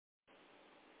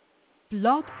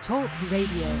Blog Talk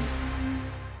Radio.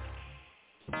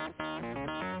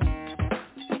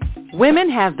 Women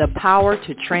have the power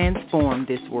to transform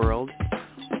this world.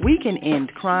 We can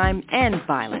end crime and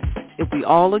violence if we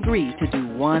all agree to do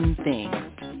one thing: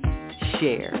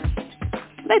 share.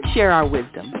 Let's share our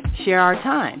wisdom, share our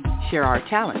time, share our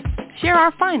talents, share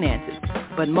our finances,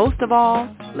 but most of all,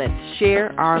 let's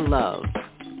share our love.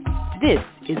 This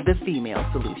is the Female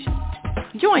Solution.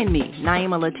 Join me,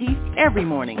 Naima Latif, every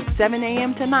morning, 7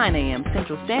 a.m. to 9 a.m.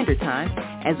 Central Standard Time,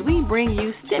 as we bring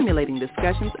you stimulating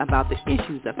discussions about the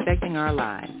issues affecting our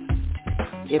lives.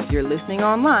 If you're listening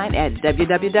online at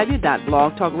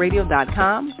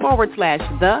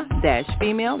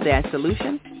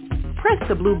www.blogtalkradio.com/the-female-solution, press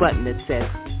the blue button that says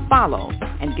follow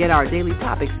and get our daily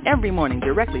topics every morning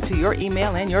directly to your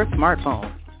email and your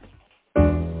smartphone.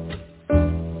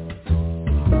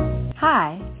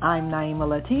 Hi, I'm Naima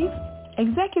Latif,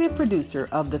 Executive Producer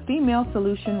of the Female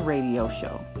Solution Radio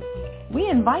Show. We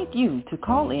invite you to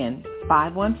call in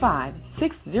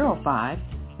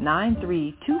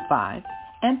 515-605-9325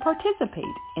 and participate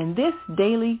in this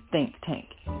daily think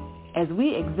tank as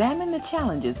we examine the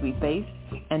challenges we face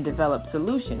and develop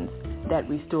solutions that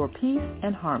restore peace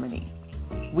and harmony.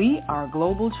 We are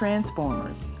global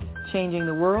transformers, changing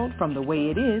the world from the way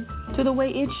it is to the way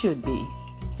it should be.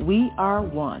 We are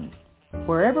one.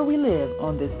 Wherever we live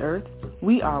on this earth,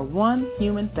 we are one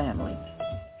human family.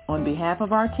 On behalf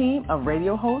of our team of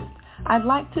radio hosts, I'd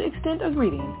like to extend a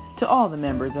greeting to all the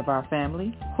members of our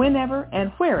family, whenever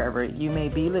and wherever you may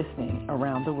be listening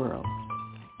around the world.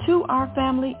 To our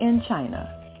family in China,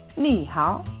 Ni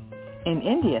Hao. In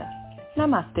India,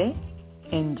 Namaste.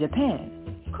 In Japan,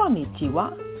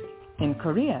 Konnichiwa. In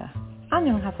Korea,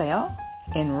 Annyeonghaseyo.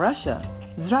 In Russia,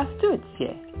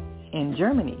 Здравствуйте. In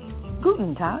Germany,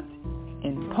 Guten Tag.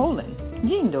 In Poland,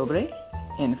 Dzień dobry.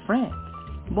 In France,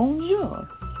 bonjour.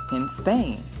 In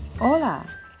Spain, hola.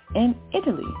 In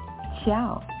Italy,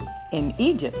 ciao. In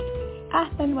Egypt,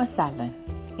 ahlan wa sahlan.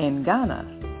 In Ghana,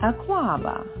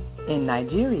 akwaba. In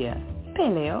Nigeria,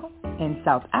 peleo. In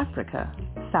South Africa,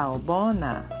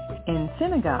 sawubona. In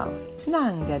Senegal,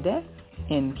 nangadef.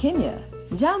 In Kenya,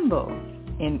 jambo.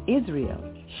 In Israel,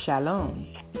 shalom.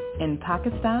 In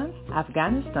Pakistan,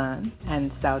 Afghanistan,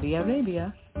 and Saudi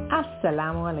Arabia,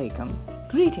 assalamu alaikum.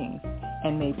 Greetings,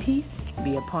 and may peace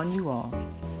be upon you all.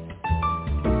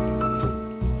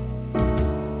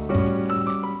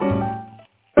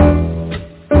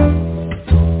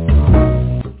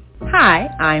 Hi,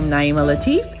 I'm Naima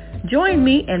Latif. Join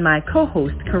me and my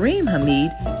co-host Kareem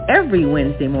Hamid every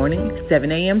Wednesday morning,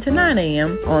 7 a.m. to 9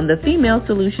 a.m. on the Female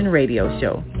Solution Radio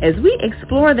Show, as we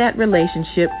explore that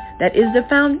relationship that is the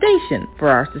foundation for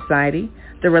our society,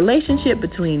 the relationship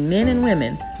between men and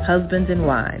women, husbands and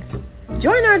wives.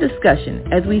 Join our discussion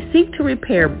as we seek to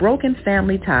repair broken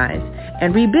family ties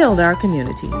and rebuild our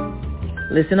community.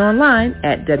 Listen online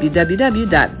at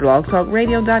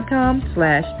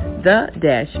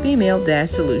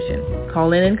www.blogtalkradio.com/the-female-solution.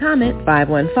 Call in and comment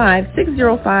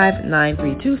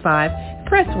 515-605-9325.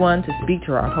 Press 1 to speak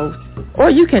to our host. Or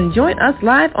you can join us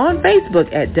live on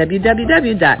Facebook at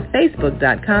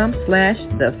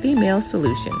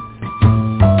www.facebook.com/the-female-solution.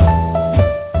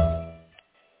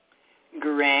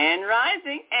 Grand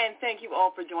Rising, and thank you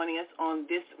all for joining us on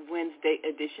this Wednesday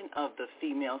edition of the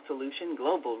Female Solution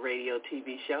Global Radio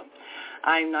TV show.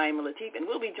 I'm Naima Latif, and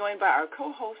we'll be joined by our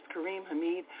co-host Kareem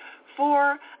Hamid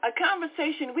for a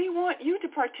conversation we want you to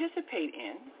participate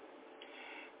in.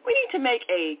 We need to make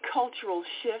a cultural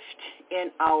shift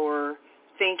in our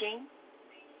thinking,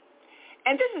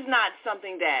 and this is not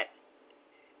something that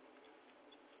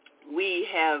we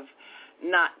have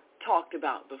not talked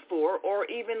about before or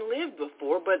even lived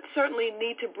before, but certainly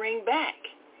need to bring back,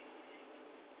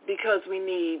 because we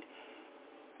need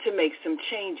to make some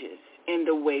changes in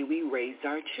the way we raise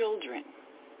our children.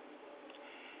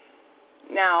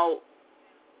 Now,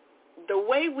 the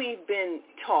way we've been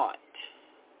taught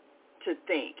to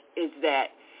think is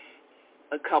that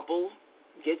a couple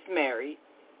gets married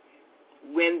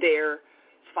when they're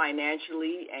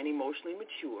financially and emotionally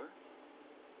mature,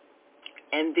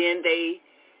 and then they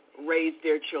raise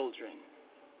their children,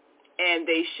 and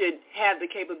they should have the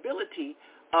capability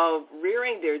of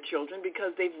rearing their children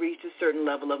because they've reached a certain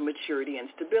level of maturity and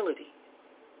stability.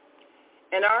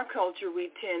 In our culture, we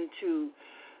tend to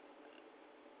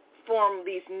form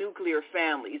these nuclear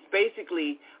families,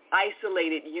 basically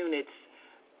isolated units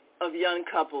of young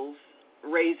couples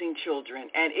raising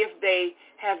children, and if they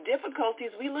have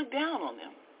difficulties, we look down on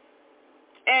them.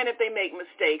 And if they make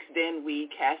mistakes, then we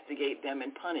castigate them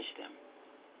and punish them.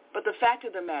 But the fact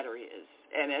of the matter is,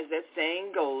 and as that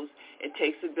saying goes, it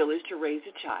takes a village to raise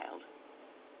a child.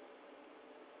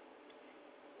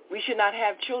 We should not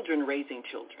have children raising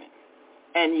children,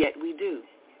 and yet we do.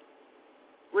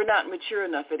 We're not mature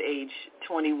enough at age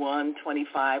 21,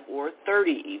 25, or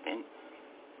 30 even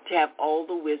to have all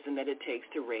the wisdom that it takes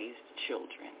to raise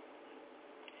children.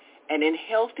 And in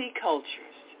healthy cultures,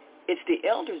 it's the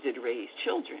elders that raise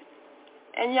children.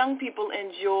 And young people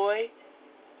enjoy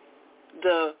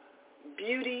the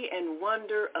beauty and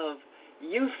wonder of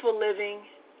youthful living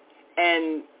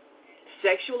and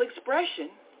sexual expression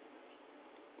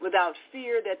without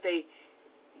fear that they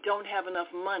don't have enough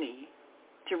money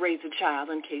to raise a child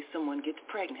in case someone gets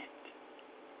pregnant.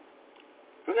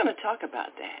 We're going to talk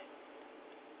about that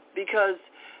because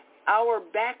our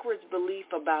backwards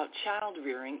belief about child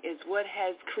rearing is what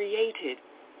has created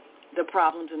the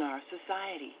problems in our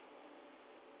society.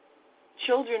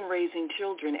 Children raising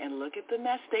children, and look at the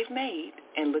mess they've made,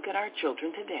 and look at our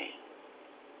children today.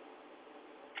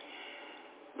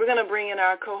 We're going to bring in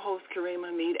our co-host Kareem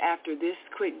Hamid after this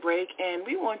quick break, and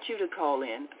we want you to call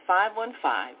in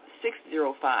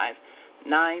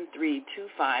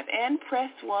 515-605-9325 and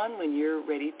press 1 when you're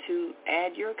ready to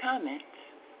add your comments,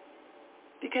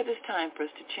 because it's time for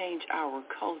us to change our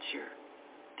culture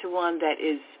to one that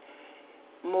is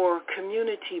more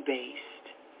community-based,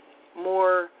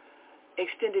 more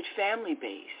extended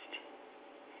family-based,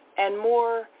 and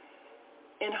more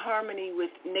in harmony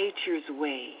with nature's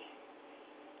way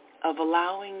of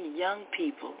allowing young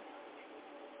people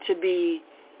to be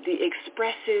the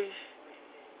expressive,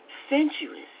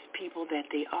 sensuous people that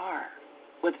they are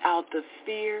without the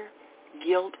fear,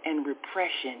 guilt, and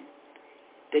repression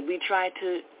that we try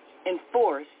to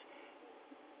enforce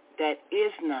that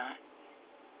is not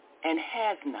and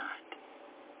has not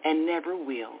and never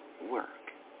will work.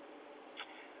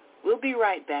 We'll be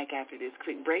right back after this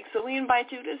quick break, so we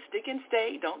invite you to stick and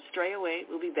stay. Don't stray away.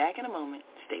 We'll be back in a moment.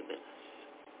 Stay with us.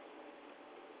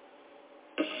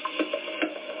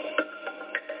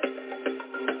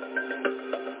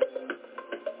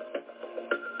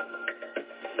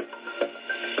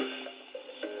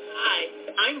 Hi,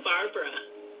 I'm Barbara.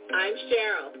 I'm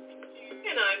Cheryl.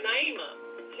 And I'm Naima.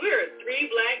 We're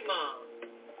 3 Black moms.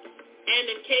 And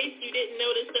in case you didn't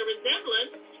notice the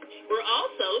resemblance, we're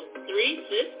also 3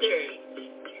 sisters.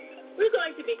 We're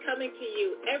going to be coming to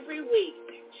you every week,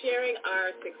 sharing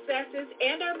our successes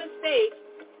and our mistakes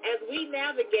as we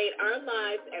navigate our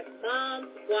lives as moms,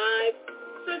 wives,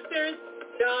 sisters,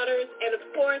 daughters, and of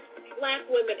course, Black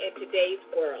women in today's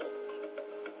world.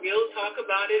 We'll talk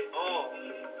about it all: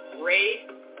 race,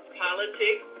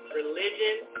 politics,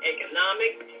 religion,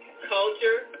 economics,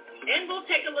 culture, and we'll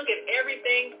take a look at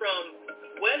everything from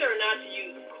whether or not to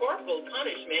use corporal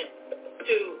punishment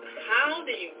to how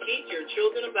do you teach your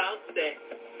children about sex.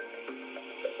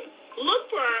 Look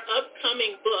for our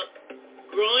upcoming book,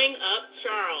 Growing Up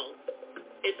Charles.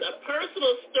 It's a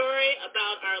personal story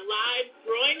about our lives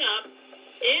growing up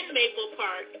in Maple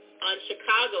Park on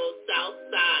Chicago's South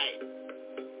Side.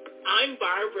 I'm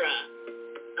Barbara.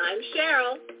 I'm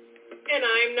Cheryl. And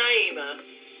I'm Naima.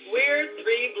 We're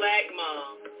 3 Black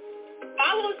moms.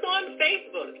 Follow us on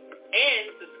Facebook and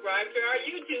subscribe to our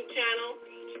YouTube channel,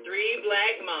 3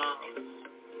 Black Moms.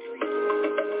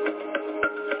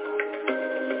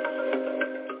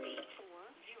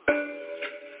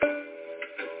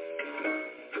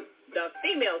 The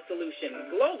Female Solution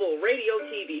Global Radio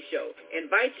TV Show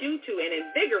invites you to an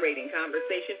invigorating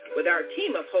conversation with our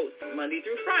team of hosts Monday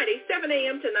through Friday, 7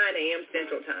 a.m. to 9 a.m.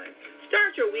 Central Time.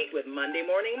 Start your week with Monday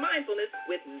Morning Mindfulness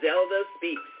with Zelda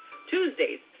Speaks.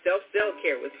 Tuesdays,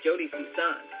 Self-Care with Jody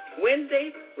Susan.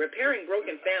 Wednesdays, Repairing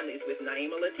Broken Families with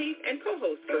Naima Latif and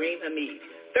co-host Kareem Hamid.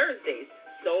 Thursdays,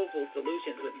 Soulful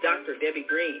Solutions with Dr. Debbie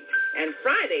Green. And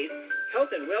Fridays,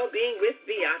 Health and Wellbeing with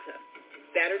Beata.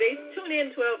 Saturdays, tune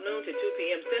in 12 noon to 2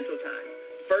 p.m. Central Time.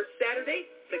 First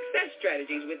Saturday, Success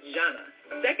Strategies with Jana.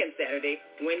 Second Saturday,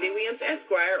 Wendy Williams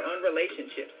Esquire on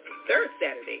Relationships. Third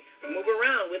Saturday, Move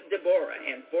Around with Deborah.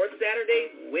 And fourth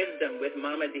Saturday, Wisdom with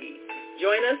Mama D.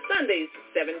 Join us Sundays,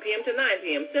 7 p.m. to 9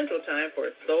 p.m. Central Time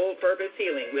for Soul Purpose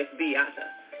Healing with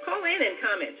Beata. Call in and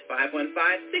comment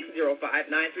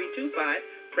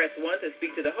 515-605-9325. Press 1 to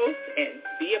speak to the host and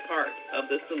be a part of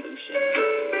the solution.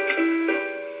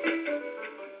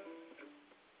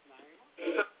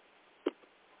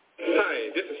 Hi,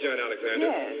 this is John Alexander.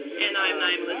 Yes. And I'm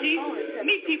Naima Latif.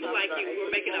 Meet people like you who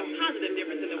are making a positive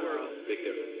difference in the world. Big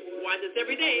difference. Watch us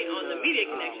every day on The Media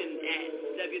Connection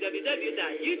at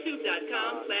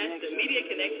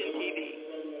www.youtube.com/TheMediaConnectionTV.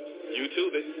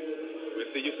 YouTube it. We'll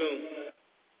see you soon.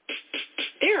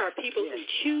 There are people who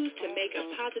choose to make a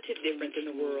positive difference in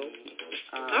the world.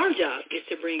 Our job is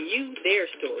to bring you their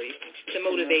stories to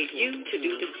motivate you to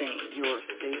do the same.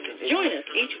 Join us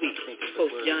each week,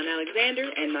 host John Alexander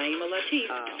and Naima Latif,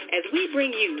 as we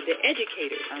bring you the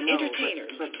educators,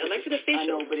 entertainers, elected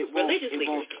officials, religious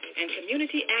leaders, and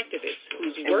community activists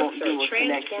whose works are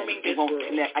transforming this world.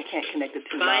 I can't connect the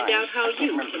two Find lines. out how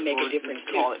you can make a difference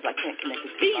too. I can't connect the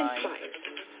two Be lines. inspired.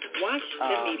 Watch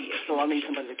the media. So I need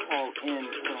somebody to call in.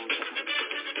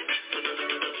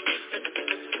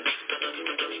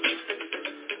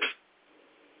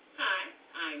 Hi,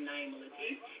 I'm Naima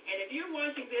Latif, and if you're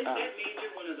watching this, that means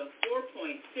you're one of the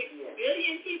 4.6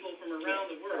 billion people from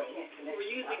around the world who are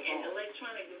using an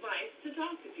electronic device to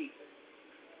talk to people.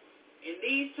 In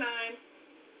these times,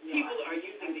 people are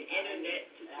using the internet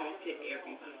to talk to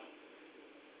everybody.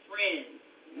 Friends,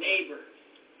 neighbors,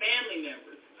 family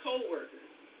members, co-workers.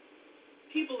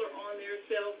 People are on their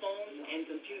cell phones and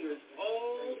computers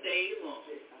all day long.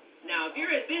 Now, if you're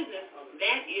in business,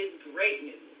 that is great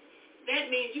news.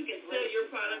 That means you can sell your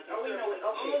products and services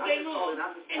all day long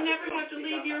and never have to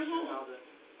leave your home.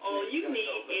 All you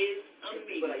need is a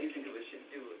medium,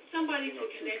 somebody to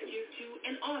connect you to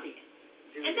an audience.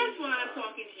 And that's why I'm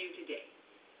talking to you today.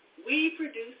 We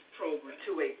produce programs.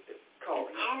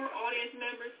 And our audience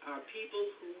members are people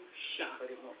who shop.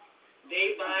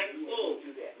 They buy clothes,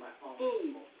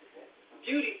 food,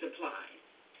 beauty supplies,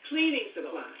 cleaning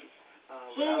supplies,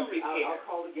 home repair,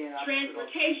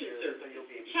 transportation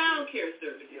services, child care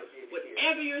services.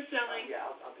 Whatever you're selling,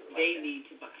 they need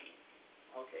to buy it.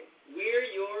 We're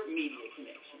your media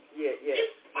connection.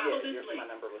 Just follow this link.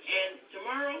 And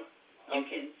tomorrow, you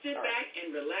can sit back and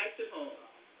relax at home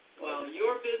while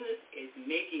your business is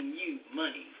making you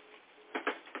money.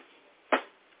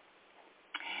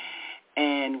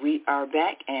 And we are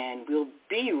back, and we'll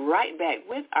be right back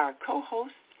with our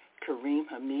co-host, Kareem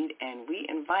Hamid, and we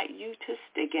invite you to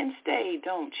stick and stay.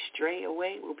 Don't stray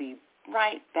away. We'll be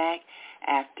right back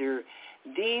after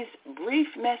these brief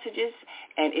messages.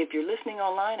 And if you're listening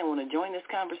online and want to join this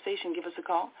conversation, give us a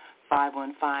call,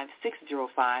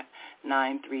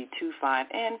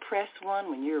 515-605-9325, and press 1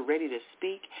 when you're ready to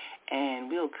speak, and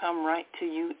we'll come right to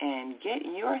you and get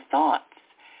your thoughts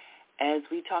as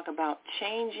we talk about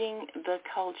changing the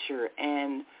culture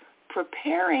and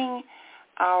preparing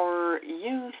our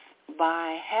youth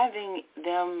by having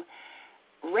them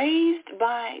raised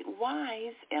by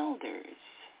wise elders.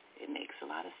 It makes a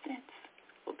lot of sense.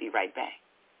 We'll be right back.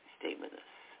 Stay with us.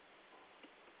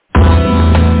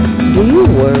 Do you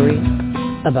worry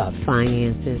about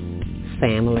finances,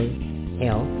 family,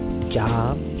 health,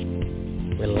 job,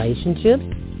 relationships?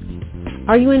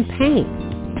 Are you in pain?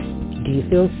 Do you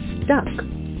feel stuck?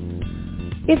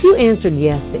 If you answered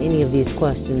yes to any of these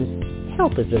questions,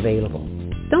 help is available.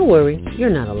 Don't worry, you're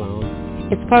not alone.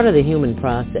 It's part of the human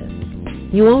process.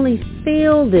 You only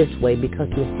feel this way because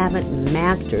you haven't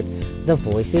mastered the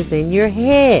voices in your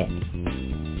head.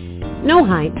 No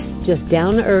hype, just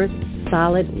down-to-earth,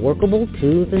 solid, workable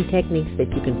tools and techniques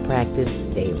that you can practice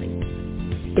daily.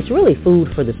 It's really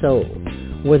food for the soul,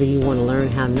 whether you want to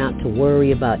learn how not to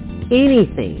worry about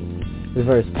anything,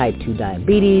 reverse type 2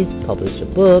 diabetes, publish a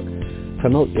book,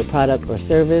 promote your product or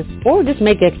service, or just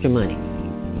make extra money.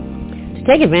 To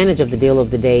take advantage of the deal of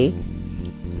the day,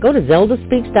 go to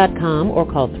zeldaspeaks.com or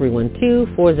call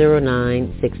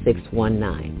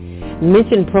 312-409-6619.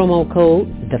 Mention promo code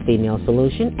The Female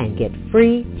Solution and get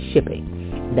free shipping.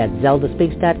 That's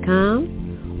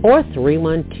zeldaspeaks.com or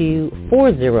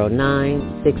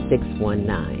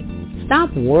 312-409-6619.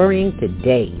 Stop worrying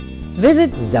today.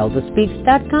 Visit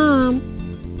zeldaspeaks.com.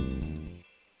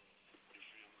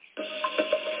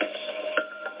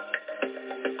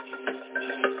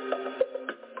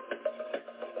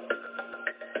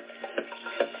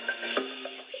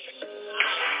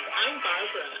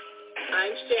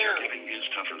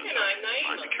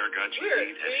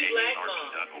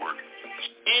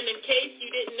 And in case you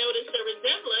didn't notice the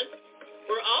resemblance,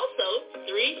 we're also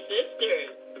three sisters.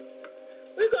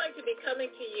 We're going to be coming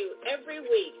to you every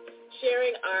week,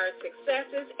 sharing our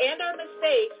successes and our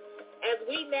mistakes as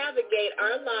we navigate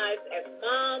our lives as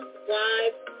moms,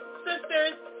 wives,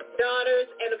 sisters, daughters,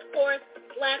 and of course,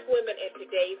 Black women in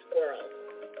today's world.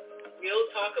 We'll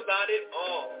talk about it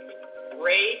all.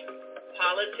 Race,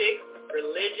 politics,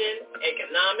 religion,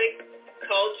 economics,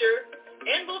 culture,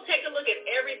 and we'll take a look at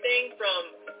everything from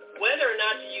whether or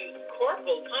not to use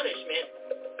corporal punishment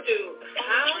to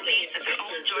how to teach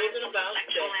your children about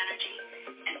sex.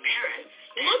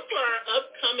 Look for our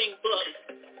upcoming book,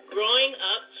 Growing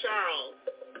Up Charles.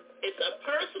 It's a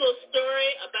personal story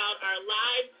about our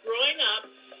lives growing up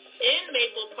in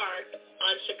Maple Park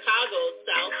on Chicago's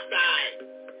South Side.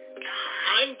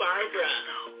 I'm Barbara.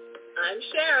 I'm I'm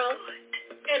Cheryl.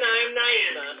 And I'm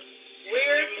Naima.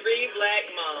 We're Three Black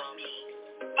Moms.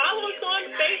 Follow us on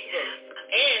Facebook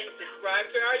and subscribe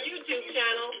to our YouTube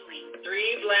channel,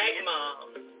 Three Black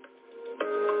Moms.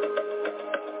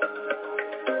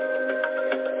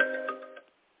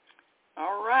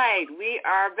 All right, we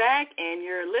are back, and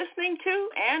you're listening to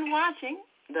and watching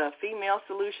the Female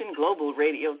Solution Global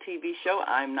Radio TV show.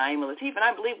 I'm Naima Latif, and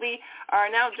I believe we are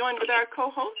now joined with our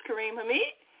co-host, Kareem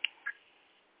Hamid.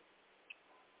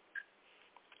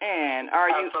 And are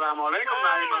you... Assalamu alaikum,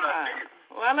 Naima Latif.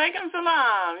 Wa alaikum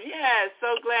salam. Yes,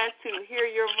 so glad to hear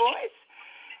your voice.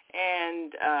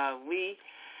 And we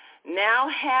now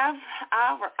have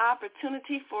our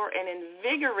opportunity for an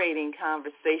invigorating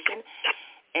conversation.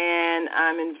 And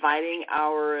I'm inviting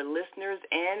our listeners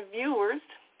and viewers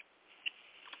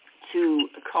to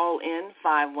call in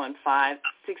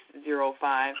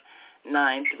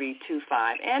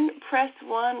 515-605-9325 and press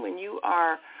 1 when you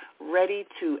are ready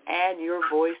to add your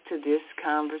voice to this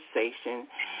conversation,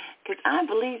 because I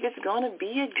believe it's going to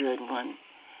be a good one.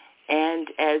 And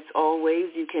as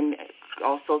always, you can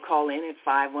also call in at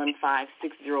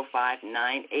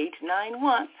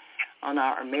 515-605-9891 on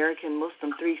our American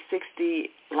Muslim 360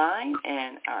 line,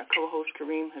 and our co-host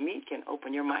Kareem Hamid can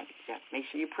open your mic. Make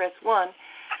sure you press 1.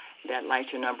 That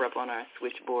lights your number up on our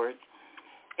switchboard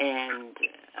and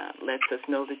lets us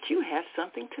know that you have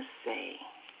something to say.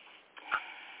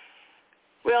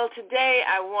 Well, today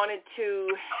I wanted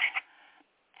to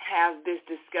have this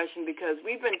discussion because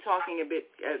we've been talking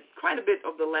quite a bit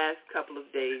over the last couple of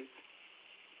days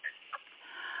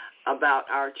about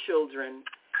our children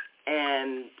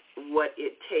and what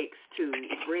it takes to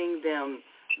bring them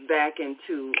back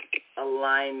into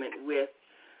alignment with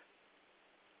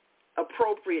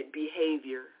appropriate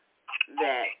behavior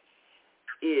that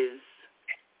is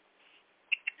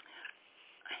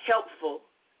helpful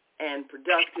and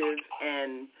productive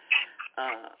and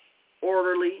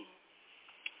orderly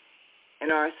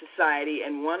in our society.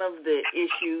 And one of the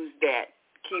issues that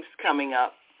keeps coming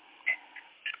up,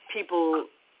 people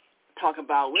talk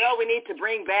about, well, we need to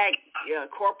bring back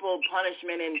corporal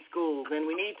punishment in schools, and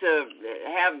we need to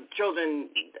have children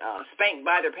spanked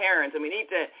by their parents, and we need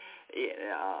to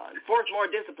enforce more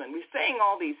discipline. We're saying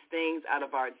all these things out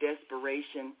of our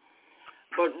desperation,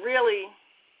 but really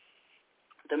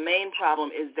the main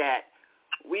problem is that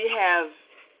we have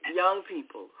young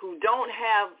people who don't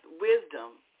have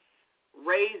wisdom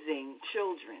raising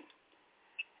children,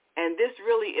 and this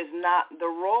really is not the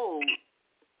role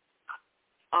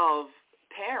of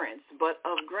parents, but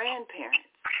of grandparents,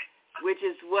 which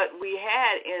is what we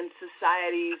had in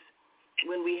societies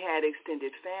when we had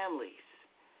extended families.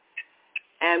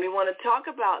 And we want to talk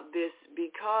about this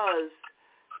because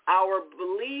our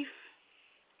belief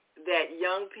that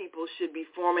young people should be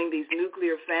forming these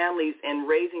nuclear families and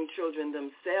raising children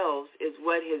themselves is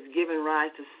what has given rise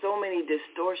to so many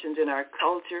distortions in our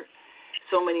culture,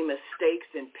 so many mistakes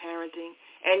in parenting.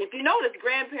 And if you notice,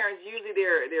 grandparents usually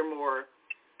they're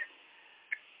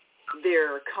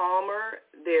calmer,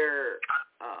 they're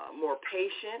more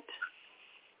patient,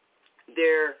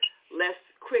 they're less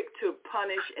quick to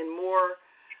punish and more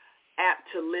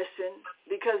apt to listen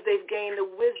because they've gained the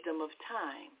wisdom of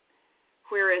time,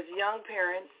 whereas young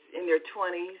parents in their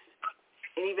 20s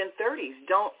and even 30s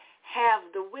don't have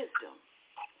the wisdom.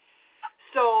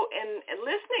 So in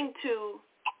listening to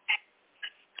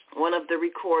one of the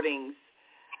recordings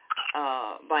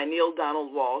by Neale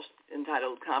Donald Walsch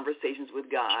entitled Conversations with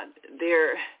God,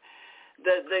 the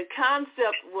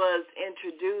concept was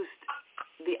introduced,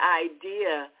 the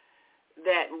idea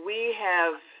that we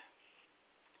have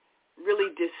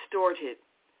really distorted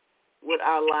what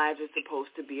our lives are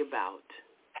supposed to be about.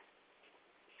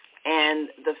 And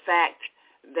the fact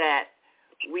that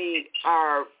we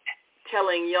are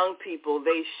telling young people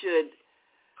they should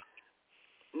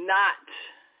not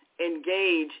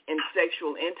engage in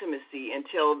sexual intimacy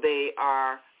until they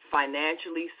are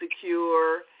financially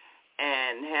secure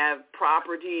and have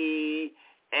property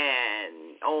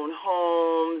and own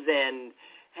homes and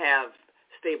have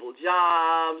stable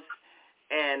jobs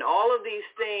and all of these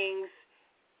things,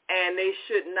 and they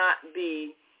should not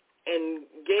be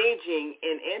engaging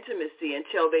in intimacy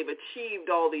until they've achieved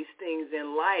all these things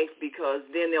in life, because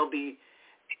then they'll be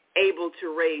able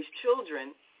to raise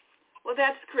children. Well,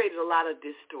 that's created a lot of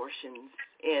distortions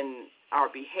in our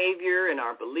behavior and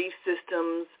our belief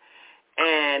systems,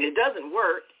 and it doesn't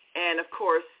work. And, of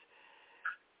course,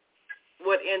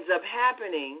 what ends up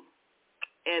happening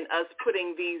and us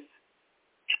putting these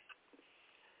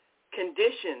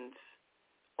conditions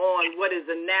on what is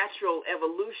a natural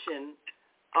evolution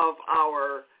of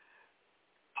our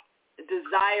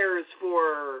desires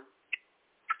for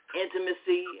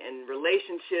intimacy and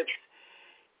relationships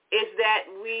is that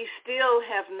we still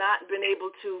have not been able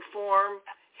to form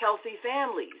healthy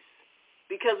families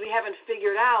because we haven't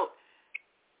figured out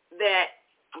that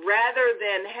rather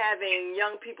than having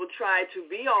young people try to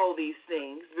be all these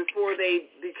things before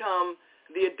they become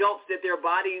the adults that their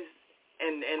bodies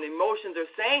and emotions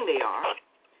are saying they are,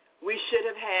 we should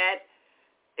have had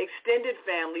extended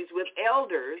families with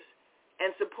elders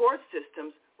and support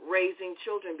systems raising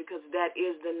children, because that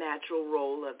is the natural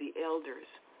role of the elders.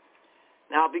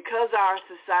 Now, because our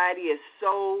society is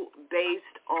so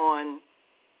based on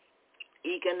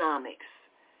economics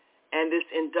and this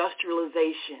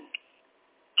industrialization,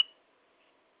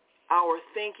 our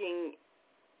thinking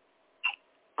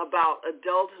about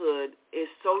adulthood is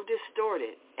so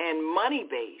distorted and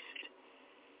money-based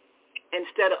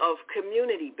instead of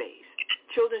community-based.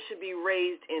 Children should be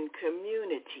raised in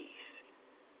communities,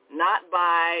 not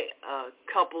by a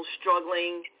couple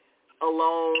struggling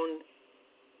alone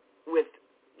with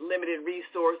limited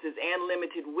resources and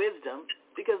limited wisdom,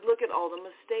 because look at all the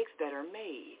mistakes that are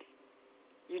made.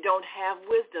 You don't have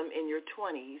wisdom in your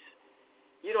 20s.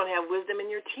 You don't have wisdom in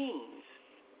your teens.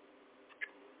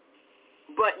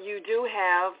 But you do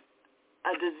have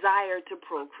a desire to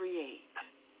procreate.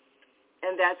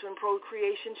 And that's when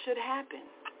procreation should happen.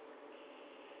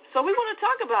 So we want to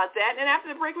talk about that. And after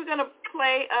the break, we're going to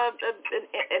play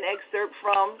an excerpt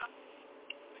from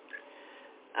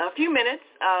a few minutes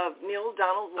of Neale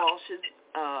Donald Walsch's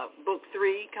Book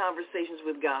 3, Conversations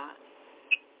with God,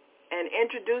 and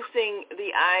introducing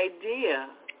the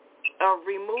idea of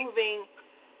removing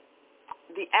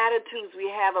the attitudes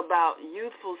we have about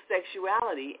youthful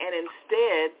sexuality and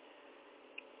instead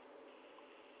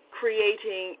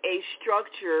creating a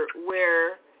structure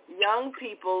where young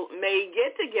people may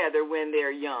get together when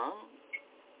they're young,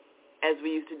 as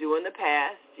we used to do in the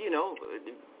past. You know,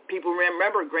 people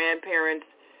remember grandparents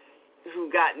who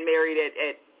got married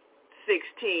at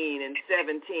 16 and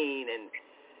 17 and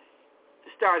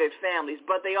started families,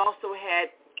 but they also had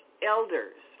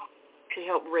elders to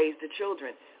help raise the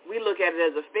children. We look at it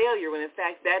as a failure when, in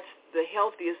fact, that's the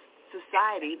healthiest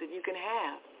society that you can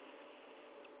have,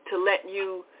 to let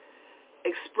you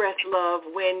express love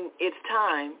when it's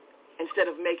time instead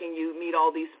of making you meet all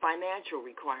these financial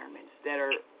requirements that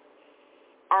are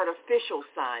artificial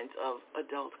signs of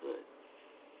adulthood.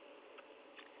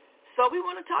 So we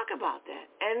want to talk about that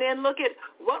and then look at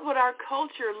what would our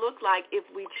culture look like if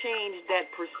we changed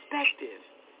that perspective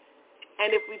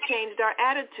and if we changed our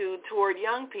attitude toward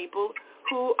young people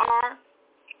who are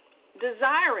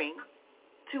desiring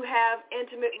to have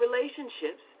intimate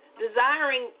relationships,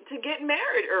 desiring to get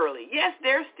married early. Yes,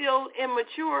 they're still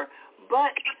immature,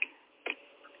 but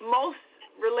most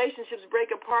relationships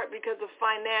break apart because of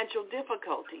financial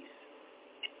difficulties.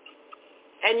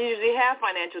 And you usually have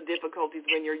financial difficulties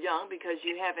when you're young because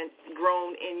you haven't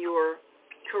grown in your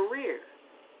career.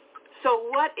 So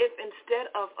what if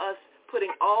instead of us putting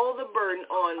all the burden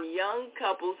on young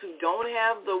couples who don't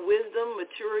have the wisdom,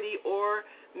 maturity, or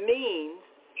means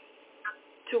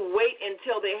to wait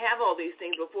until they have all these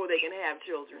things before they can have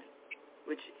children,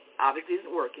 which obviously isn't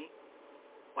working,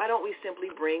 why don't we simply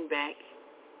bring back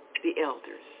the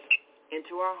elders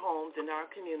into our homes and our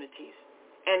communities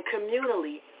and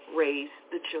communally raise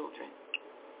the children?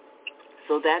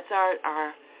 So that's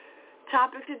our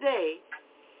topic today.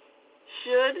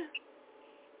 Should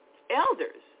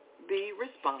elders be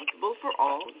responsible for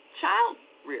all child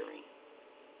rearing?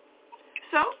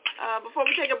 So before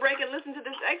we take a break and listen to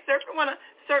this excerpt, I want to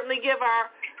certainly give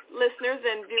our listeners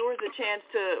and viewers a chance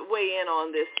to weigh in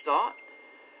on this thought.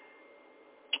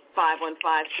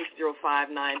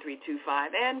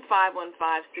 515-605-9325 and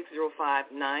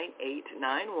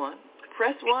 515-605-9891.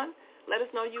 Press 1. Let us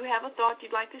know you have a thought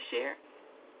you'd like to share,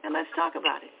 and let's talk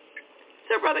about it.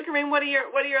 So, Brother Kareem, what are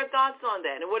your thoughts on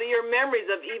that? And what are your memories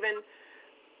of even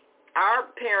our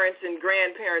parents and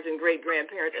grandparents and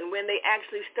great-grandparents and when they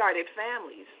actually started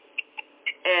families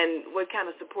and what kind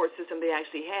of support system they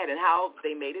actually had and how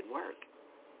they made it work?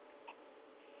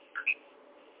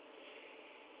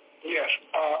 Yes,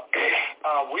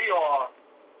 we are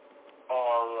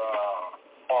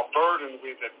burdened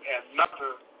with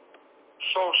another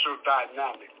social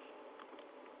dynamic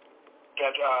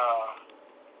that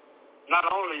not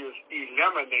only is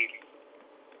eliminating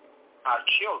our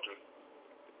children,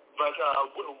 but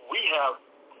we have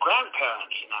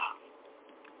grandparents now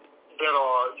that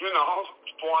are,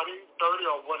 40, 30,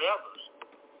 or whatever.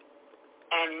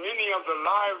 And many of the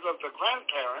lives of the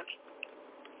grandparents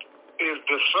is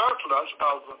the surplus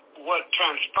of what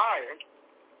transpired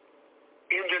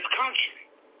in this country.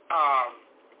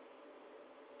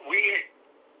 We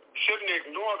shouldn't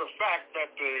ignore the fact that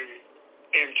the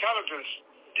intelligence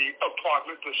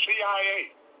department, the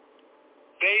CIA,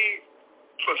 they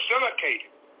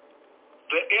facilitated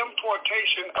the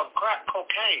importation of crack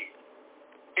cocaine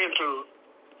into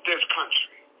this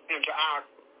country, into our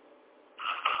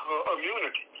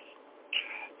community.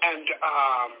 And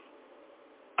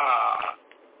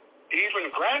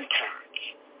even grandparents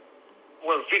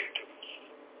were victims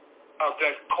of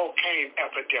that cocaine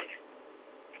epidemic.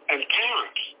 And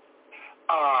parents.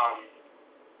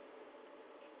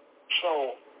 So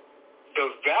the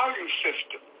value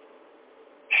system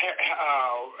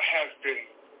has been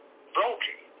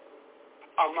broken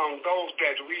among those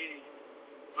that we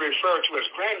refer to as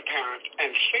grandparents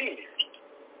and seniors.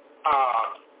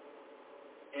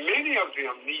 Many of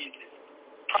them need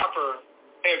proper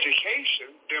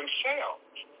education themselves.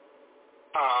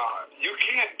 You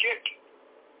can't get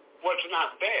what's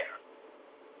not there.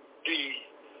 The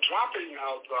dropping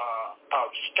of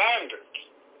standards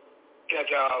that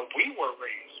we were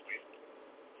raised with,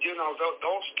 you know,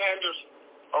 those standards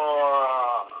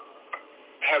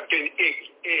have been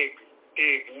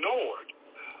ignored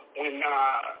when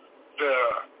the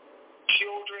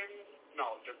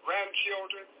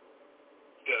grandchildren,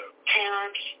 the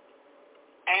parents,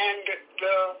 and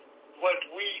what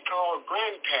we call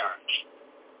grandparents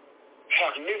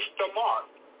have missed the mark.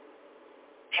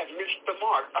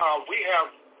 We have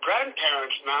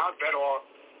grandparents now that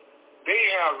they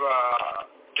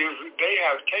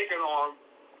have taken on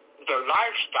the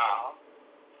lifestyle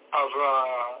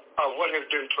of what has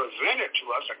been presented to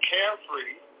us, a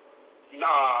carefree,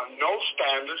 no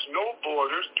standards, no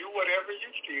borders, do whatever you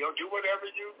feel, do whatever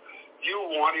you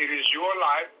want. It is your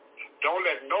life. Don't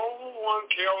let no one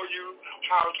tell you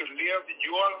how to live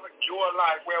your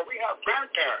life. Well, we have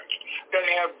grandparents that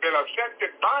have been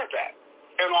affected by that,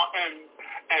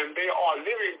 and they are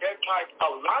living that type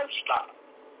of lifestyle.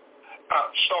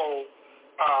 So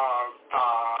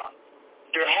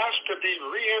there has to be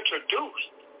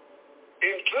reintroduced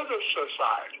into the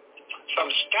society some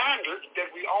standards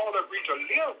that we all agree to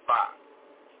live by.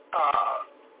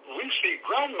 We see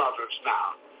grandmothers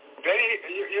now. They,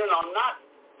 not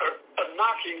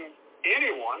knocking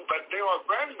anyone, but they are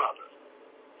grandmothers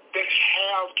that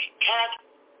have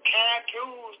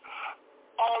tattoos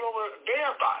all over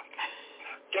their body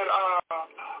that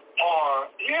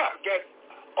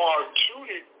are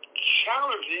truly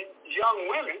challenging young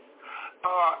women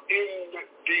in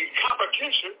the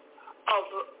competition of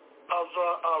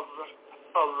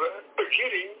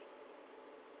getting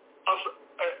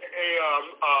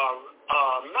a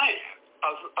man, a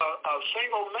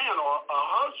single man or a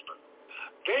husband.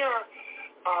 They're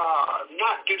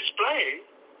not displaying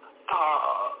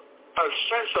a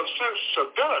sense of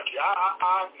sensibility.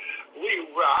 I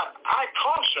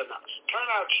caution us. Turn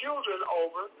our children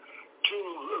over to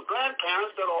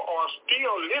grandparents that are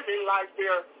still living like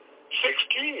they're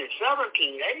 16, 17,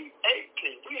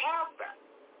 18. We have that.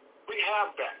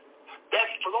 That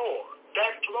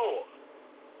floor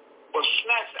was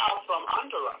snatched out from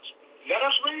under us. Let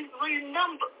us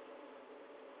remember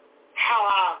how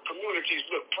our communities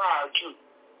looked prior to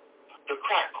the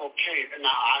crack cocaine.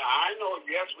 Now, I know,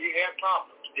 yes, we had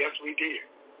problems. Yes, we did.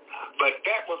 But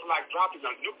that was like dropping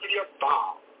a nuclear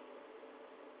bomb.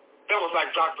 That was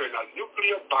like dropping a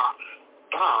nuclear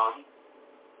bomb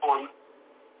on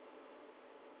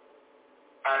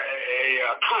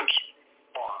a country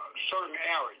or a certain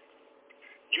area.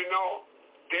 You know,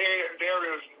 there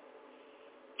is,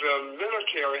 the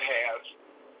military has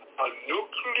a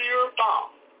nuclear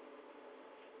bomb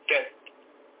that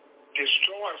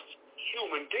destroys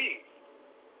human beings,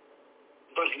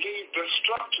 but leave the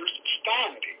structures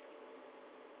standing.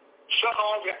 Suck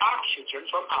all the oxygen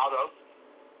from out of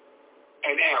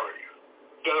an area.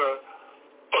 The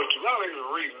dwellings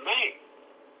remain,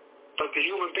 but the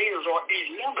human beings are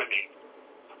eliminated.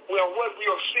 Well, what we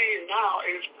are seeing now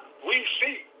is we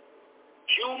see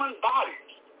human bodies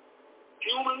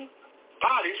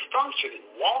functioning,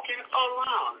 walking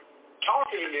around,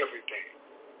 talking and everything.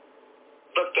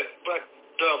 But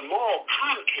the moral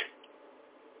content,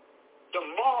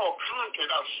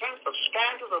 a sense of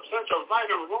standards, a sense of right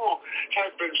and wrong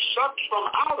has been sucked from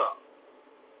out of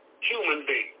human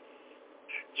beings.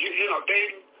 You know, they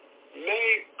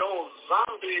made those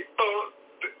zombie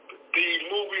the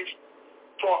movies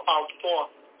for a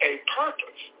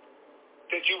purpose,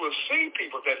 that you will see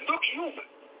people that look human,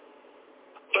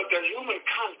 but the human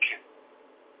content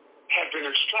has been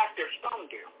extracted from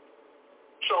them.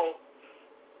 So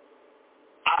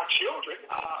our children,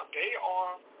 they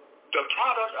are the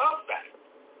product of that.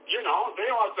 You know, they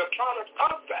are the product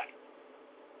of that.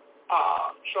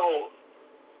 So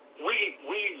we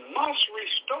must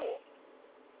restore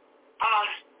our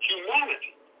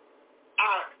humanity,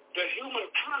 the human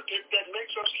content that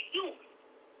makes us human,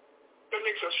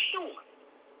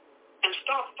 and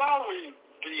stop following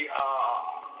the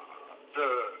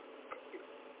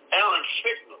errant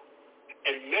signal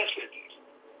and messages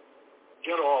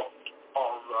that are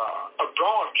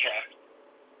broadcast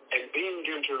and beamed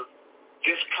into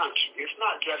this country. It's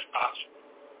not just us.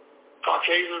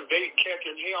 Caucasians, they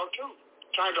catching hell too,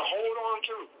 trying to hold on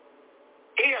to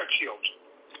their children.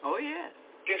 Oh, yeah.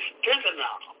 This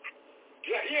fentanyl.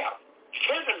 Yeah.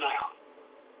 Fentanyl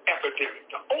epidemic,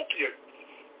 the opiate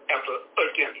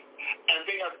epidemic. And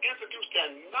they have introduced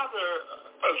another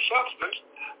substance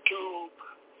to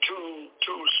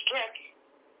stretch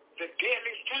the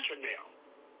deadly fentanyl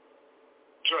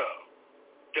drug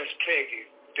that's plaguing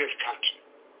this country.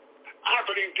 I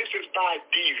believe this is by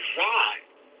design.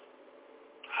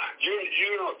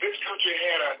 You know, this country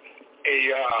had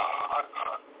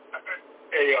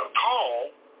a call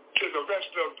to the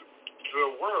rest of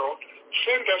the world: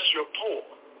 send us your poor,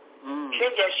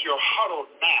 send us your huddled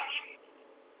mass.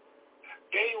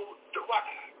 They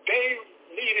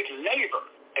needed labor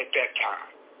at that time.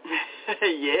 Yes.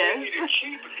 They needed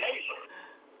cheap labor.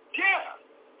 Yeah.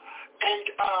 And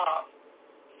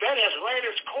that has ran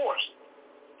its course.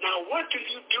 Now, what do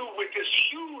you do with this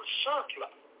huge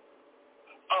surplus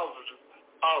of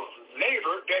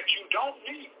labor that you don't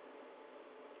need?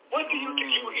 What do? You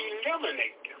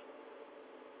eliminate them.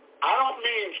 I don't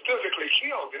mean physically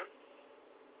kill them.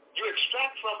 You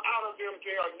extract from out of them,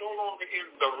 they are no longer in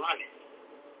the running.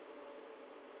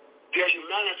 Their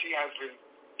humanity has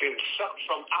been sucked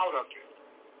from out of them.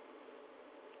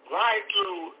 Ride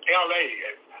through L.A.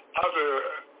 and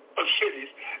other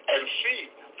cities and see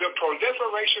the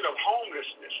proliferation of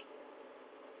homelessness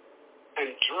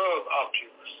and drug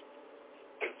abuse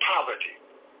and poverty.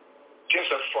 Just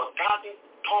a forgotten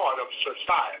part of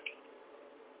society.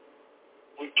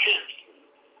 With tents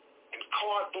and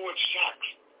cardboard shacks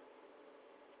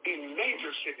in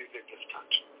major cities in this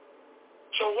country.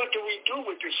 So what do we do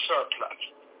with this surplus?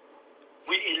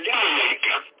 We eliminate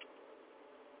them.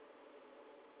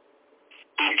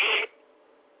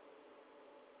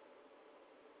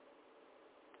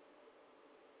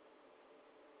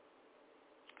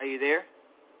 Are you there?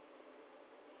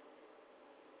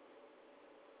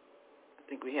 I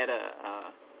think we had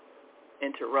a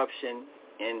interruption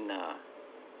in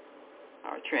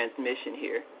our transmission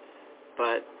here,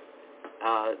 but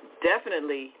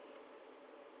definitely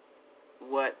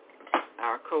what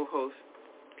our co-host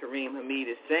Kareem Hamid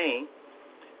is saying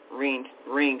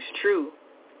rings true,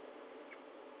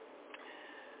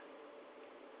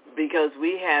 because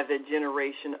we have a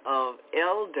generation of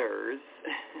elders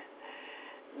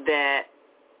that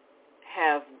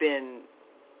have been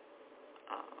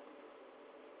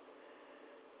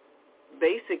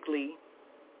basically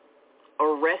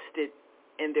arrested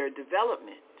in their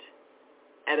development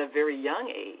at a very young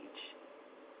age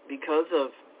because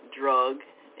of drug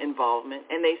involvement.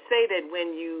 And they say that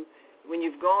when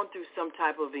you've gone through some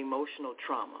type of emotional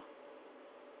trauma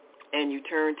and you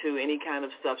turn to any kind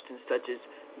of substance such as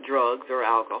drugs or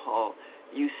alcohol,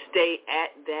 you stay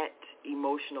at that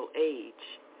emotional age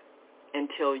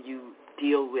until you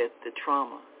deal with the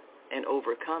trauma and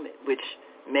overcome it, which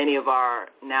many of our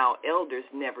now elders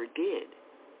never did.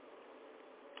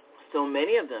 So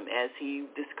many of them, as he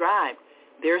described,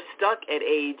 they're stuck at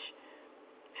age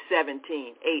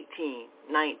 17, 18,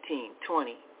 19,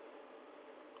 20,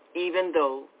 even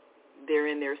though they're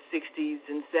in their 60s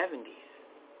and 70s.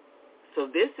 So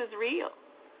this is real.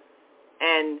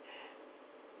 And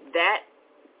that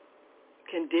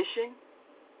condition,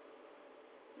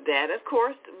 that, of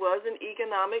course, was an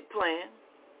economic plan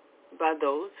by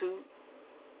those who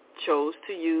chose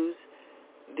to use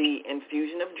the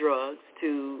infusion of drugs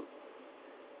to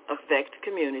affect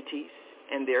communities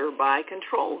and thereby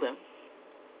control them.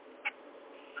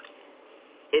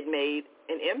 It made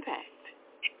an impact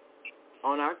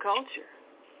on our culture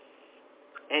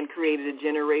and created a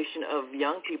generation of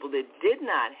young people that did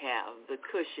not have the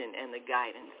cushion and the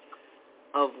guidance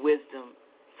of wisdom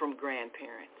from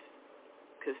grandparents,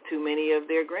 because too many of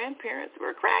their grandparents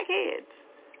were crackheads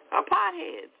or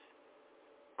potheads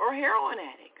or heroin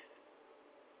addicts.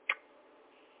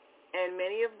 And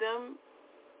many of them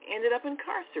ended up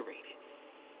incarcerated.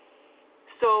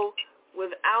 So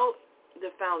without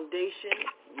the foundation,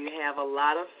 you have a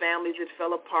lot of families that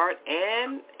fell apart,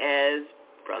 and as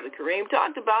Brother Kareem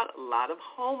talked about, a lot of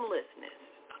homelessness.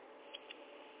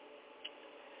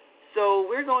 So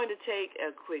we're going to take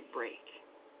a quick break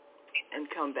and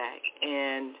come back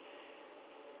and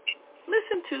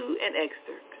listen to an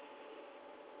excerpt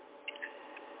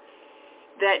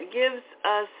that gives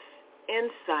us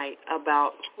insight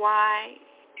about why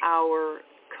our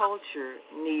culture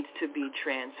needs to be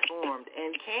transformed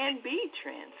and can be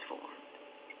transformed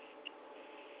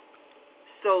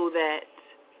so that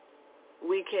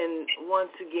we can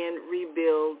once again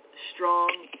rebuild strong,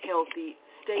 healthy,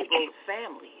 stable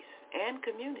families and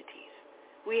communities.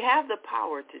 We have the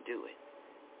power to do it,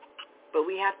 but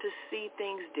we have to see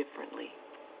things differently.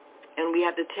 And we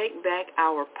have to take back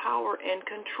our power and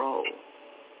control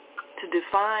to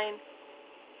define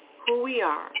who we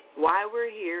are, why we're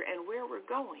here, and where we're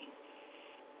going,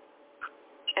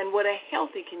 and what a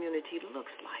healthy community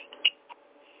looks like.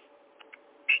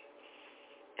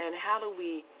 And how do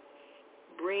we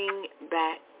bring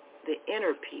back the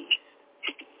inner peace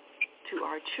to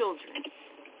our children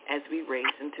as we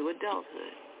race into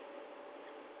adulthood?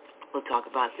 We'll talk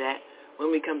about that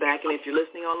when we come back. And if you're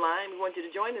listening online, we want you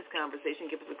to join this conversation.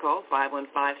 Give us a call,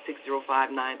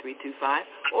 515-605-9325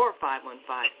 or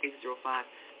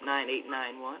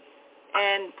 515-605-9891.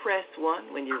 And press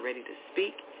 1 when you're ready to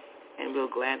speak, and we'll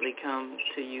gladly come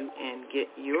to you and get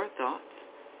your thoughts.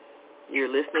 You're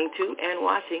listening to and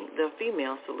watching the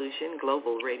Female Solution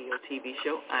Global Radio TV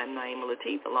show. I'm Naima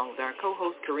Latif, along with our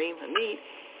co-host Kareem Hamid,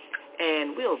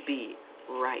 and we'll be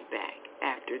right back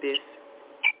after this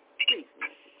brief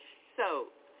message.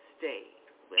 So stay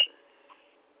with us.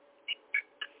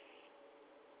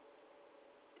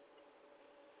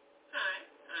 Hi,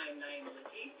 I'm Naima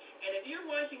Latif, and if you're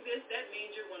watching this, that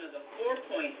means you're one of the 4.6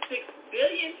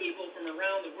 billion people from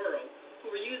around the world who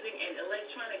are using an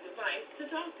electronic device to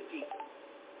talk to people.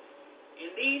 In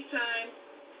these times,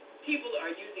 people are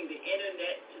using the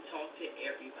internet to talk to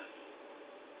everybody.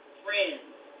 Friends,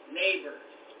 neighbors,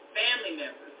 family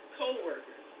members,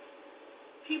 co-workers.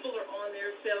 People are on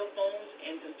their cell phones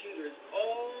and computers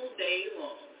all day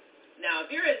long. Now,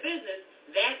 if you're in business,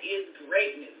 that is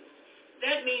great news.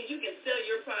 That means you can sell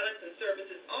your products and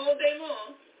services all day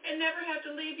long and never have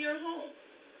to leave your home.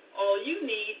 All you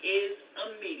need is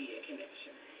a media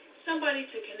connection, somebody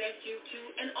to connect you to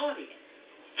an audience.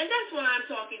 And that's why I'm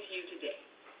talking to you today.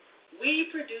 We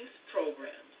produce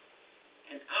programs,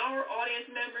 and our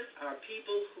audience members are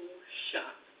people who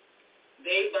shop.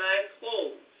 They buy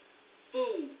clothes,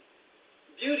 food,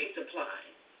 beauty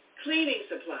supplies, cleaning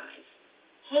supplies,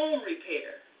 home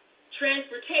repair,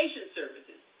 transportation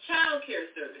services, child care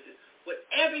services.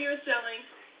 Whatever you're selling,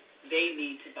 they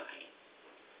need to buy it.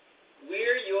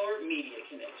 We're your media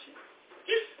connection.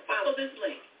 Just follow this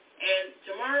link, and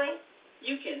tomorrow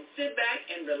you can sit back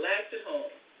and relax at home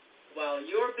while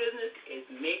your business is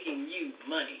making you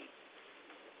money.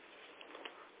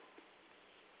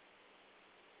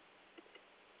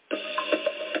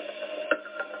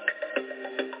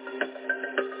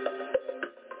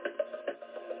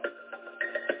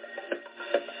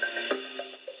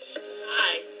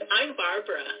 Hi, I'm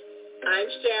Barbara. I'm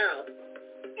Cheryl.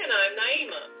 And I'm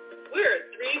Naima.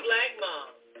 We're 3 black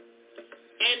moms.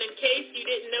 And in case you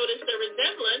didn't notice the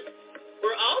resemblance,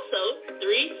 we're also 3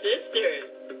 sisters.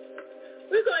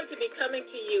 We're going to be coming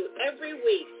to you every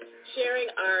week, sharing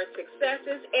our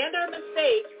successes and our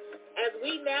mistakes as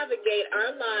we navigate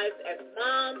our lives as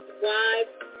moms,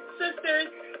 wives,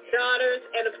 sisters, daughters,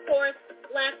 and of course,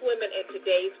 black women in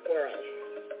today's world.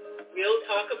 We'll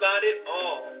talk about it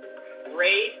all.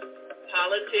 Race,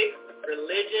 politics,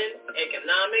 religion,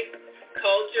 economics,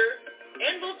 culture,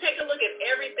 and we'll take a look at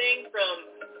everything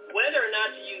from whether or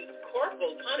not to use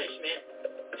corporal punishment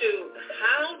to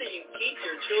how do you teach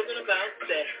your children about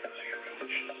sex.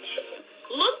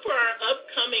 Look for our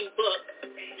upcoming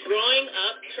book, Growing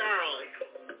Up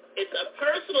Charles. It's a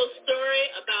personal story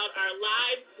about our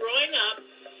lives growing up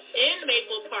in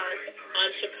Maple Park on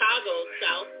Chicago's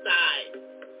South Side.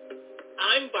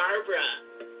 I'm Barbara.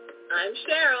 I'm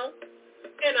Cheryl.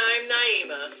 And I'm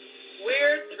Naima.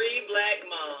 We're 3 black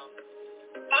moms.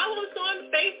 Follow us on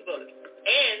Facebook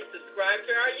and subscribe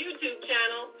to our YouTube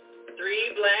channel,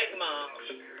 3 Black Moms.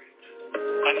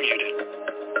 Unmuted.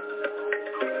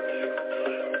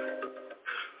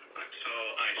 So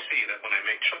I see that when I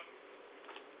make choice.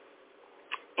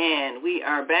 And we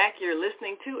are back. You're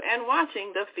listening to and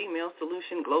watching the Female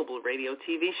Solution Global Radio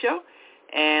TV show.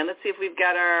 And let's see if we've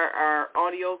got our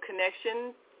audio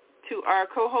connection to our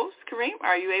co-host. Kareem,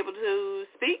 are you able to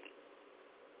speak?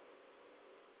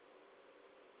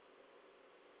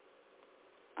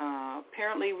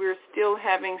 Apparently we're still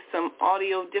having some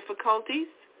audio difficulties.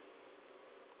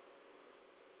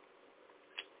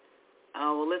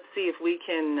 Well, let's see if we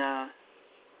can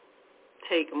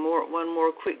take one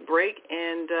more quick break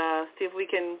and see if we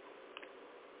can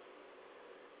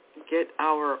get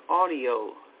our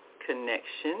audio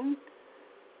connection.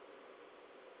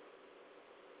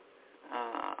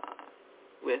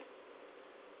 with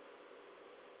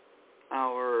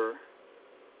our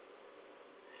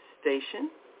station.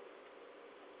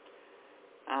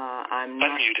 I'm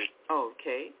not unmuted.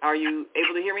 Okay. Are you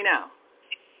able to hear me now?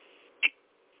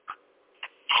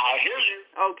 I hear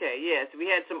you. Okay, yes. We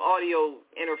had some audio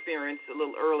interference a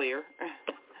little earlier.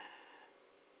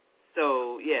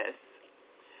 So, yes.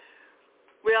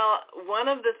 Well, one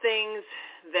of the things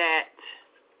that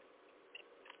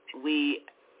we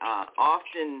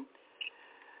often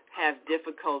have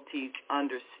difficulties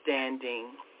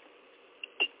understanding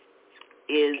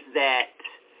is that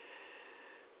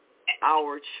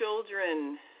our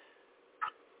children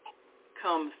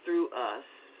come through us,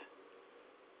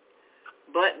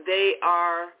 but they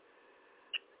are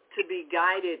to be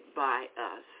guided by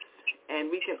us, and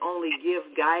we can only give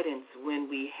guidance when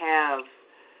we have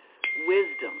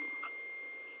wisdom.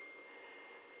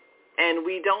 And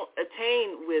we don't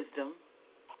attain wisdom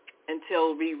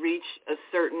until we reach a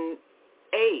certain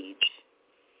age.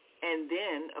 And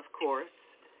then, of course,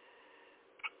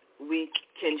 we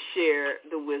can share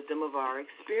the wisdom of our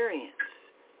experience.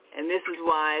 And this is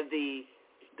why the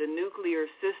nuclear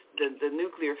system, the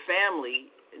nuclear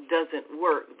family doesn't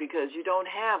work, because you don't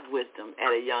have wisdom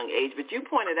at a young age. But you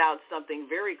pointed out something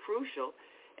very crucial,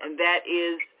 and that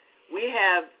is we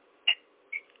have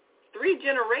 3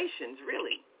 generations,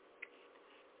 really,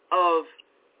 of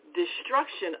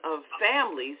destruction of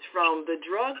families from the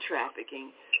drug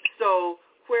trafficking. So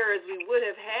whereas we would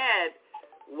have had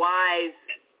wise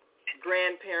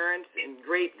grandparents and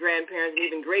great-grandparents and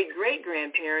even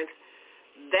great-great-grandparents,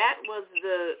 that was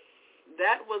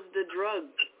the drug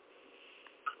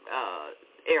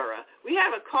era. We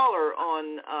have a caller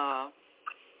on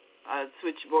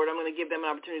switchboard. I'm going to give them an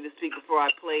opportunity to speak before I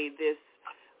play this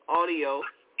audio.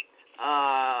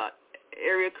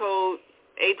 Area code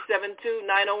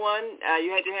 872-901.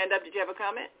 You had your hand up. Did you have a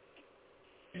comment?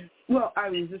 Well, I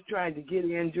was just trying to get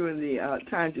in during the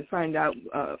time to find out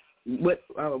what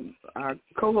our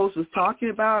co-host was talking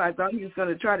about. I thought he was going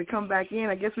to try to come back in.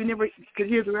 I guess we never could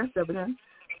hear the rest of it, huh?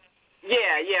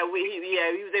 Yeah, he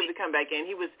was able to come back in.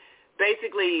 He was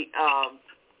basically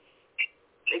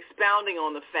expounding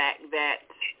on the fact that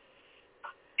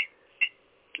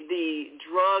the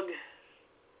drug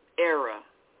era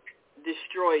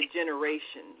destroyed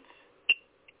generations,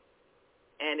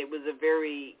 and it was a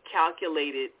very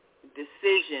calculated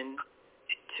decision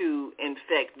to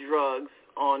infect drugs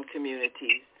on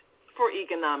communities for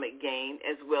economic gain,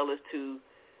 as well as to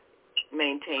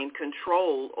maintain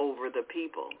control over the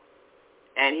people.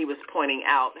 And he was pointing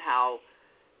out how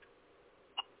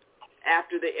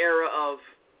after the era of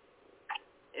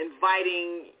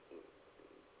inviting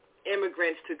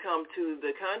immigrants to come to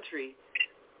the country,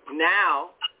 now,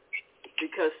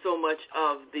 because so much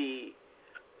of the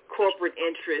corporate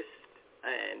interests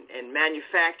and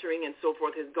manufacturing and so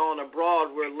forth has gone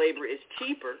abroad where labor is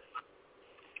cheaper,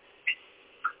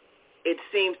 it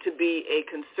seems to be a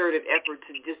concerted effort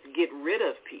to just get rid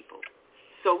of people.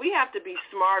 So we have to be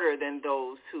smarter than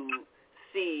those who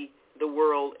see the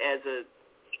world as a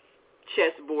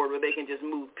chessboard where they can just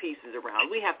move pieces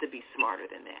around. We have to be smarter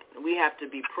than that. We have to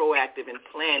be proactive in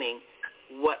planning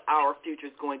what our future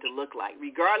is going to look like,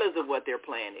 regardless of what their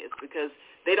plan is, because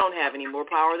they don't have any more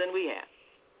power than we have.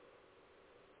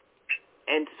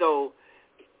 And so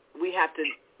we have to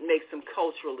make some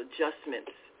cultural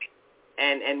adjustments.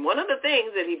 And one of the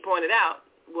things that he pointed out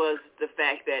was the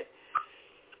fact that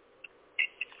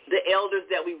the elders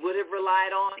that we would have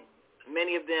relied on,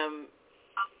 many of them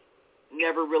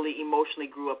never really emotionally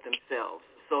grew up themselves.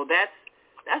 So that's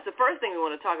the first thing we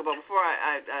want to talk about before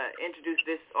I introduce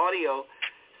this audio.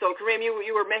 So, Kareem,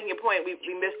 you were making a point.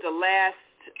 We missed the last.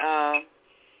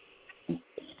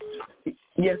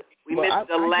 Yes. We missed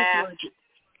the last.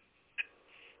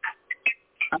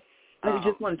 I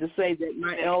just wanted to say that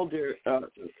my elder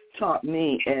taught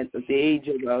me at the age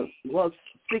of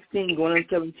 16 going on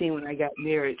 17 when I got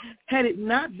married. Had it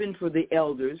not been for the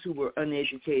elders who were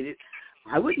uneducated,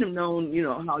 I wouldn't have known,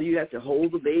 how you have to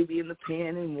hold the baby in the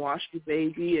pan and wash the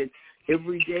baby, and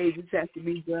every day this has to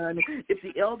be done. If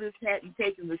the elders hadn't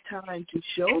taken the time to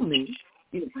show me,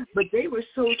 but they were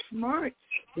so smart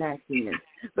back then.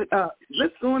 But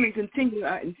let's go on and continue.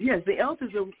 Yes, the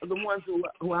elders are the ones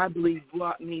who I believe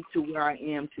brought me to where I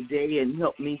am today and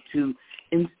helped me to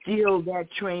instill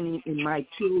that training in my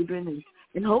children,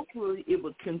 and hopefully it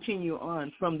will continue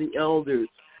on from the elders.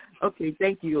 Okay,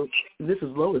 thank you. This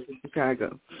is Lois in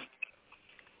Chicago.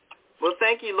 Well,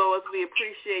 thank you, Lois. We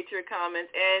appreciate your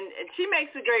comments. And she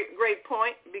makes a great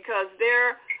point, because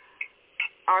there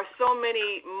are so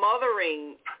many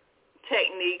mothering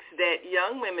techniques that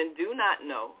young women do not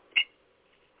know.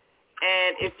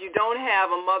 And if you don't have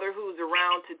a mother who's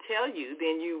around to tell you,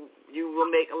 then you will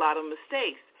make a lot of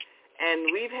mistakes.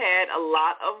 And we've had a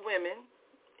lot of women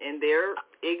in their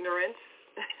ignorance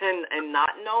and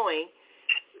not knowing,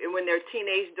 when their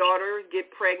teenage daughters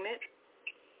get pregnant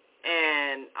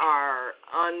and are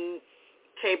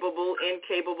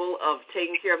incapable of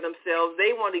taking care of themselves,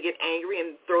 they want to get angry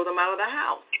and throw them out of the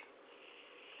house.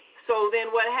 So then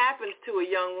what happens to a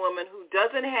young woman who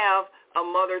doesn't have a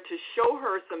mother to show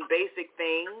her some basic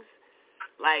things,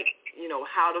 like,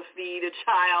 how to feed a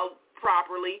child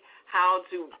properly, how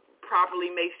to properly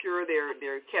make sure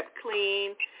they're kept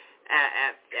clean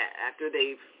after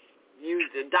they've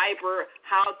used a diaper,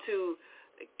 how to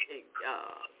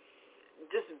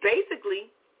just basically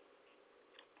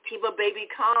keep a baby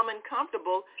calm and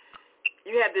comfortable.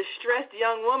 You have this stressed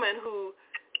young woman who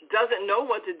doesn't know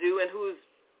what to do and whose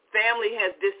family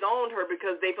has disowned her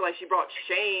because they feel like she brought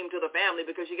shame to the family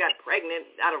because she got pregnant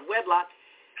out of wedlock.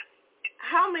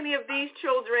 How many of these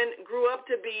children grew up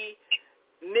to be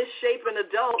misshapen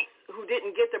adults who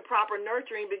didn't get the proper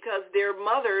nurturing because their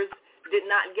mothers did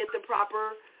not get the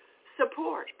proper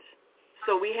support?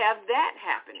 So we have that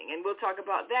happening, and we'll talk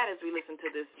about that as we listen to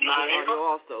this audio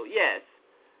also. Yes.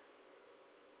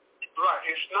 Right.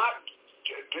 It's not,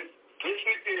 this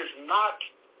is not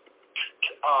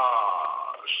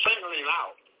singling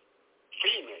out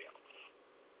female.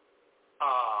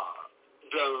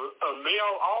 The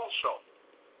male also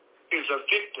is a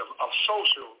victim of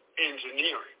social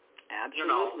engineering.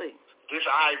 Absolutely. This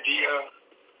idea,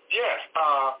 yes,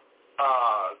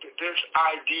 this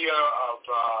idea of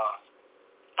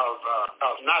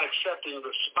not accepting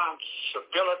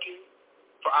responsibility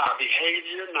for our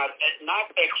behavior, not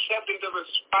accepting the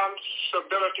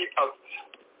responsibility of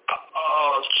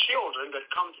children that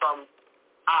come from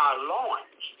our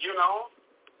loins.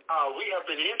 We have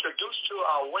been introduced to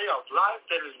a way of life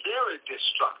that is very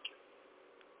destructive.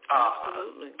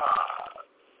 Absolutely.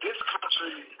 This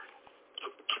country,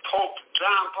 Pope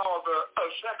John Paul II,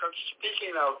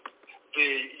 speaking of the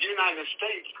United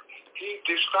States, he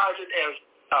described it as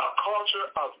a culture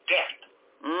of death.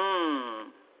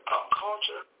 A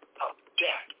culture of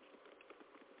death.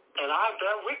 And I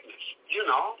bear witness,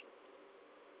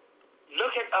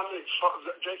 Look at,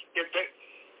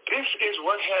 this is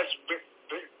what has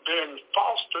been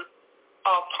fostered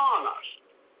upon us.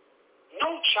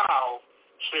 No child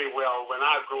say, well, when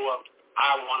I grow up,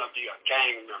 I want to be a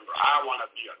gang member. I want to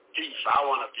be a thief. I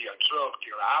want to be a drug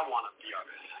dealer. I want to be a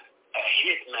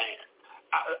hitman.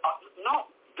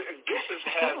 No, this is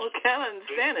what kind of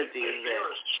insanity is that?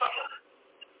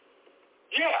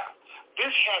 Yeah,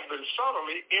 this has been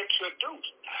subtly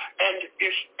introduced, and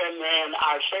then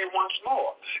I say once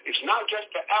more, it's not just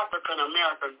the African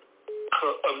American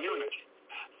community.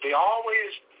 They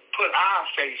always put our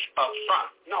face up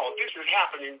front. No, this is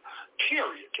happening,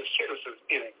 period, to citizens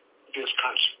in this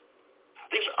country.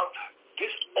 This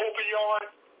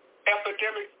opioid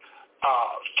epidemic,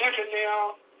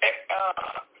 fentanyl.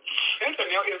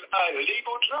 Fentanyl is a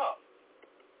legal drug.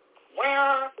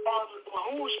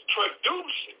 Who's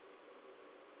producing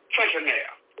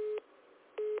fentanyl?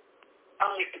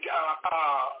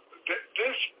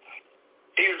 This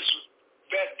is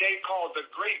that they call the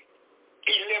Great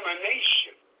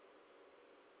Elimination.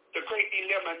 The Great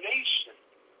Elimination.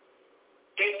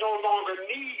 They no longer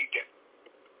need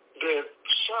the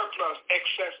surplus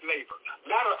excess labor.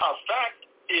 Matter of fact,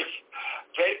 if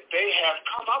they have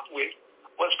come up with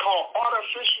what's called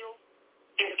artificial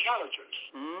intelligence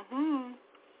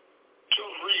to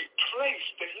replace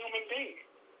the human being.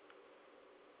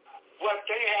 What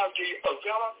they have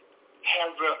developed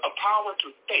have a power to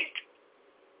think,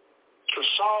 to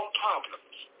solve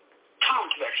problems,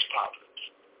 complex problems,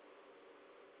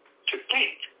 to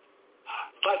think.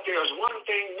 But there's one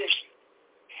thing missing.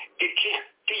 It can't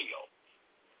feel.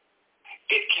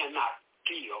 It cannot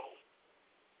feel.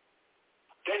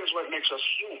 That is what makes us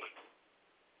human.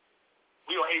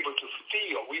 We are able to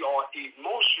feel. We are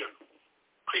emotional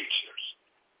creatures.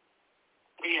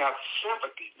 We have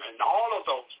sympathy and all of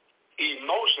those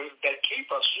emotions that keep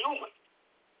us human.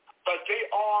 But they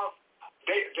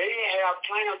have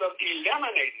plans of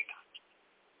eliminating us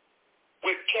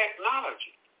with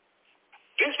technology.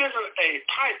 This isn't a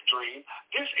pipe dream.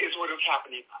 This is what is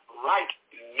happening right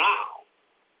now.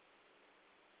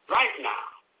 Right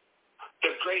now.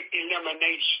 The great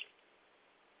elimination.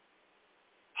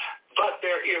 But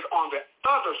there is on the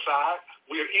other side,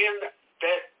 we're in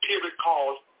that period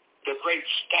called the great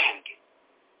standing.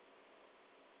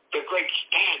 The great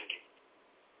standing.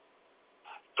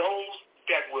 Those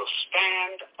that will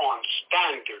stand on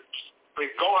standards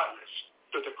regardless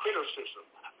to the criticism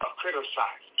of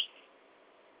criticizers.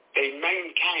 They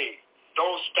maintain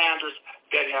those standards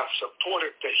that have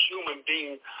supported the human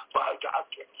being for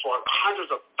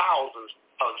hundreds of thousands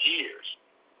of years.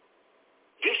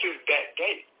 This is that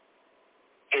day.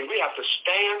 And we have to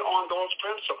stand on those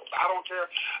principles. I don't care.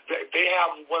 They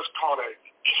have what's called a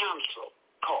cancel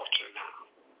culture now.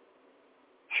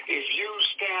 If you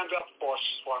stand up for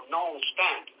known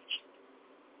standards,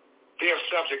 they're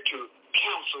subject to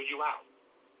cancel you out,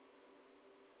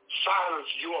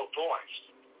 silence your voice.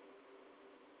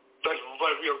 But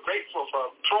we are grateful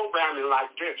for programming like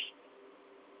this,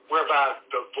 whereby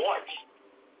the voice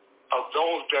of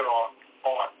those that are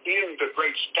in the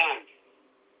great standing,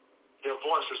 their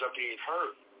voices are being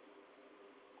heard.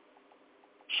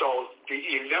 So the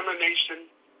elimination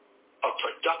of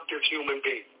productive human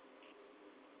beings.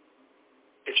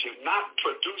 If you're not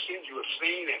producing, you are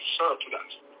seen as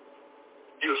surplus.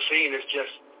 You're seen as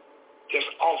just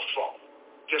offal,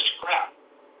 just scrap.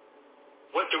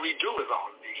 What do we do with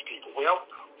all of these people? Well,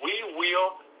 we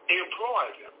will employ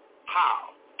them.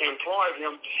 How? Employ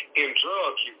them in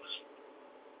drug use.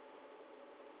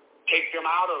 Take them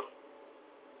out of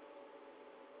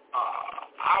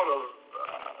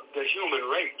the human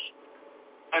race.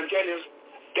 And that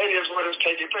is what is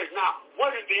taking place. Now,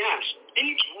 what is the answer?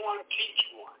 Each one teach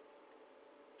one.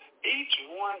 Each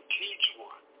one teach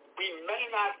one. We may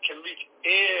not can reach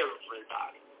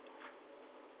everybody.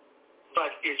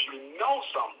 But if you know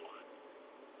someone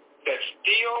that's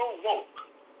still woke,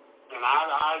 and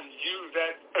I use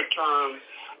that term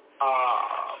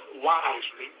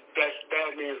wisely, that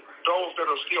means those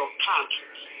that are still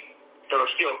conscious,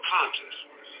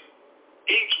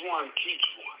 each one teach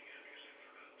one.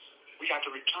 We have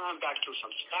to return back to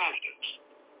some standards.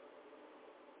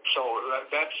 So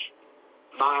that's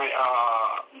my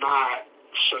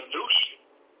solution.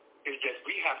 Is that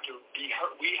we have to be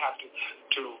heard. We have to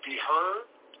be heard.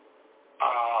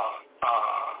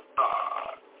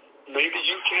 Maybe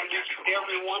you can't reach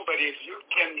everyone, but if you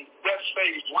can, let's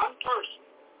save one person.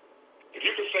 If you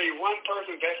can save one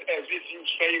person, that's as if you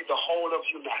saved the whole of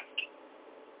humanity.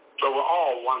 So we're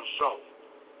all one soul.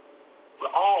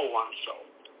 We're all one soul.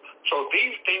 So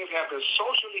these things have been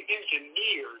socially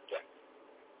engineered.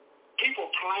 People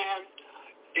plan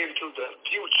into the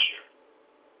future.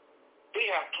 They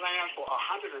have planned for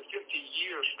 150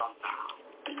 years from now.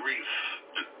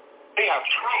 They have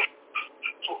planned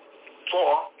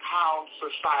for how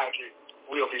society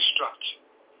will be structured.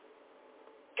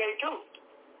 They do.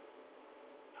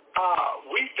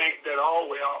 We think that,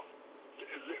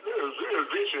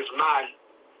 this is my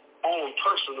own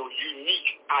personal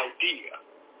unique idea.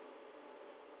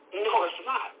 No, it's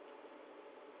not.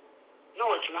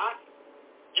 No, it's not.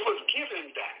 You was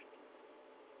given that.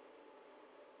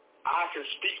 I can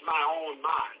speak my own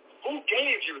mind. Who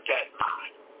gave you that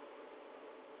mind?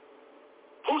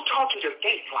 Who taught you to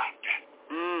think like that?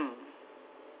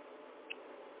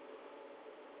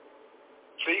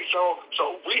 See, so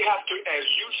we have to, as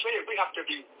you said, we have to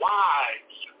be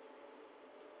wise.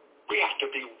 We have to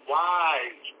be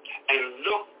wise and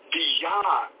look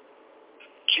beyond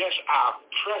just our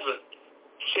present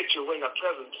situation, our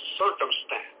present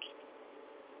circumstance,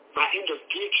 my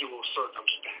individual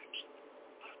circumstance.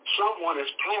 Someone is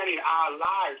planning our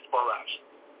lives for us.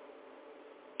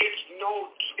 It's no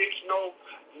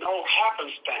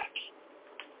happenstance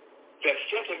that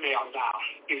fentanyl now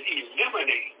is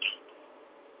eliminating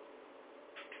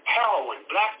heroin,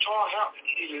 black tar heroin,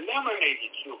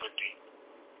 eliminating human beings.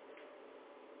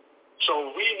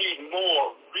 So we need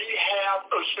more rehab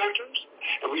centers,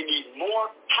 and we need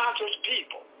more conscious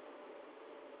people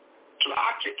to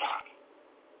occupy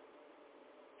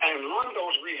and run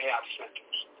those rehab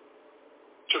centers.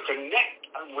 To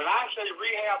connect, and when I say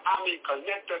rehab, I mean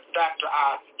connect us back to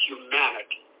our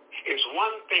humanity. It's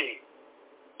one thing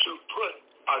to put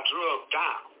a drug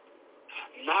down.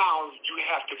 Now you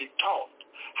have to be taught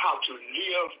how to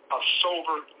live a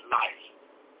sober life.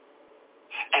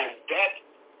 And that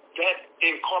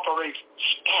incorporates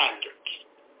standards.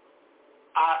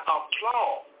 I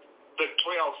applaud the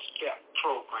 12-step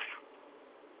program.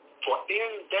 For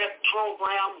in that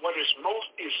program, what is most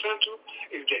essential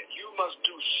is that you must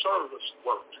do service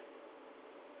work.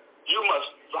 You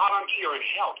must volunteer and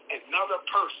help another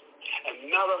person,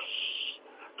 another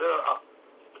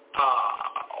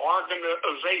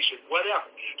organization,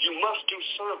 whatever. You must do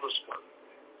service work.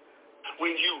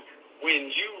 When you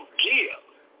give,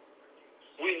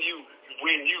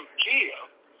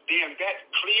 then that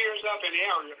clears up an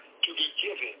area to be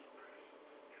given.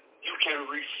 You can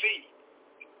receive.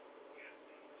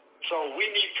 So we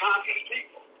need conscious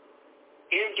people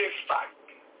in this fight.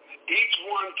 Each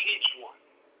one teach one.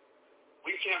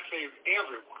 We can't save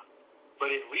everyone, But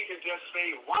if we can just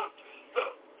say one,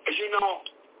 you know,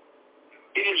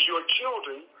 it is your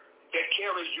children that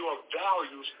carry your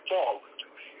values forward.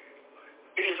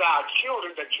 It is our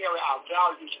children that carry our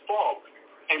values forward,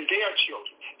 and their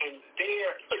children, and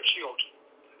their children.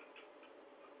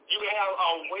 You have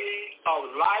a way of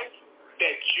life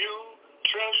that you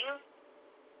treasure,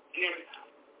 then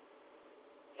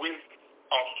with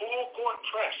a full court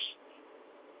press,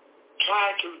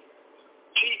 try to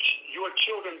teach your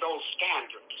children those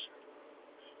standards.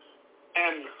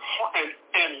 And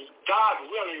God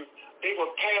willing, they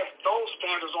will pass those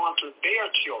standards on to their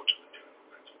children.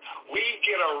 We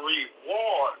get a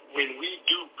reward when we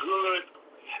do good,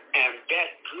 and that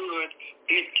good,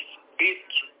 it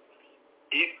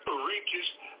reaches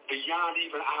beyond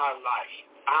even our life.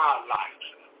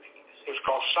 It's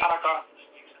called Sadaka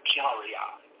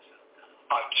Jariyah,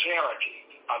 a charity,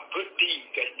 a good deed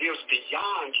that lives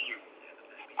beyond you.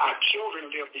 Our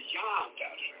children live beyond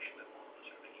that.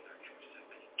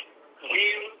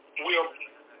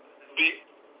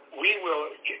 We will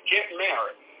get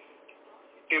married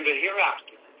in the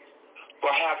hereafter for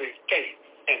having faith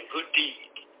and good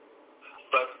deeds.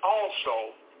 But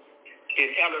also, in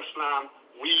Islam,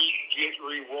 we get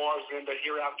rewards in the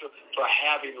hereafter for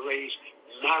having raised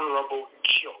mannerable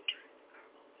children.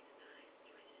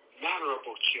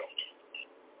 Mannerable children.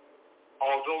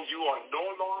 Although you are no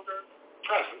longer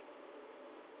present,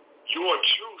 your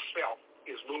true self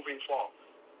is moving forward.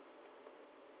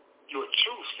 Your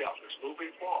true self is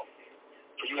moving forward.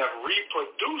 For you have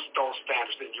reproduced those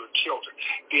standards in your children.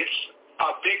 It's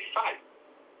a big fight.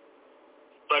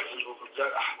 But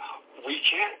we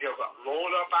can't give up.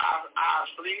 Roll up our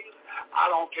sleeves.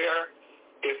 I don't care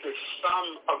if it's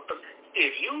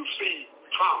if you see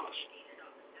promise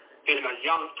in a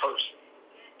young person,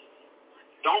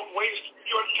 don't waste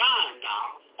your time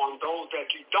now on those that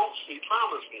you don't see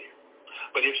promise in.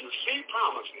 But if you see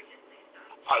promise in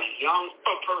a young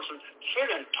person, sit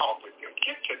and talk with them.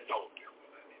 Get to know them.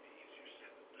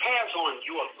 Pass on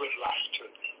your good life to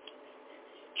them.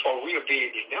 For we are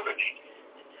being eliminated.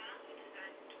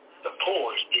 The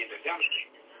poor is being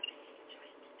eliminated.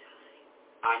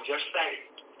 I'm just saying.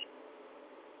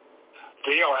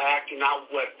 They are acting out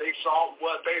what they saw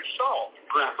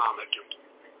Grandmama do.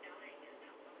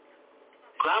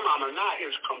 Grandmama now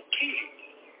is competing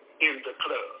in the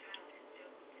club.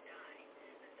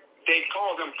 They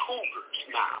call them cougars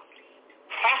now.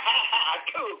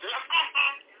 Cougars.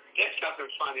 There's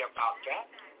nothing funny about that.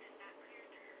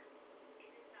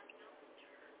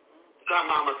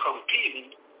 Grandmama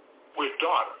competing with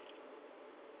daughter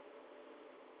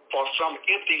for some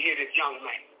empty-headed young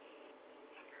man.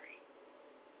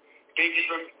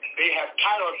 They have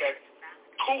titled that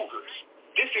cougars.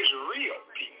 This is real,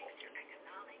 people.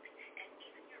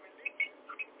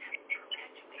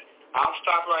 I'll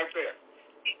stop right there.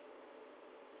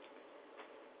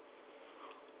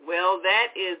 Well,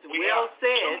 that is well said.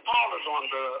 We have 2 callers on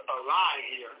the line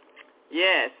here.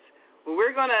 Yes. Well,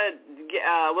 we're going to,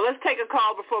 let's take a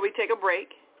call before we take a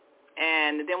break,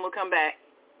 and then we'll come back.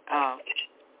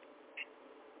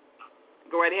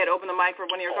 Go right ahead. Open the mic for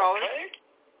one of your callers.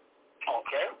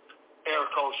 Okay. Air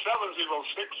code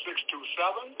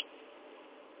 706-627.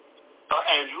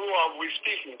 And who are we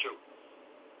speaking to?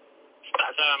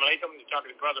 Assalamu alaikum. You're talking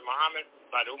to Brother Muhammad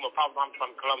by the Ummah Prophet. I'm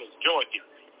from Columbus, Georgia.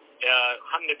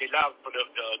 Alhamdulillah for the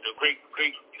great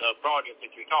broadness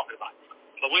that you're talking about.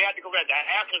 But we have to go back. The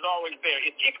answer is always there.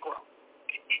 It's Ikra.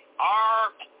 Our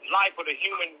life of the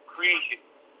human creation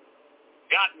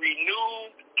got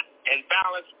renewed and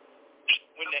balanced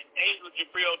when the angel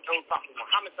Jibril told Prophet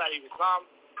Muhammad Sallallahu Alaihi Wasallam,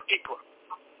 Ikra.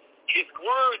 It's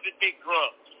words that make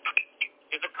drugs.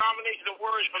 It's a combination of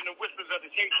words from the whispers of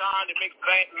the shaitan that makes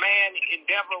man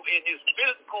endeavor in his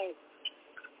physical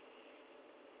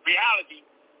reality,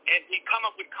 and he come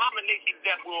up with combinations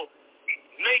that will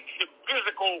make the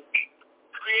physical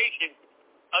creation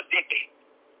addicted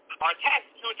or attached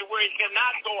to it to where it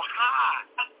cannot go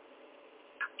high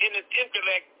in its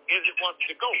intellect as it wants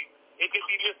to go. It can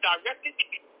be misdirected,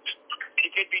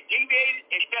 it can be deviated,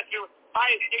 etc. by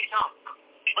its shaitan.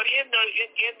 But in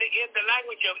the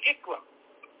language of Ikra,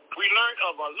 we learn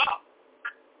of Allah.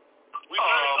 We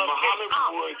learn of Muhammad,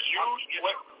 Islam.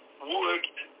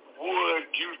 would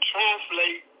you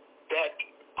translate that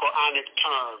Quranic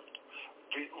term?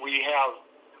 We have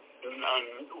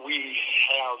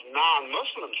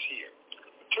non-Muslims here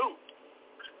too.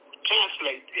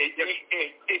 Translate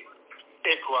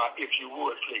Ikra, if you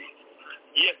would, please.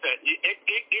 Yes, sir.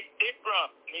 Ikra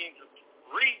means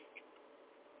read.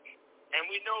 And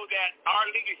we know that our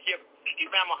leadership,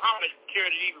 Imam Muhammad,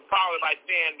 carried it even farther by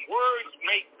saying, words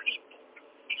make people.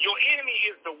 Your enemy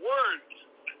is the words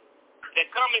that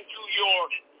come into your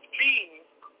being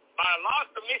by a law of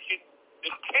submission to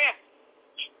test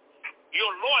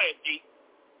your loyalty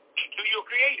to your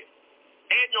Creator.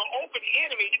 And your open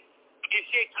enemy is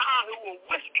Shaitan, who will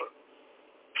whisper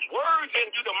words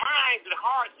into the minds and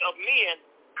hearts of men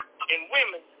and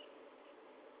women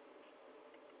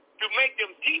to make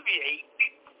them deviate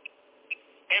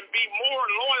and be more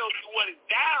loyal to what is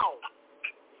down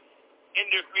in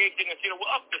their creation instead of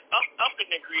up in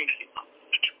their creation.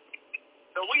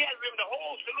 So we have to remember the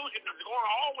whole solution is going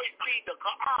to always be the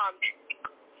Quran,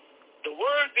 the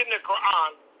words in the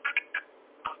Quran,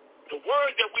 the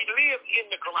words that we live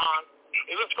in the Quran,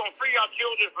 is what's going to free our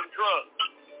children from drugs,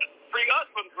 free us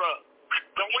from drugs.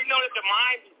 Don't we know that the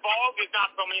mind involved is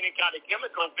not from any kind of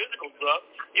chemical, physical drug?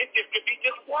 It just could be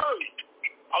just words.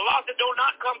 Allah said, do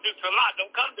not come to salat,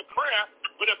 don't come to prayer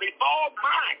with a befogged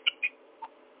mind.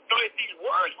 So it's these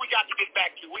words we got to get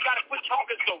back to. We got to quit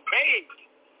talking so vague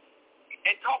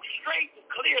and talk straight and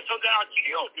clear so that our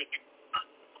children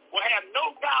will have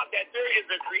no doubt that there is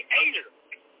a creator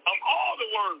of all the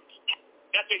words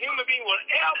that the human being will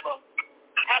ever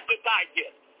have to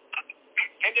digest.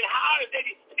 And then how is that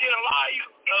did allow you,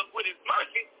 with his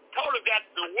mercy, told us that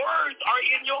the words are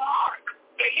in your heart.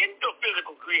 They're in your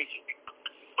physical creation.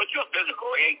 But your physical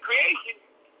creation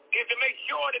is to make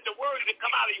sure that the words that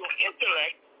come out of your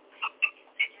intellect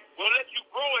will let you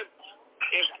grow as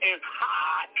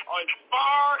high or as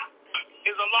far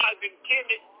as Allah has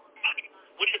intended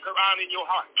with the Quran in your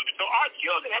heart. So our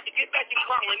children have to get back to the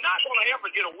Quran. We're not going to ever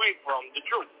get away from the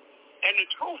truth. And the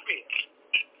truth is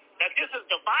that this is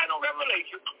the final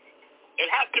revelation. It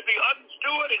has to be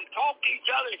understood and talked to each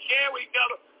other and share with each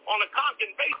other on a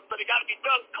constant basis, but it got to be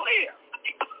done clear.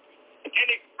 And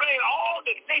explain all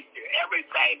the nature,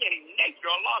 everything in nature,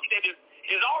 Allah said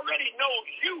is already knows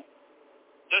you,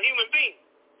 the human being.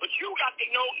 But you got to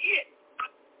know it.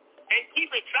 And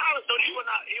keep it silent so it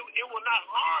will not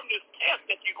harm this test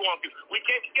that you're going through. We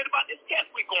can't forget about this test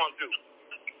we're going through.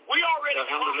 We already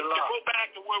promised to go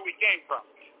back to where we came from.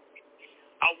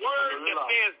 A word that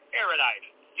says paradise.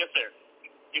 Yes, sir.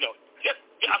 We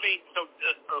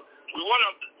want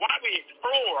to, while we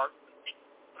explore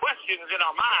questions in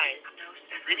our minds,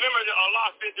 remember that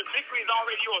Allah said the victory is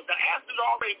already yours. The answer is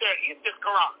already there in this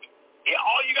Quran.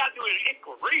 All you got to do is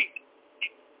read.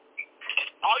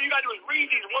 All you got to do is read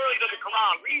these words of the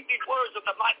Quran, read these words of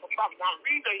the life of Prophet Muhammad,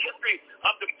 read the history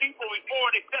of the people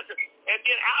before it, etc. And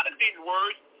then out of these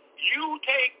words, you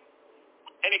take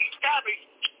and establish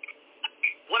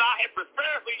what I have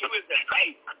prepared for you is the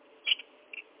faith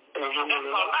that's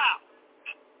allowed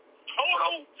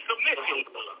total submission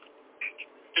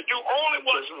to do only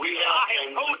what I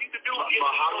have told you to do in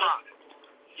the Quran.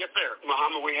 Yes, sir.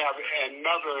 Muhammad, we have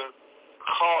another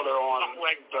caller on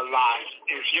the line.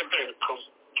 If you can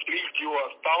complete your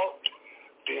thought,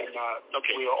 then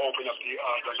we'll open up the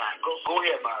line. Go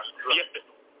ahead, Myers. Yes, sir.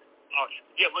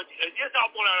 But just I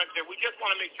want to understand, we just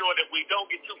want to make sure that we don't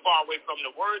get too far away from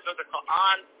the words of the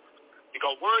Quran,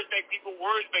 because words make people,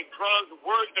 words make drugs,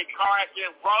 words make car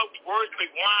accidents, words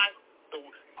make wine. So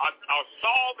our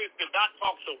solve is to not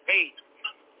talk so vague.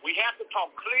 We have to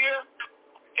talk clear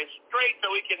and straight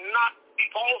so we can knock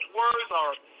false words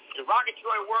or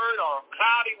derogatory words or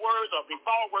cloudy words or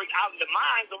befoul words out of the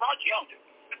minds of our children.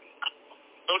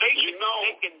 So they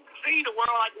can see the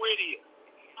world like the way it is.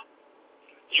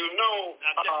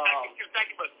 Thank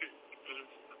you for this.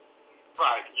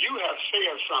 Right. You have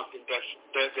said something that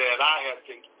I have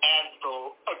been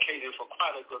advocating for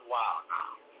quite a good while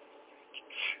now.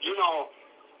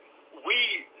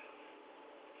 We,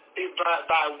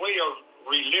 by way of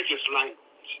religious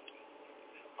language,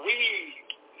 we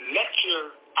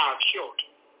lecture our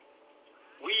children.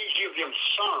 We give them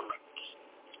sermons,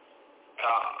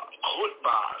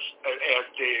 khutbahs, as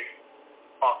they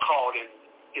are called in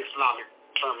Islamic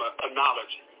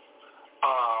terminology.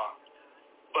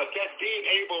 But that being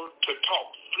able to talk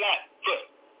flat foot,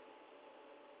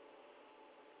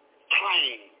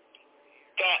 plain,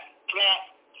 that flat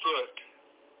foot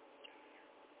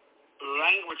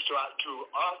language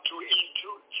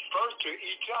to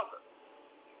each other,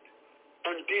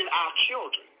 and then our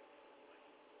children.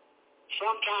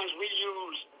 Sometimes we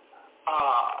use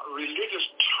religious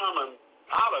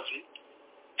terminology,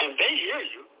 and they hear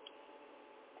you,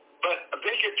 but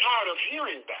they get tired of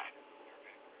hearing that.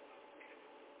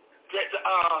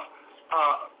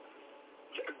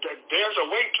 There's a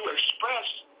way to express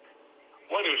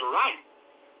what is right.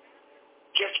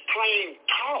 Just plain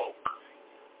talk,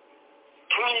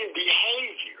 plain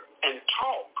behavior and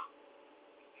talk.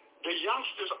 the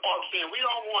youngsters are saying, we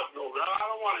don't want no, I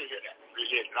don't want to hear that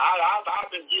religion. I've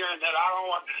been hearing that. I don't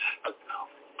want.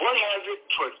 What has it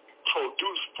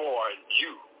produced for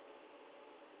you?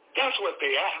 That's what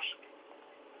they ask.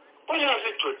 What has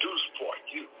it produced for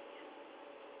you?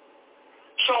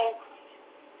 So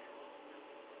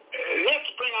let's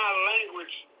bring our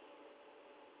language,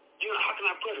 how can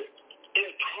I put it? In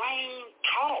plain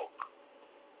talk.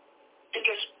 In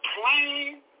just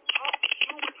plain talk,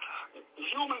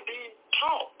 human being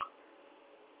talk.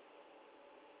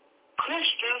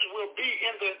 Christians will be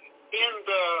in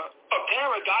a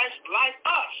paradise like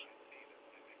us.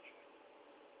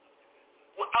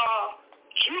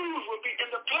 Jews will be in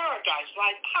the paradise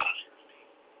like us.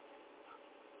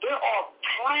 There are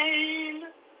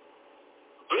plain,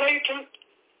 blatant,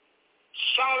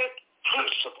 solid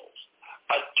principles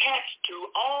attached to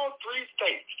all three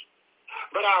faiths.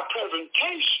 But our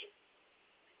presentation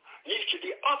needs to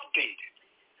be updated.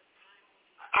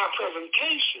 Our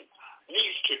presentation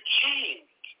needs to change.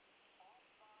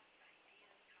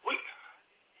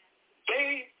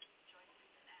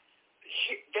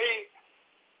 They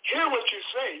hear what you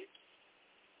say,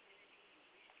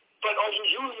 but are you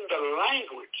using the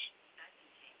language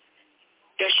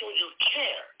that show you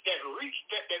care, that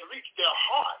reach their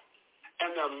heart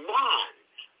and their mind?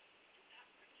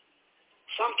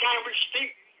 Sometimes we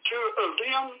speak to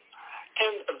them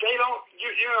and they don't,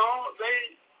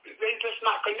 they just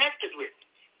not connected with it.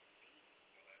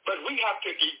 But we have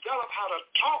to develop how to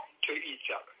talk to each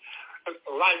other.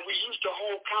 Like we used to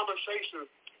hold conversations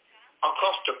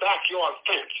across the backyard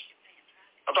fence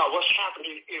about what's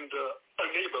happening in the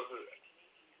neighborhood.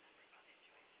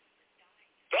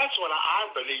 That's what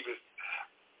I believe is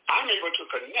I'm able to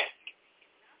connect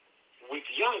with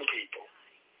young people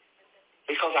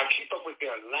because I keep up with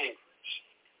their language.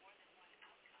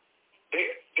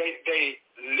 They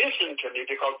listen to me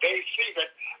because they see that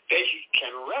they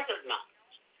can recognize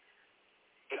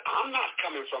that I'm not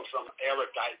coming from some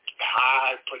erudite,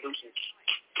 high-producing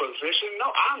position.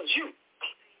 No, I'm you.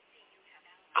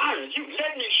 I'm you.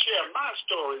 Let me share my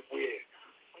story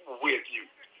with you.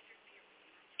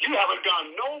 You haven't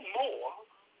done no more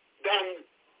than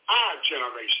our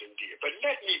generation did, but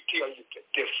let me tell you the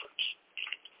difference.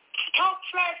 Talk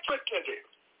flat-foot to them.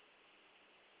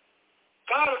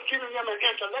 God has given them an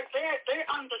intellect. They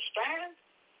understand.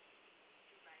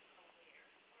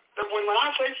 That when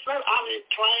I say flat, I mean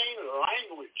plain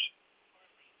language.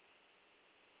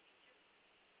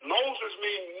 Moses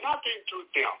means nothing to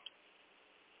them.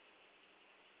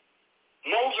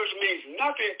 Moses means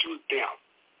nothing to them.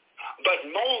 But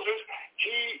Moses,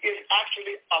 he is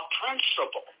actually a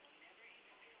principle.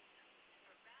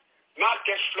 Not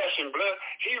just flesh and blood.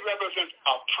 He represents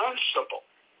a principle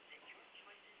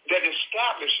that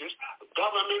establishes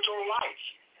governmental life,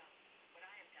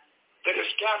 that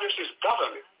establishes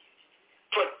government,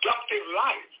 productive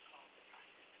life.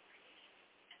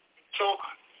 So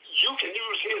you can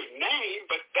use his name,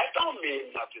 but that don't mean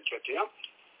nothing to them.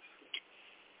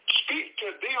 Speak to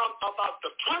them about the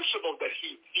principle that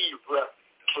he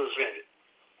represented.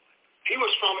 He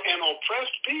was from an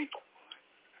oppressed people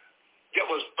that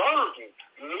was burdened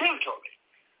mentally.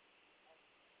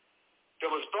 That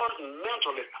was burdened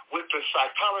mentally with the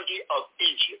psychology of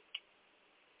Egypt.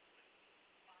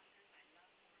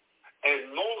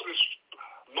 And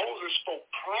Moses spoke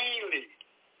plainly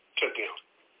to them.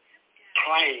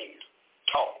 Plain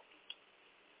talk.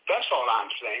 That's all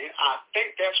I'm saying. I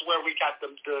think that's where we got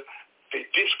the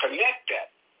disconnect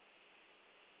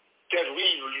that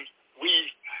we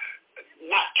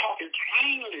not talking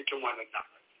plainly to one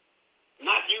another,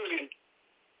 not using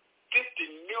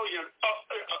 50 million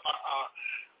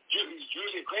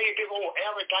using great big old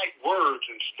erudite words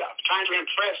and stuff, trying to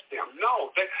impress them.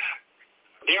 No,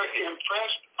 they're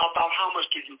impressed about how much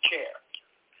do you care.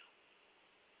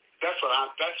 That's what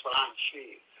I'm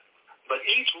seeing. But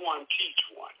each one teach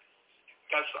one.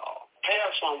 That's all.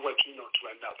 Pass on what you know to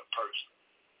another person.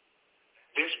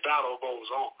 This battle goes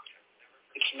on.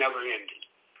 It's never ending.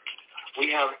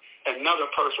 We have another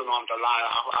person on the line.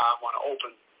 I want to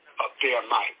open up their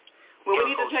mic. Well,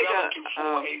 we need to take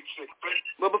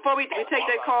before we take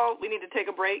that call, we need to take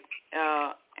a break,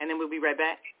 and then we'll be right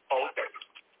back. Okay.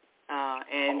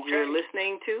 You're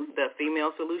listening to the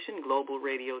Female Solution Global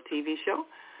Radio TV show.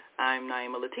 I'm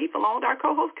Naima Latif, along with our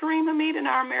co-host Kareem Hamid and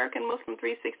our American Muslim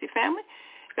 360 family.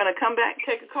 We're going to come back,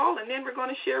 take a call, and then we're going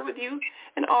to share with you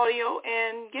an audio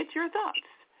and get your thoughts.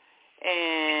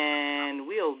 And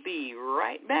we'll be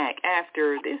right back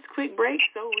after this quick break,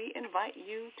 so we invite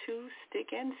you to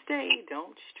stick and stay.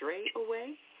 Don't stray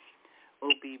away.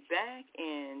 We'll be back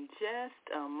in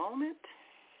just a moment,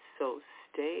 so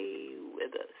stay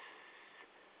with us.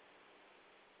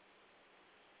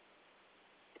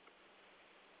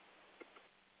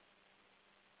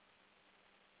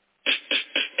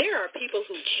 people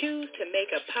who choose to make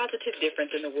a positive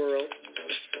difference in the world.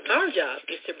 Our job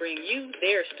is to bring you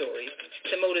their stories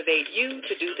to motivate you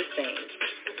to do the same.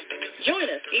 Join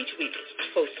us each week,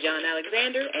 host John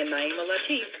Alexander and Naima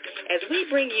Latif, as we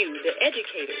bring you the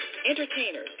educators,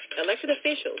 entertainers, elected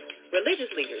officials, religious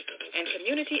leaders, and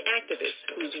community activists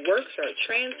whose works are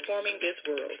transforming this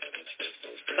world.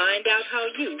 Find out how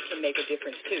you can make a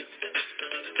difference too.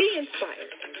 Be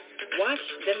inspired. Watch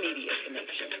the Media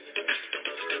Connection.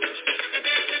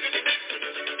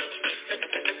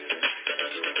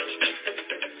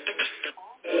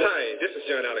 Hi, this is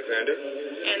John Alexander.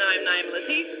 And I'm Naima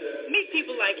Latif. Meet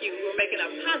people like you who are making a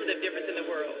positive difference in the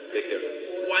world. Big difference.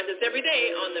 Watch us every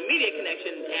day on The Media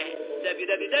Connection at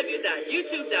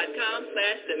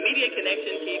www.youtube.com/The Media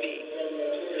Connection TV.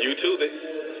 YouTube it.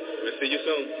 We'll see you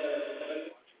soon.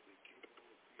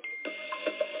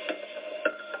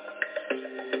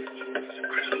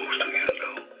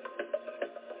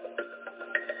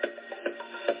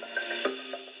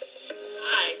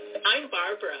 Hi, I'm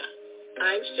Barbara.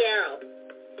 I'm Cheryl.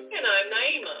 And I'm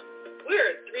Naima.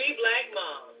 We're three black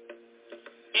moms.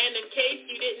 And in case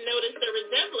you didn't notice the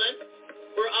resemblance,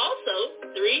 we're also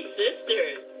three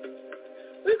sisters.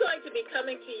 We're going to be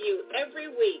coming to you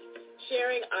every week,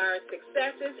 sharing our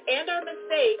successes and our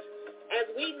mistakes as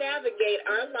we navigate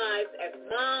our lives as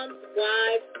moms,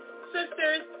 wives,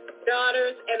 sisters,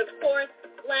 daughters, and of course,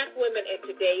 black women in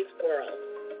today's world.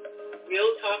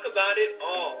 We'll talk about it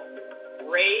all.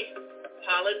 Race,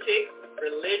 politics,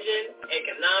 religion,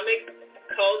 economics,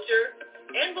 culture,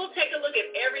 and we'll take a look at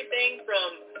everything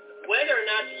from whether or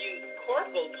not to use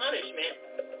corporal punishment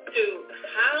to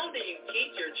how do you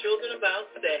teach your children about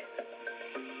sex.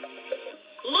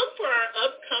 Look for our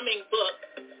upcoming book,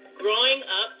 Growing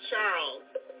Up Charles.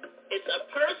 It's a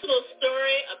personal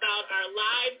story about our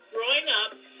lives growing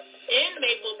up in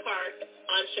Maple Park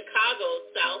on Chicago's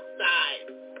South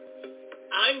Side.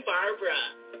 I'm Barbara.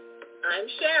 I'm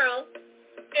Cheryl.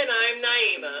 And I'm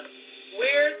Naima.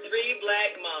 We're three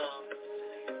black moms.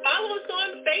 Follow us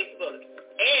on Facebook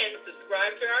and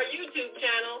subscribe to our YouTube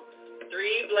channel,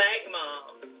 Three Black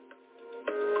Moms.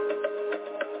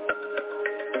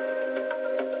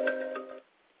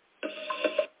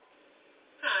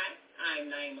 Hi, I'm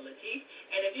Naima Latif,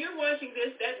 and if you're watching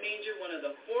this, that means you're one of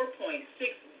the 4.6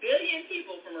 billion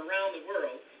people from around the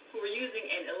world who are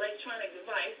using an electronic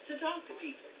device to talk to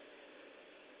people.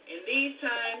 In these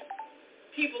times,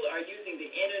 people are using the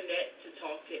internet to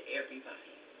talk to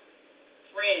everybody.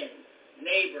 Friends,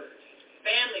 neighbors,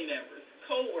 family members,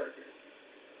 co-workers.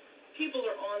 People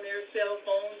are on their cell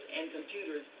phones and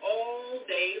computers all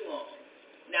day long.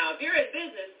 Now, if you're in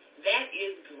business, that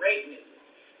is great news.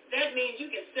 That means you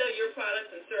can sell your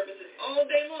products and services all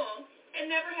day long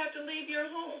and never have to leave your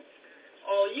home.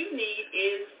 All you need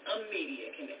is a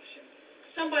media connection,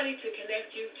 somebody to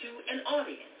connect you to an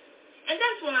audience. And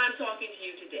that's why I'm talking to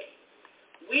you today.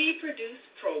 We produce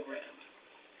programs.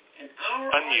 And our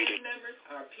audience members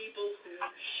are people who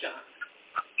shop.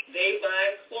 They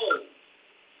buy clothes,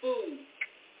 food,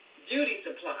 beauty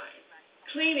supplies,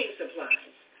 cleaning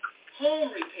supplies, home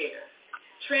repair,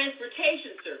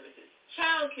 transportation services,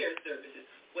 child care services.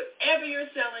 Whatever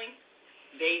you're selling,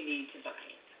 they need to buy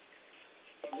it.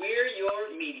 We're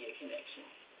your media connection.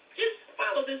 Just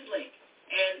follow this link.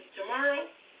 And tomorrow,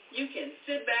 you can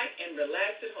sit back and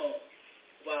relax at home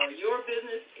while your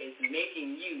business is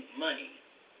making you money.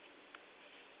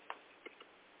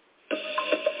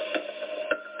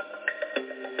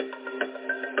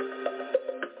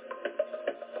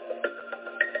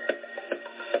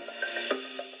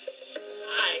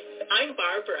 Hi, I'm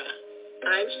Barbara.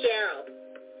 I'm Cheryl.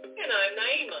 And I'm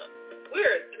Naima.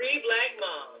 We're three black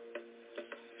moms.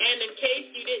 And in case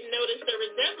you didn't notice the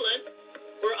resemblance,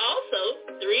 we're also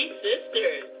three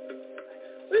sisters.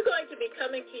 We're going to be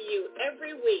coming to you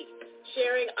every week,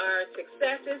 sharing our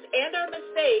successes and our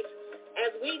mistakes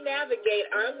as we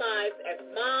navigate our lives as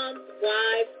moms,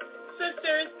 wives,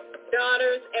 sisters,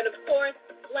 daughters, and of course,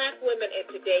 black women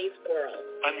in today's world.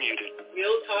 Unmuted.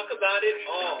 We'll talk about it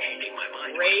all.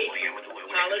 Race,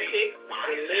 politics,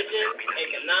 religion,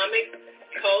 economics,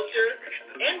 culture,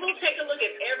 and we'll take a look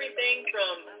at everything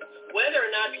from whether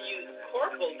or not to use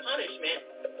corporal punishment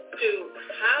to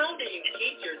how do you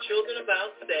teach your children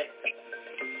about sex.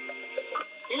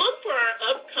 Look for our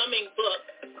upcoming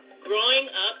book,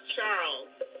 Growing Up Charles.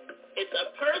 It's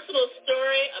a personal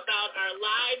story about our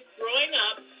lives growing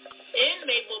up in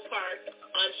Maple Park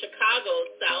on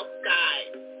Chicago's South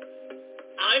Side.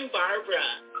 I'm Barbara.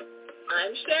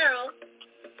 I'm Cheryl.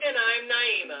 And I'm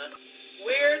Naima.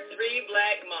 We're three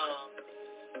black moms.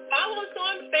 Follow us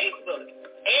on Facebook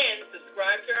and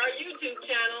subscribe to our YouTube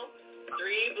channel,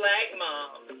 Three Black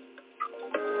Moms.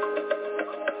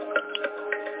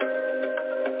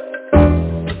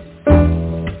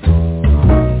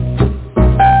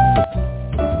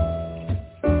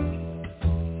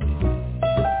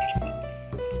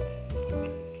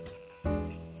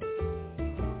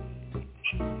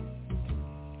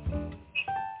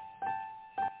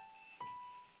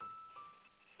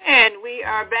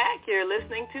 Back. You're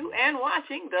listening to and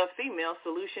watching the Female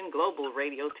Solution Global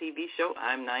Radio TV show.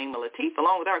 I'm Naima Latif,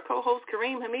 along with our co-host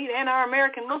Kareem Hamid and our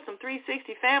American Muslim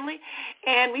 360 family.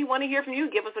 And we want to hear from you.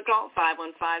 Give us a call,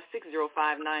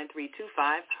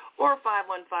 515-605-9325 or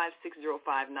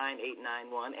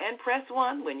 515-605-9891. And press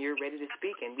 1 when you're ready to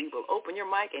speak, and we will open your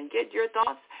mic and get your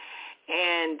thoughts.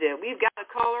 And we've got a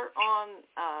caller on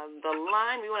the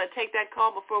line. We want to take that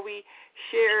call before we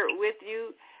share with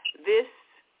you this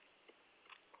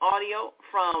audio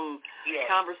from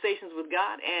Conversations with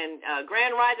God. And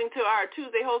grand rising to our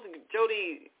Tuesday host,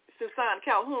 Jody Susan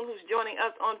Calhoun, who's joining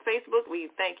us on Facebook.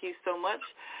 We thank you so much.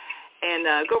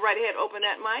 And go right ahead, open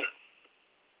that mic.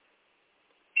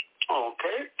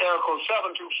 Okay. Air code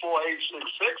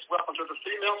 724-866. Welcome to the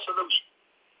Female Solution.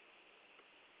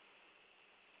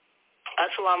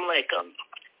 Assalamu alaikum.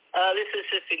 This is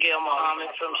Sister Gail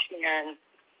Muhammad from Sharon,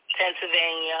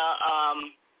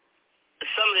 Pennsylvania.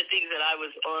 Some of the things that I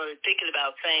was thinking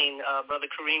about saying, Brother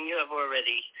Kareem, you have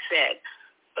already said.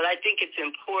 But I think it's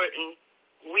important.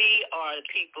 We are the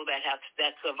people that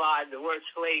survived the worst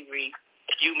slavery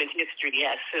human history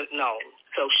has known.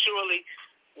 So surely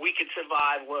we could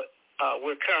survive what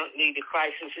we're currently, the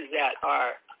crises that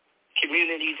our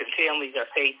communities and families are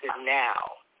facing now.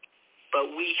 But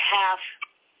we have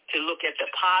to look at the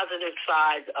positive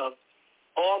sides of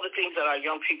all the things that our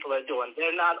young people are doing.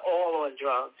 They're not all on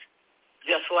drugs.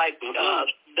 Just like those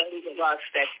of us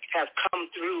that have come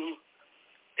through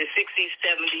the 60s,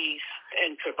 70s,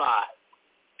 and survived.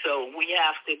 So we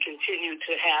have to continue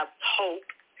to have hope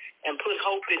and put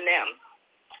hope in them.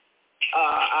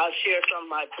 I'll share some of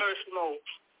my personal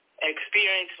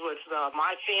experience with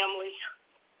my family.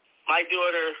 My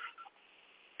daughter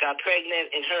got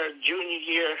pregnant in her junior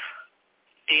year,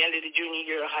 the end of the junior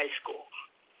year of high school.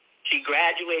 She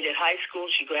graduated high school.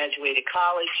 She graduated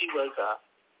college. She was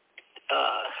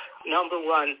number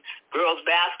one girls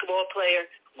basketball player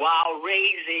while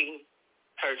raising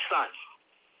her son.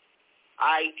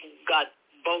 I got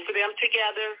both of them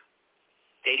together.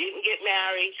 They didn't get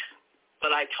married,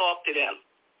 but I talked to them,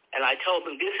 and I told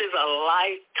them this is a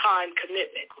lifetime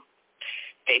commitment.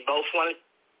 They both wanted.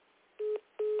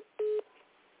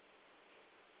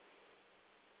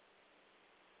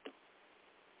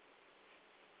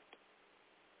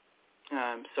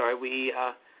 I'm sorry, we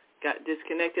got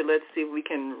disconnected. Let's see if we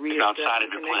can reestablish outside of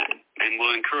the plan, and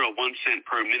will incur a 1 cent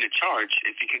per minute charge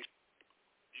if you can.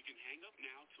 You can hang up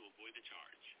now to avoid the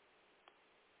charge.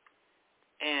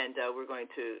 And we're going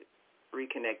to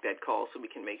reconnect that call so we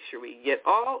can make sure we get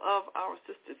all of our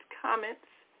sisters' comments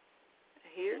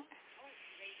here.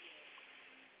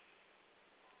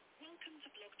 Welcome to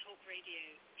Blog Talk Radio.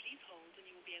 Please hold and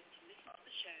you will be able to listen to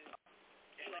the show.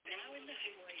 You are now in the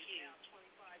host queue.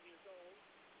 25 years old.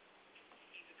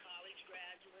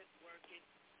 Graduate, working,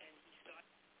 and he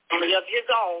started of his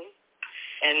own,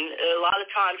 and a lot of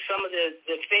times some of the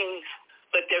things,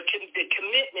 but the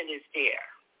commitment is there,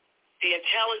 the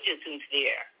intelligence is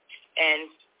there,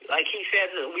 and like he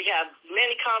says, we have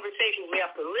many conversations. We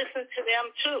have to listen to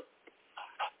them too,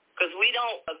 because we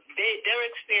don't. They're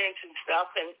experiencing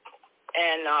stuff and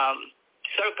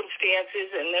circumstances,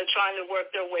 and they're trying to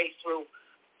work their way through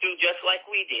just like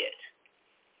we did.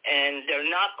 And they're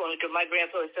not going to, because my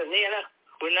grandfather said, Nana,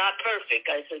 we're not perfect.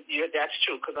 I said, yeah, that's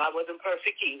true, because I wasn't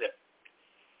perfect either.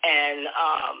 And,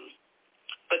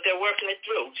 but they're working it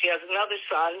through. She has another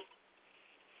son.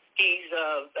 He's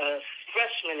a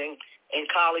freshman in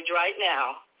college right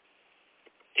now.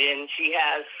 And she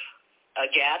has a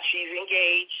gap. She's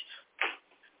engaged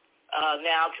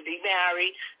now to be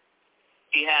married.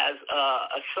 She has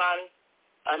a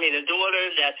daughter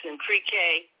that's in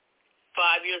pre-K,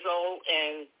 5 years old,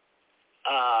 and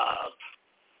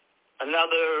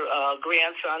another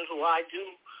grandson who I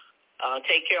do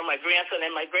take care of, my grandson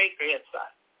and my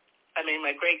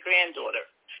my great-granddaughter.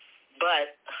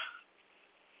 But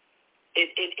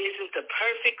it isn't the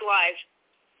perfect life,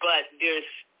 but there's,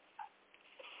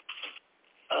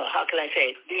 how can I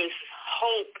say it? There's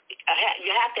hope.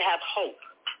 You have to have hope.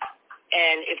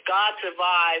 And if God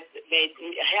survived,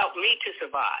 helped me to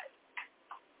survive.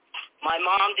 My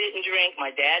mom didn't drink. My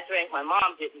dad drank. My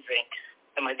mom didn't drink.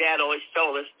 And my dad always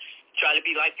told us, try to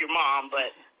be like your mom.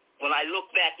 But when I look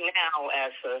back now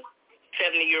as a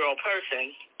 70-year-old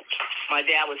person, my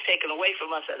dad was taken away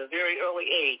from us at a very early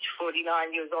age,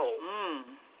 49 years old.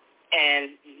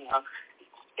 And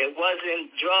it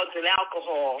wasn't drugs and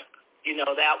alcohol,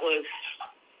 that was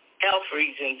health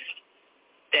reasons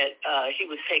that he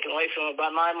was taken away from us.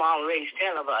 But my mom raised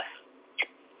 10 of us.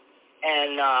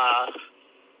 And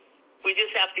we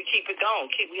just have to keep it going.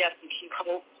 We have to keep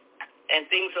hope and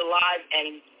things alive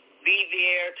and be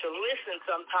there to listen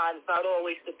sometimes, not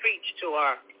always to preach to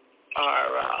our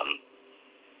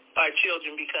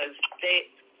children, because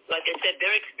they, like I said,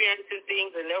 they're experiencing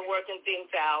things and they're working things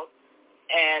out.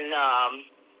 And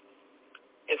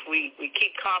if we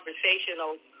keep conversation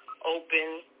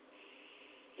open,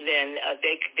 then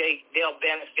they'll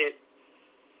benefit,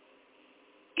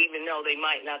 even though they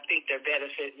might not think they're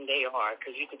benefiting, they are,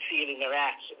 because you can see it in their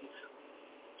actions.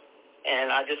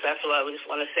 And that's what I just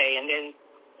want to say. And then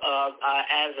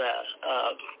as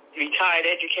a retired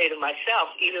educator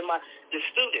myself, even the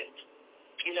students,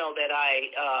 that I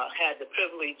had the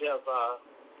privilege of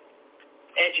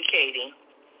educating,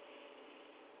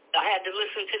 I had to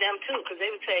listen to them too, because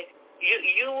they would say,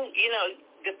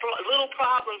 the little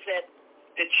problems that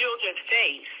the children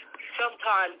face,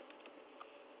 sometimes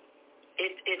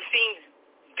it seems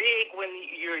big when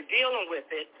you're dealing with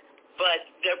it, but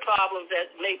they're problems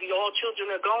that maybe all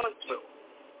children are going through.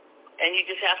 And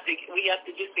we have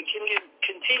to just continue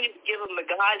to give them the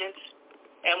guidance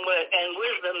and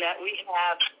wisdom that we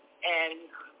have. And,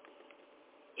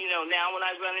 now when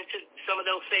I run into some of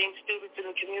those same students in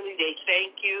the community, they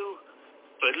thank you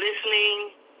for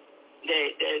listening.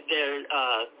 They're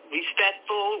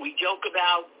respectful. We joke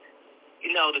about,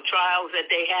 the trials that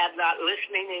they have not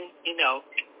listening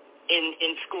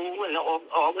in school, and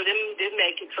all of them did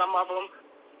make it. Some of them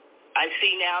I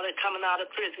see now they're coming out of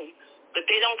prison. But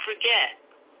they don't forget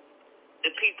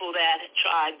the people that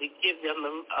tried to give them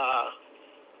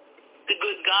the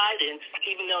good guidance,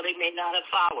 even though they may not have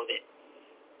followed it.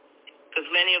 Because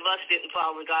many of us didn't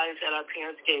follow the guidance that our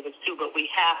parents gave us too, but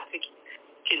we have to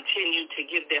continue to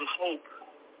give them hope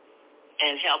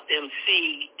and help them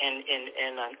see and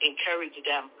encourage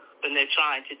them when they're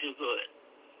trying to do good.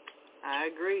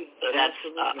 I agree. So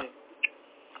absolutely.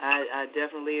 I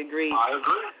definitely agree. I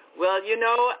agree. Well,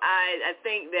 I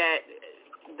think that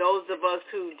those of us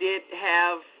who did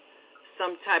have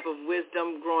some type of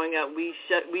wisdom growing up, we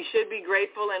should be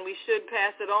grateful, and we should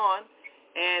pass it on,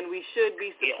 and we should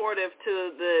be supportive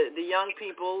to the young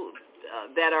people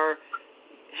that are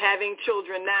having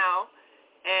children now,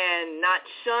 and not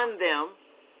shun them,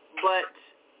 but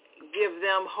give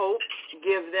them hope,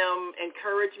 give them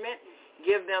encouragement,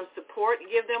 give them support,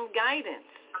 give them guidance.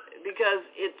 Because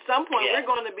at some point we're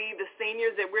going to be the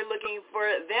seniors that we're looking for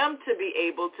them to be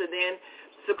able to then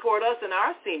support us in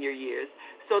our senior years.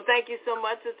 So thank you so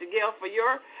much, Sister Gail, for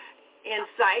your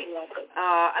insight.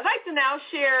 I'd like to now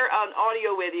share an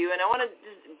audio with you, and I want to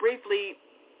just briefly,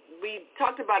 we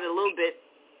talked about it a little bit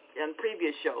in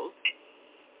previous shows,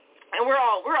 and we're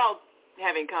all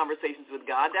having conversations with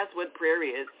God. That's what prayer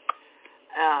is.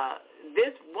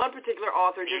 This one particular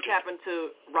author just happened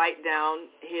to write down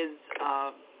his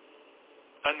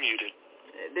unmuted.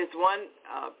 This one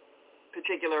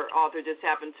particular author just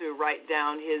happened to write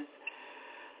down his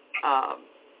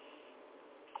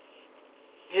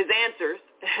answers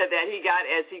that he got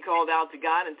as he called out to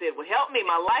God and said, "Well, help me.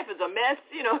 My life is a mess.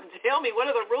 Tell me, what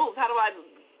are the rules? How do I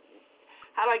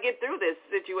get through this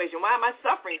situation? Why am I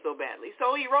suffering so badly?"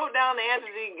 So he wrote down the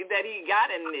answers that he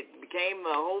got, and it became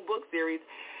a whole book series.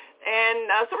 And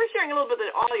so we're sharing a little bit of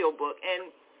the audio book, and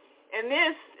in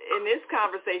this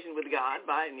conversation with God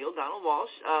by Neale Donald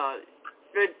Walsch,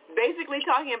 we're basically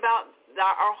talking about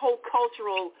our whole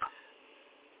cultural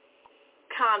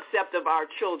concept of our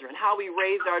children, how we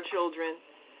raise our children,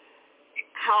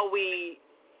 how we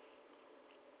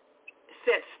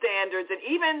set standards, and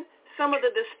even some of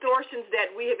the distortions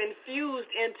that we have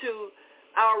infused into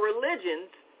our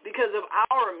religions because of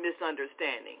our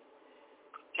misunderstanding.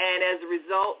 And as a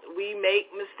result, we make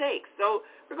mistakes. So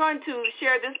we're going to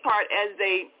share this part as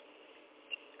they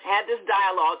had this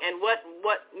dialogue. And what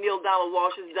Neale Donald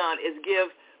Walsch has done is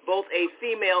give both a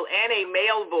female and a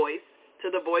male voice to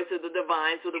the voice of the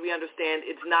divine, so that we understand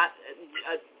it's not,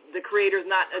 the Creator is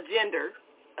not a gender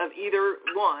of either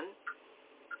one.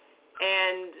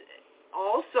 And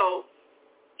also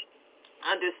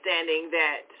understanding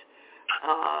that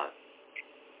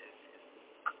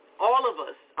all of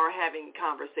us are having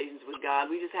conversations with God.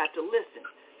 We just have to listen.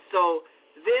 So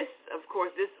this, of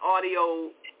course, this audio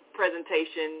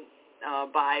presentation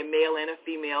by a male and a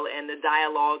female, and the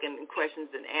dialogue and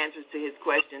questions and answers to his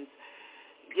questions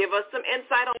give us some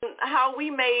insight on how we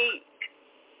may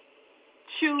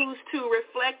choose to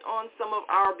reflect on some of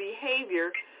our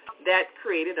behavior that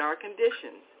created our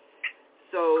conditions.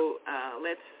 So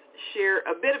let's share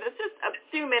a bit of it, just a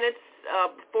few minutes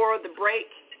before the break,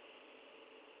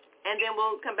 and then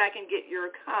we'll come back and get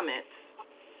your comments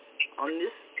on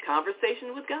this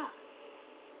conversation with God.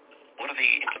 What are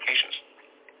the implications?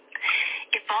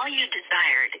 If all you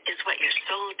desired is what your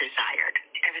soul desired,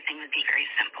 everything would be very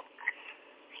simple.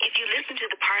 If you listen to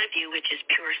the part of you which is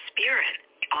pure spirit,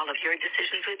 all of your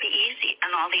decisions would be easy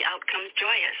and all the outcomes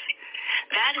joyous.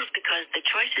 That is because the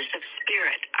choices of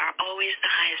spirit are always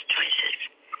the highest choices.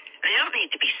 They don't need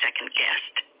to be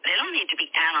second-guessed. They don't need to be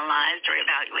analyzed or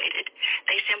evaluated.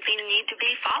 They simply need to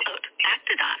be followed,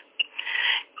 acted on.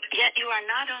 Yet you are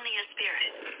not only a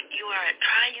spirit. You are a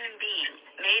triune being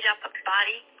made up of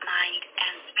body, mind,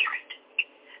 and spirit.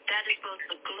 That is both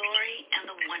the glory and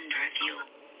the wonder of you.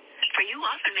 For you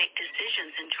often make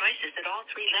decisions and choices at all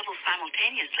three levels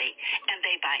simultaneously, and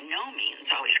they by no means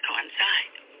always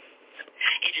coincide.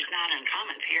 It is not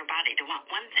uncommon for your body to want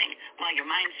one thing while your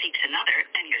mind seeks another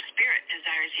and your spirit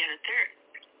desires yet a third.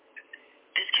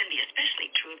 This can be especially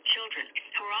true of children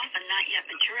who are often not yet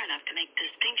mature enough to make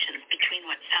distinctions between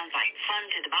what sounds like fun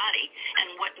to the body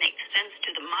and what makes sense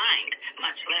to the mind,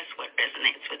 much less what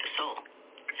resonates with the soul.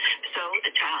 So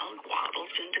the child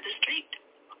waddles into the street.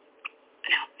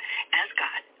 Now, as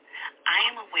God, I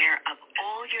am aware of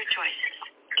all your choices,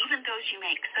 even those you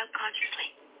make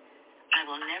subconsciously. I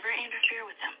will never interfere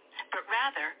with them, but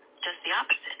rather just the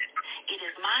opposite. It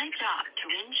is my job to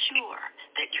ensure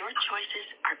that your choices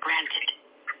are granted.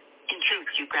 In truth,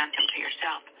 you grant them to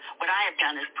yourself. What I have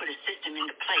done is put a system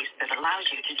into place that allows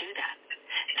you to do that.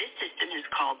 This system is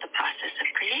called the process of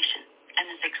creation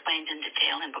and is explained in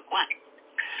detail in Book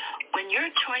 1. When your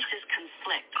choices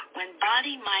conflict, when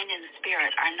body, mind, and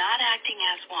spirit are not acting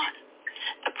as one,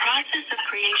 the process of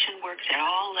creation works at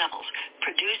all levels,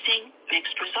 producing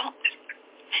mixed results.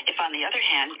 If, on the other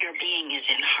hand, your being is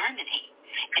in harmony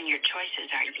and your choices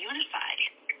are unified,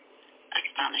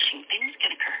 astonishing things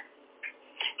can occur.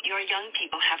 Your young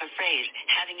people have a phrase,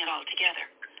 having it all together,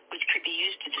 which could be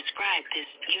used to describe this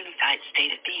unified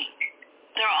state of being.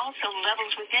 There are also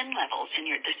levels within levels in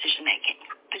your decision-making.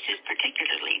 This is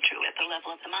particularly true at the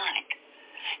level of the mind.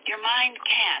 Your mind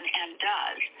can and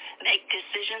does make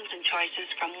decisions and choices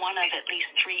from one of at least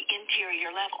three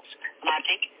interior levels: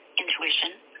 logic,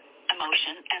 intuition,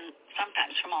 emotion, and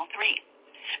sometimes from all three,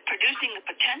 producing the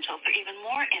potential for even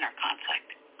more inner conflict.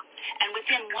 And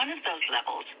within one of those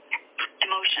levels,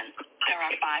 emotion, there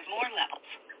are 5 more levels.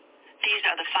 These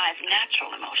are the 5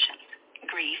 natural emotions: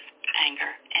 grief, anger,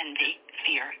 envy,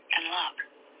 fear, and love.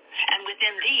 And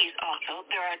within these also,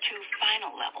 there are 2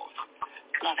 final levels: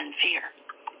 love and fear.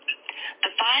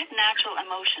 The 5 natural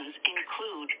emotions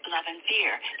include love and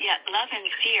fear, yet love and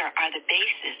fear are the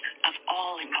basis of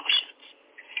all emotions.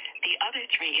 The other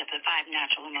 3 of the 5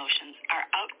 natural emotions are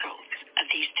outgrowths of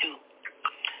these 2.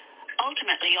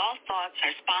 Ultimately, all thoughts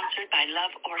are sponsored by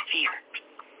love or fear.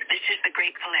 This is the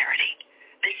great polarity.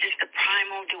 This is the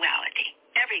primal duality.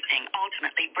 Everything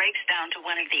ultimately breaks down to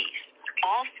one of these.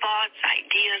 All thoughts,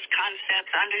 ideas,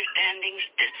 concepts, understandings,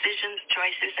 decisions,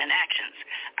 choices, and actions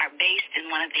are based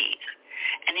in one of these.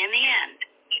 And in the end,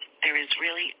 there is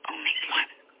really only one: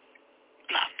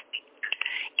 love.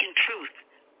 In truth,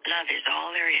 love is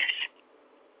all there is.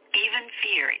 Even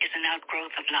fear is an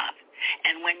outgrowth of love,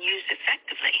 and when used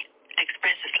effectively,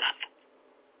 expresses love.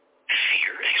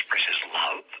 Fear expresses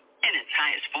love? In its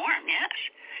highest form, yes.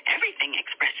 Everything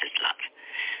expresses love.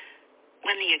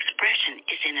 When the expression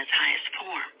is in its highest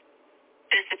form,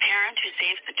 does the parent who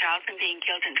saves the child from being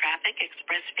killed in traffic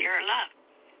express fear or love?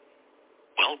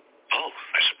 Well, both,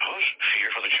 I suppose. Fear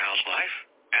for the child's life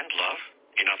and love,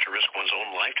 enough to risk one's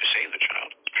own life to save the child.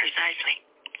 Precisely.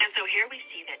 And so here we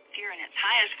see that fear in its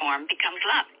highest form becomes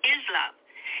love, is love,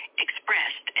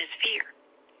 expressed as fear.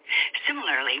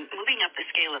 Similarly, moving up the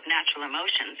scale of natural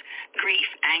emotions, grief,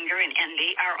 anger, and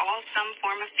envy are all some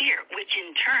form of fear, which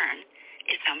in turn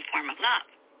is some form of love.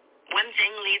 One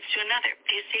thing leads to another.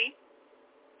 Do you see?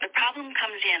 The problem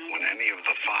comes in when any of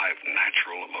the 5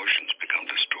 natural emotions become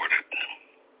distorted.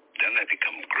 Then they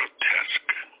become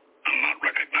grotesque and not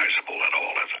recognizable at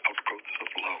all as outgrowths of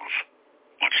love,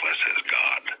 much less as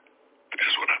God, which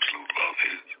is what absolute love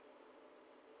is.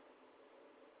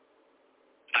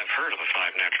 I've heard of the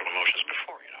 5 natural emotions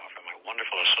before, from my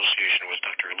wonderful association with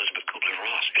Dr. Elizabeth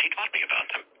Kubler-Ross. She taught me about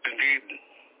them. Indeed.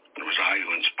 It was I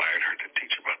who inspired her to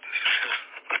teach about this.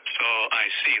 So I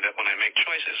see that when I make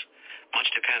choices,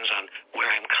 much depends on where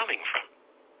I'm coming from.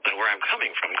 And where I'm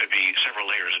coming from could be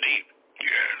several layers deep.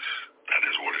 Yes, that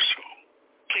is what is so.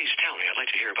 Please tell me. I'd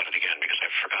like to hear about it again because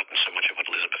I've forgotten so much of what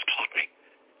Elizabeth taught me.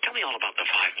 Tell Tell me all about the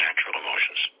 5 natural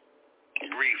emotions.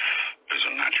 Grief is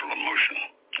a natural emotion.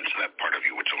 It's that part of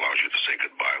you which allows you to say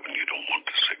goodbye when you don't want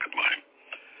to say goodbye.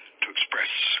 To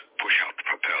express, push out,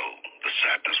 propel the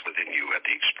sadness within you at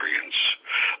the experience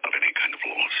of any kind of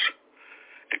loss.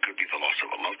 It could be the loss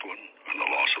of a loved one or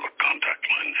the loss of a contact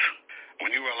lens.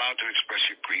 When you are allowed to express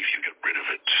your grief, you get rid of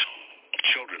it.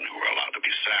 Children who are allowed to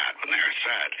be sad when they are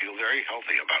sad feel very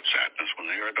healthy about sadness when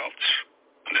they are adults,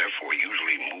 and therefore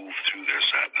usually move through their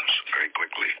sadness very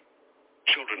quickly.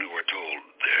 Children who are told,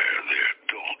 there,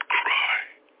 don't cry,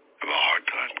 have a hard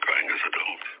time crying as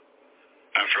adults.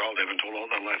 After all, they've been told all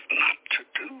their life not to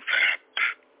do that,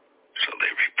 so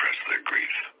they repress their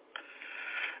grief.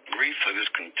 Grief that is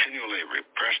continually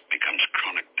repressed becomes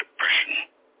chronic depression,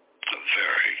 a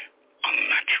very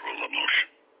unnatural emotion.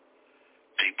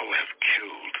 People have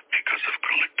killed because of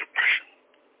chronic depression.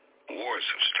 Wars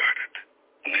have started.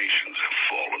 Nations have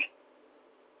fallen.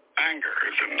 Anger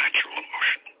is a natural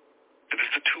emotion. It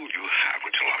is the tool you have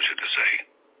which allows you to say,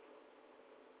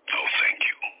 "Oh, thank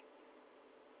you."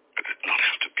 But it does not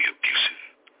have to be abusive,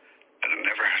 and it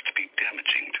never has to be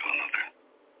damaging to another.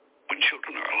 When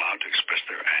children are allowed to express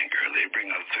their anger, they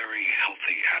bring a very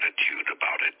healthy attitude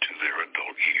about it to their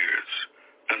adult years,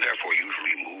 and therefore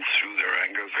usually move through their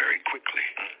anger very quickly.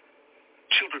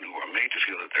 Children who are made to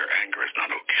feel that their anger is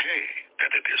not okay,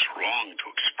 that it is wrong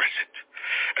to express it,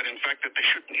 and in fact that they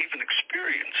shouldn't even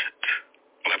experience it,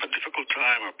 will have a difficult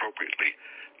time appropriately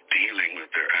dealing with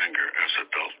their anger as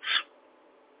adults.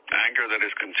 Anger that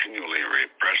is continually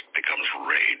repressed becomes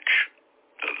rage,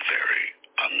 a very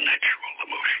unnatural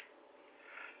emotion.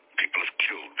 People have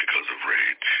killed because of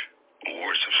rage.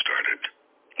 Wars have started.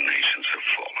 Nations have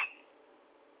fallen.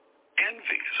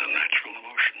 Envy is a natural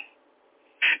emotion.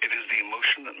 It is the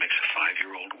emotion that makes a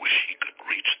 5-year-old wish he could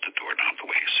reach the doorknob the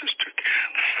way his sister can.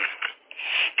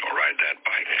 Or ride that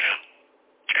bike.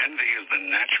 Envy is the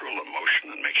natural emotion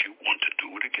that makes you want to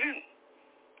do it again.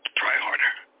 Try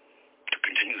harder. To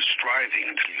continue striving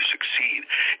until you succeed.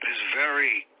 It is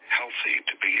very healthy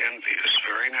to be envious,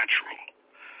 very natural.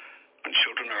 When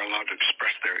children are allowed to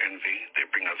express their envy, they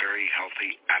bring a very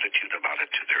healthy attitude about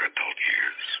it to their adult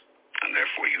years, and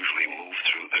therefore usually move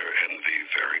through their envy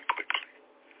very quickly.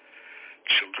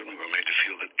 Children who are made to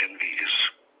feel that envy is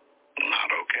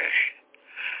not okay,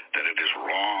 that it is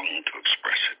wrong to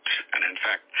express it, and in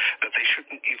fact, that they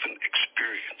shouldn't even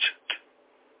experience it,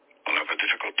 will have a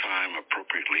difficult time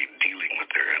appropriately dealing with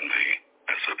their envy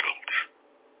as adults.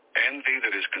 Envy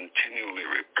that is continually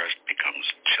repressed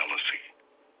becomes jealousy,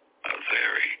 a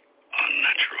very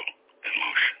unnatural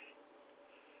emotion.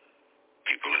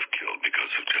 People have killed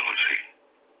because of jealousy.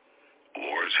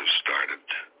 Wars have started.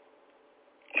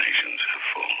 Nations have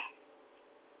fallen.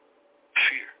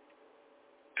 Fear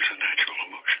is a natural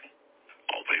emotion.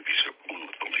 All babies are born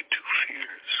with only 2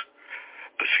 fears.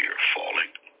 The fear of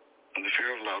falling and the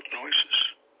fear of loud noises.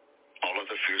 All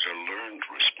other fears are learned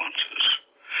responses,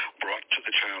 brought to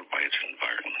the child by its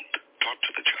environment, taught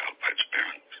to the child by its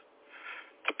parents.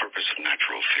 The purpose of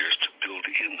natural fear is to build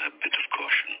in a bit of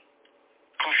caution.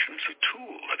 Caution is a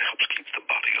tool that helps keep the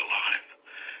body alive.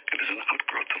 It is an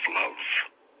outgrowth of love,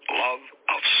 love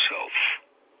of self.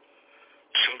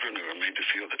 Children who are made to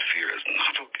feel that fear is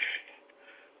not okay,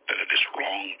 that it is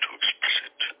wrong to express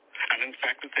it, and in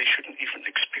fact that they shouldn't even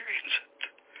experience it,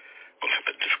 will have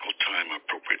a difficult time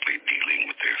appropriately dealing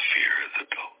with their fear as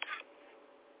adults.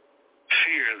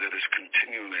 Fear that is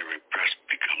continually repressed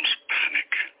becomes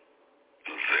panic,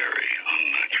 a very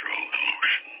unnatural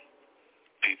emotion.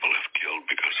 People have killed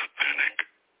because of panic.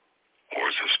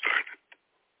 Wars have started.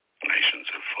 Nations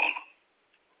have fallen.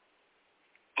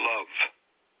 Love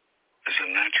is a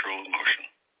natural emotion.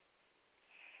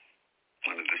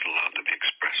 When it is allowed to be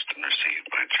expressed and received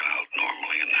by a child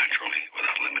normally and naturally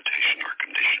without limitation or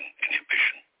condition,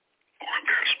 inhibition, or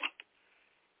embarrassment,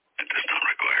 it does not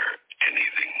require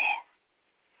anything more.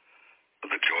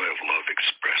 The joy of love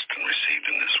expressed and received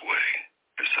in this way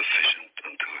is sufficient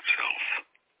unto itself.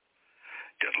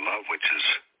 Yet love which has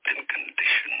been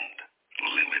conditioned,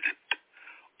 limited,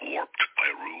 warped by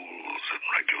rules and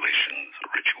regulations,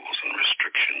 rituals and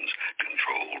restrictions,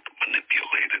 controlled,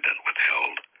 manipulated, and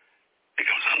withheld,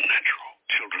 becomes unnatural.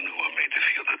 Children who are made to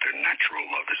feel that their natural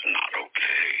love is not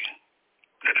okay,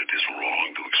 that it is wrong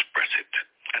to express it,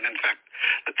 and in fact,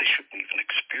 that they shouldn't even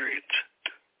experience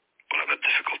it, will have a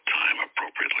difficult time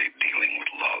appropriately dealing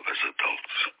with love as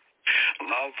adults.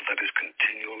 Love that is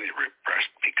continually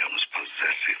repressed becomes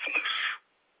possessiveness,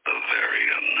 a very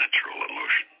unnatural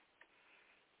emotion.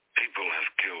 People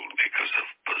have killed because of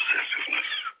possessiveness.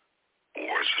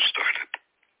 Wars have started.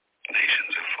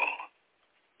 Nations have fallen.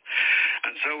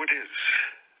 And so it is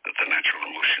that the natural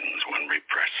emotions, when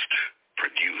repressed,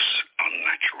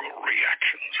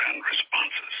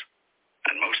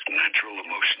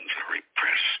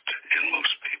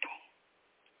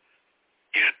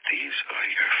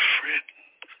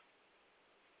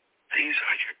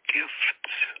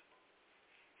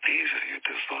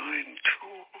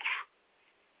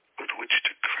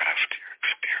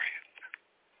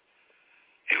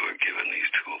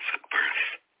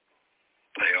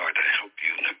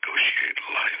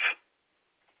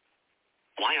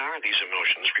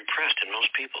 repressed in most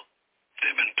people.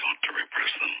 They've been taught to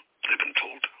repress them. They've been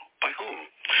told to. By whom?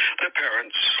 Their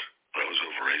parents, those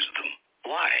who've raised them.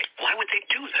 Why? Why would they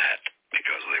do that?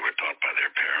 Because they were taught by their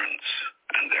parents,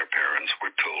 and their parents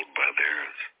were told by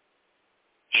theirs.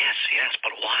 Yes,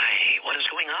 but why? What is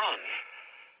going on?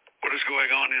 What is going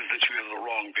on is that you have the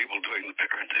wrong people doing the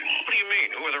parenting. What do you mean?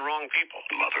 Who are the wrong people?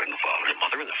 The mother and the father. The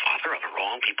mother and the father are the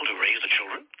wrong people to raise the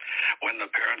children? When the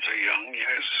parents are young,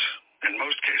 yes. In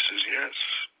most cases, yes.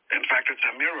 In fact, it's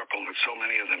a miracle that so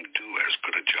many of them do as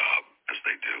good a job as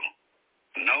they do.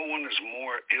 No one is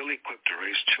more ill-equipped to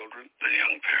raise children than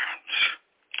young parents.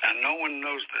 And no one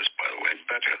knows this, by the way,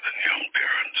 better than young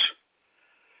parents.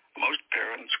 Most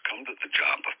parents come to the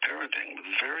job of parenting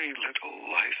with very little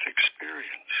life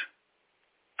experience.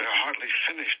 They're hardly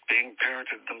finished being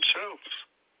parented themselves.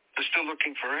 They're still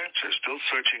looking for answers, still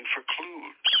searching for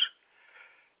clues.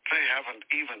 They haven't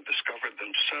even discovered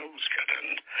themselves yet,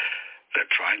 and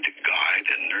they're trying to guide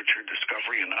and nurture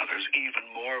discovery in others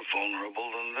even more vulnerable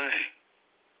than they.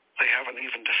 They haven't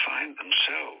even defined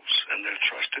themselves, and they're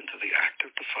thrust into the act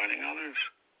of defining others.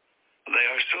 They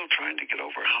are still trying to get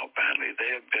over how badly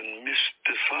they have been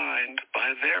misdefined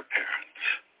by their parents.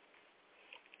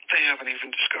 They haven't even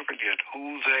discovered yet who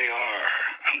they are,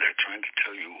 and they're trying to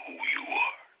tell you who you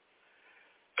are.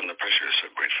 And the pressure is so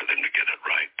great for them to get it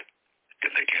right,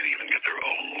 yet they can't even get their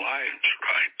own lives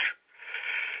right.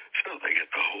 So they get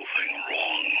the whole thing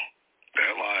wrong,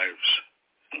 their lives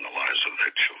and the lives of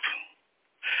their children.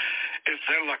 If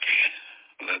they're lucky,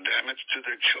 the damage to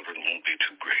their children won't be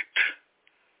too great.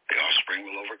 The offspring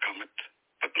will overcome it,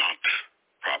 but not,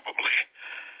 probably,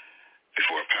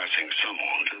 before passing some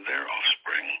on to their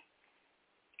offspring.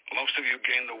 Most of you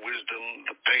gain the wisdom,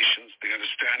 the patience, the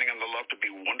understanding, and the love to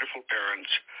be wonderful parents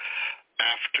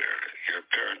after your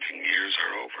parenting years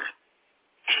are over.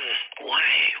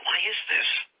 Why? Why is this?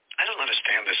 I don't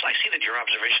understand this. I see that your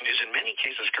observation is in many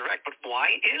cases correct, but why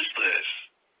is this?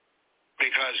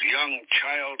 Because young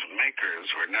child makers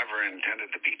were never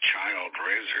intended to be child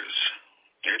raisers.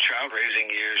 Your child-raising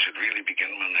years should really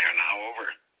begin when they are now over.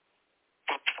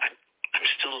 But I'm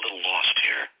still a little lost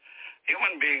here.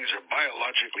 Human beings are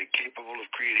biologically capable of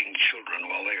creating children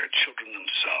while they are children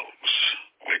themselves,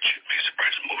 which, you'd be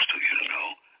surprised most of you to know,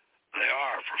 they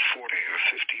are for 40 or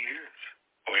 50 years.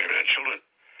 Wait a minute, children.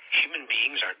 Human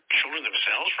beings are children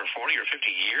themselves for 40 or 50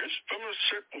 years? From a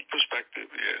certain perspective,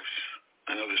 yes.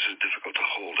 I know this is difficult to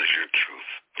hold as your truth.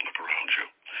 Look around you.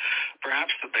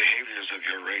 Perhaps the behaviors of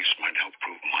your race might help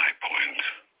prove my point.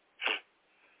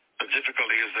 The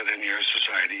difficulty is that in your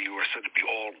society, you are said to be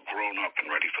all grown up and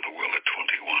ready for the world at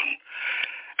 21.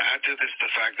 Add to this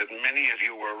the fact that many of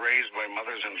you were raised by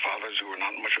mothers and fathers who were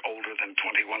not much older than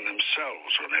 21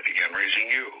 themselves when they began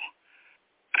raising you.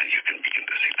 And you can begin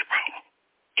to see the problem.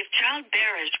 If child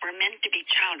bearers were meant to be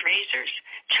child raisers,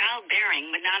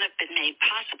 childbearing would not have been made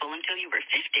possible until you were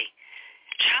 50.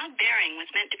 Childbearing was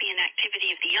meant to be an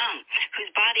activity of the young,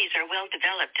 whose bodies are well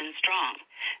developed and strong.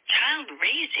 Child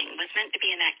raising was meant to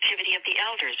be an activity of the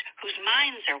elders, whose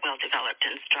minds are well developed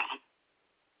and strong.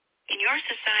 In your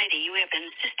society, you have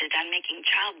insisted on making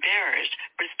child bearers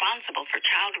responsible for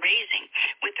child raising,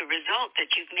 with the result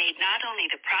that you've made not only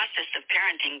the process of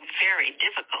parenting very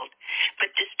difficult,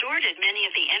 but distorted many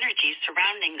of the energies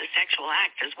surrounding the sexual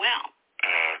act as well.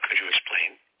 Could you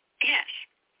explain? Yes.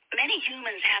 Many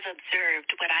humans have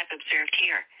observed what I've observed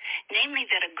here, namely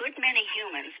that a good many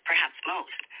humans, perhaps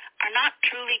most, are not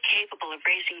truly capable of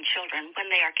raising children when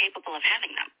they are capable of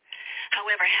having them.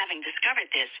 However, having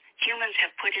discovered this, humans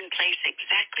have put in place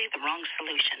exactly the wrong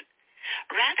solution.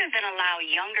 Rather than allow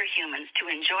younger humans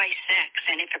to enjoy sex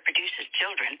and, if it produces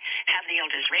children, have the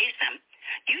elders raise them,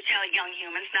 you tell young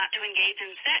humans not to engage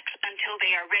in sex until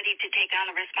they are ready to take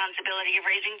on the responsibility of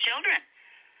raising children.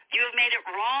 You have made it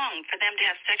wrong for them to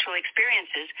have sexual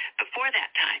experiences before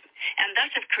that time, and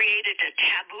thus have created a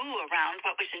taboo around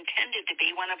what was intended to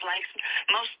be one of life's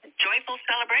most joyful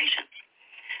celebrations.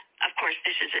 Of course,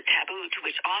 this is a taboo to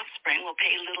which offspring will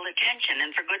pay little attention,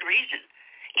 and for good reason.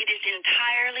 It is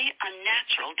entirely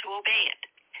unnatural to obey it.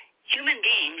 Human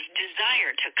beings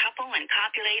desire to couple and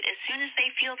copulate as soon as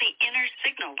they feel the inner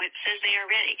signal which says they are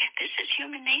ready. This is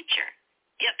human nature.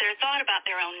 Yet their thought about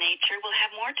their own nature will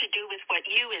have more to do with what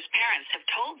you as parents have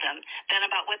told them than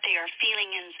about what they are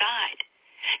feeling inside.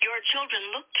 Your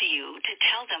children look to you to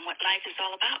tell them what life is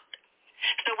all about.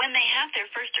 So when they have their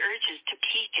first urges to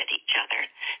peek at each other,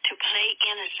 to play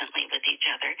innocently with each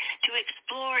other, to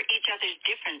explore each other's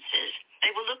differences, they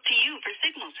will look to you for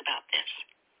signals about this.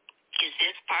 Is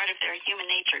this part of their human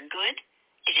nature good?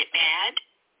 Is it bad?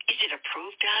 Is it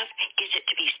approved of? Is it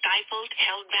to be stifled,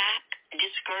 held back,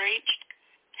 discouraged?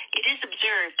 It is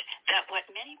observed that what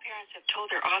many parents have told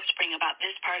their offspring about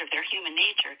this part of their human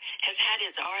nature has had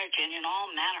its origin in all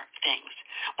manner of things.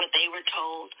 What they were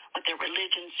told, what their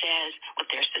religion says, what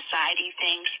their society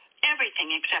thinks,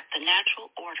 everything except the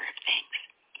natural order of things.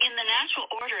 In the natural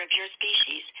order of your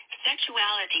species,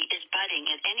 sexuality is budding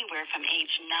at anywhere from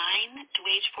age 9 to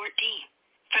age 14.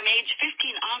 From age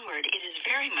 15 onward, it is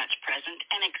very much present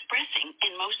and expressing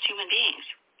in most human beings.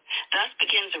 Thus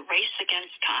begins a race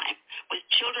against time, with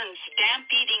children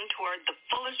stampeding toward the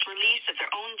fullest release of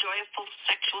their own joyful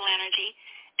sexual energy,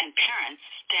 and parents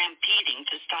stampeding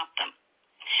to stop them.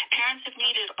 Parents have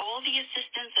needed all the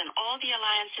assistance and all the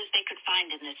alliances they could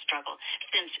find in this struggle,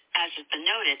 since, as has been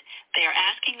noted, they are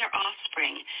asking their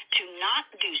offspring to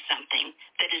not do something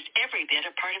that is every bit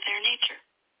a part of their nature.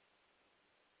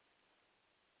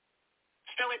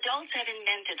 So adults have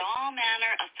invented all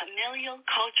manner of familial,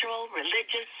 cultural,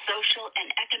 religious, social, and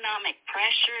economic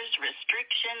pressures,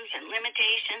 restrictions, and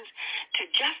limitations to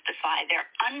justify their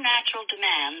unnatural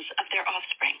demands of their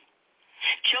offspring.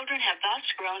 Children have thus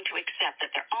grown to accept that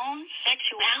their own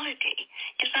sexuality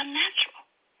is unnatural.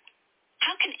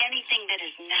 How can anything that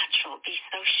is natural be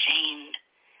so shamed,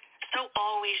 so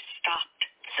always stopped,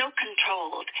 so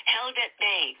controlled, held at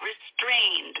bay,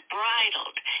 restrained,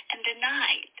 bridled, and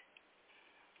denied?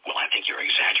 Well, I think you're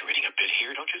exaggerating a bit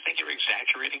here. Don't you think you're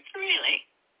exaggerating? Really?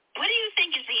 What do you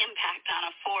think is the impact on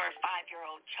a 4 or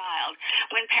 5-year-old child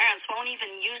when parents won't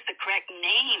even use the correct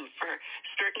name for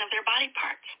certain of their body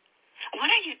parts?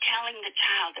 What are you telling the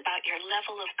child about your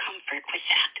level of comfort with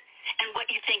that and what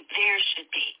you think theirs should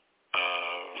be?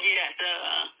 Yes,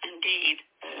 indeed.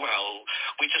 Well,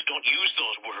 we just don't use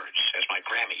those words, as my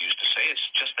Grammy used to say. It's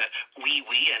just that we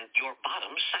and your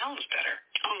bottom sounds better.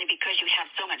 Only because you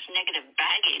have so much negative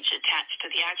baggage attached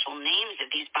to the actual names of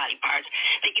these body parts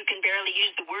that you can barely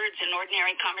use the words in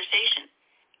ordinary conversation.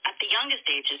 At the youngest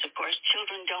ages, of course,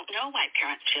 children don't know why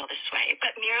parents feel this way,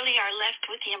 but merely are left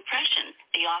with the impression,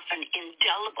 the often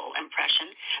indelible impression,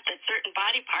 that certain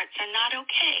body parts are not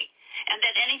okay, and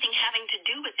that anything having to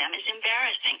do with them is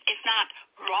embarrassing, if not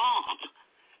wrong.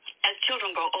 As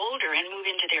children grow older and move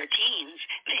into their teens,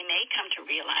 they may come to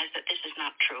realize that this is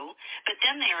not true, but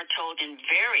then they are told in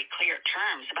very clear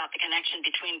terms about the connection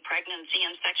between pregnancy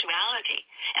and sexuality,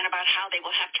 and about how they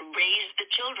will have to raise the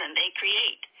children they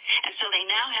create. And so they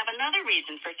now have another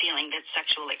reason for feeling that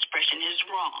sexual expression is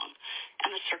wrong,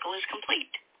 and the circle is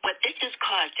complete. What this has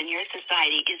caused in your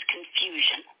society is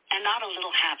confusion, and not a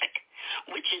little havoc,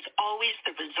 which is always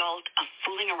the result of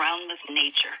fooling around with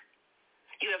nature.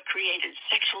 You have created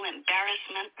sexual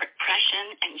embarrassment, repression,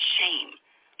 and shame,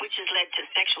 which has led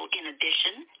to sexual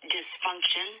inhibition,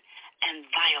 dysfunction, and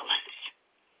violence.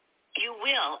 You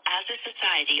will, as a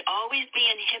society, always be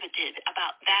inhibited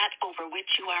about that over which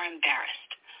you are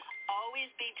embarrassed,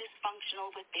 always be dysfunctional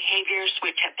with behaviors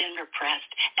which have been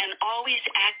repressed, and always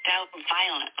act out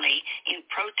violently in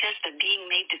protest of being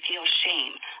made to feel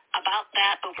shame about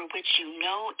that over which you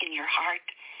know in your heart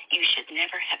you should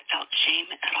never have felt shame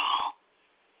at all.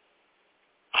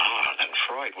 Then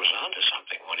Freud was onto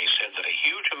something when he said that a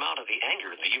huge amount of the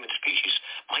anger in the human species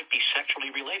might be sexually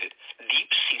related.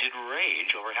 Deep-seated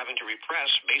rage over having to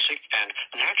repress basic and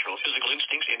natural physical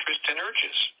instincts, interests, and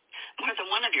urges. More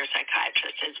than one of your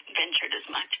psychiatrists has ventured as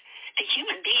much. The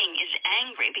human being is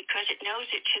angry because it knows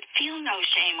it should feel no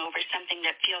shame over something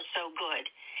that feels so good.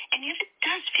 And yet it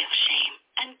does feel shame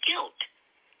and guilt.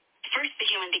 First, the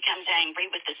human becomes angry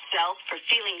with the self for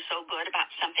feeling so good about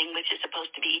something which is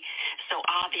supposed to be so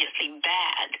obviously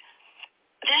bad.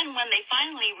 Then, when they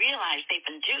finally realize they've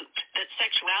been duped, that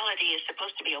sexuality is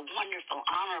supposed to be a wonderful,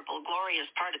 honorable, glorious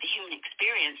part of the human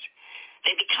experience,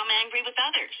 they become angry with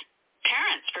others.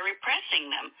 Parents for repressing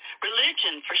them,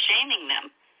 religion for shaming them,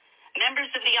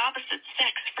 members of the opposite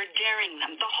sex for daring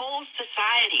them, the whole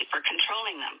society for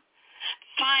controlling them.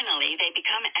 Finally, they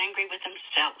become angry with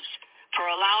themselves for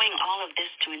allowing all of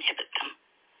this to inhibit them.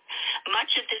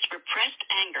 Much of this repressed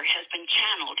anger has been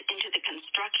channeled into the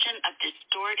construction of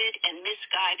distorted and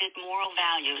misguided moral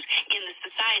values in the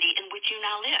society in which you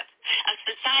now live, a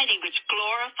society which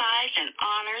glorifies and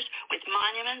honors with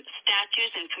monuments,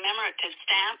 statues, and commemorative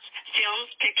stamps, films,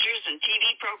 pictures, and TV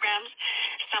programs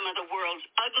some of the world's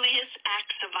ugliest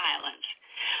acts of violence,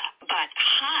 but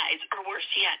hides, or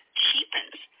worse yet,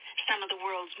 cheapens some of the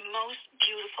world's most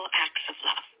beautiful acts of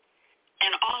love.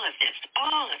 And all of this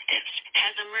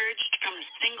has emerged from a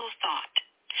single thought,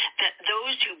 that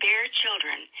those who bear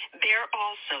children bear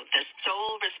also the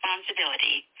sole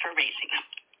responsibility for raising them.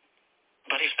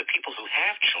 But if the people who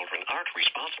have children aren't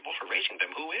responsible for raising them,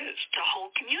 who is? The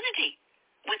whole community.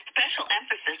 with special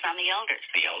emphasis on the elders.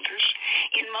 The elders?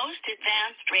 In most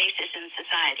advanced races and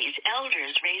societies,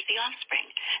 elders raise the offspring,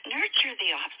 nurture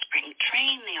the offspring,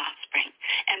 train the offspring,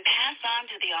 and pass on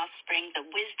to the offspring the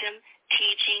wisdom,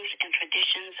 teachings, and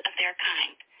traditions of their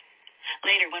kind.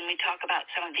 Later, when we talk about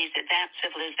some of these advanced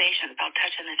civilizations, I'll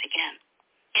touch on this again.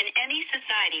 In any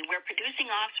society where producing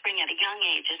offspring at a young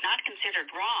age is not considered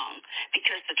wrong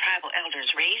because the tribal elders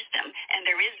raised them, and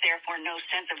there is therefore no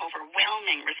sense of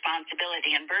overwhelming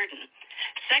responsibility and burden,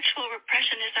 sexual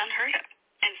repression is unheard of,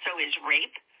 and so is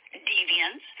rape,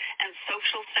 deviance, and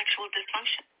social sexual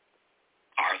dysfunction.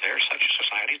 Are there such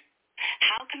societies?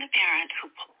 How can a parent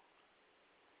who...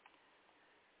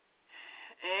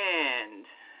 And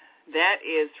that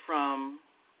is from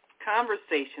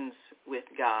Conversations with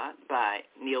God by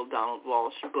Neale Donald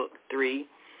Walsch, Book 3,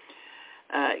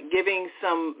 giving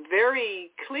some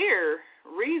very clear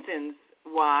reasons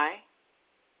why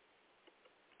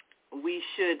we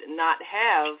should not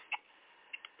have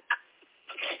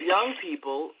young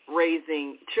people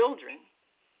raising children,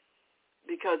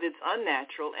 because it's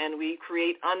unnatural and we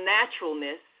create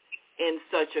unnaturalness in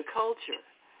such a culture.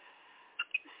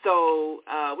 So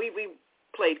we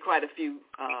played quite a few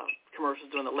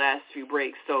commercials during the last few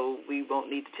breaks, so we won't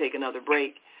need to take another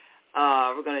break.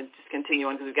 We're going to just continue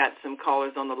on because we've got some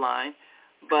callers on the line.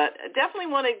 But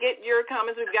definitely want to get your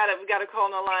comments. We've got a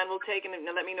call on the line. We'll take it and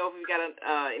let me know if we've got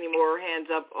any more hands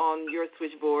up on your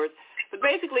switchboard. But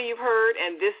basically, you've heard,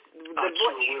 and this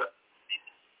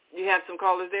you have some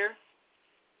callers there?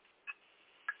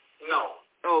 No.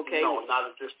 Okay. No, not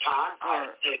at this time.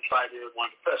 I invited one,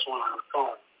 the first one on the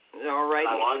phone. All right.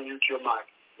 I'll unmute your mic.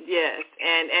 Yes,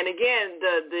 and again,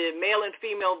 the male and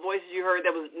female voices you heard,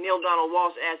 that was Neale Donald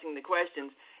Walsch asking the questions,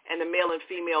 and the male and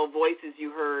female voices you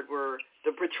heard were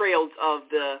the portrayals of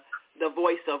the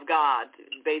voice of God,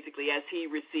 basically, as he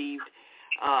received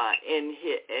in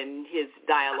his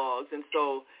dialogues. And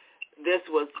so this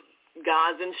was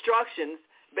God's instructions,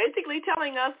 basically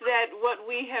telling us that what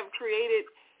we have created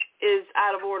is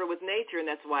out of order with nature, and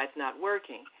that's why it's not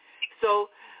working.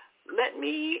 So let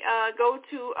me go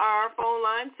to our phone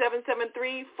line,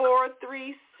 773-436,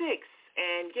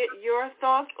 and get your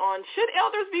thoughts on, should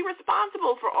elders be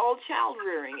responsible for all child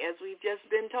rearing, as we've just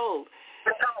been told?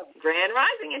 Grand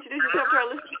Rising, introduce yourself to our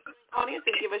listening audience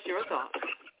and give us your thoughts.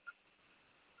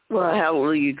 Well,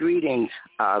 hallelujah, greetings,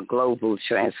 global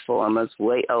transformers.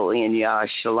 Way-O in Yah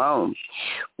Shalom.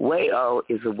 Way-O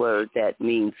is a word that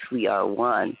means we are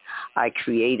one. I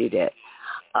created it.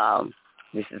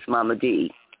 This is Mama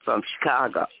D from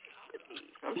Chicago.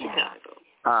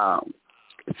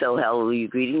 So hallelujah,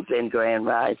 greetings and grand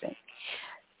rising.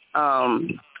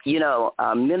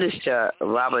 Minister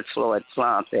Robert Floyd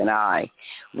Plump and I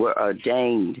were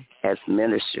ordained as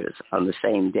ministers on the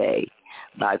same day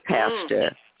by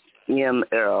Pastor M.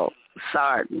 Earl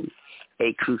Sarton,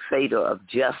 a crusader of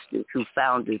justice who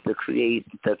founded the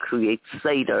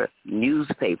Crusader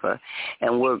newspaper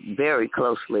and worked very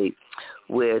closely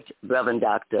with Reverend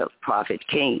Dr. Prophet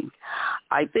King.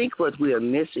 I think what we are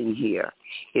missing here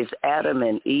is Adam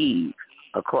and Eve,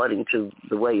 according to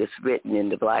the way it's written in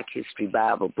the Black History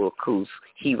Bible book, whose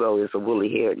hero is a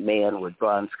woolly-haired man with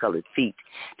bronze-colored feet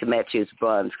to match his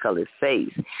bronze-colored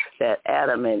face, that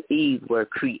Adam and Eve were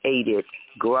created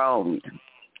grown,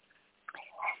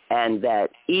 and that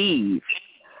Eve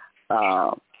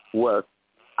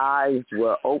eyes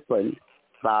were opened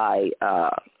by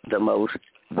the most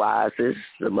wisest,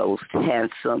 the most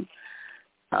handsome,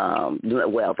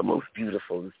 the most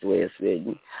beautiful is the way it's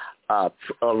written,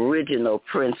 original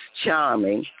Prince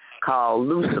Charming called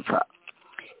Lucifer.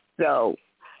 So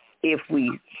if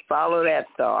we follow that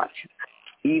thought,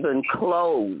 even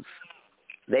clothes,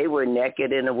 they were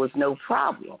naked and it was no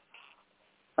problem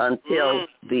until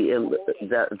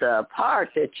the part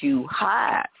that you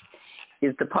hide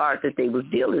is the part that they was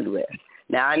dealing with.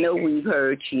 Now, I know we've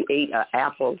heard she ate an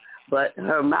apple, but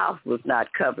her mouth was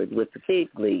not covered with the fig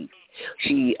leaves.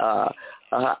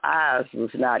 Her eyes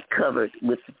was not covered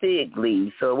with the fig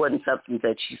leaves, so it wasn't something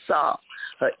that she saw.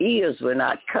 Her ears were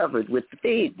not covered with the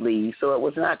fig leaves, so it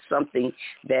was not something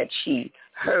that she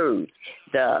heard.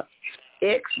 The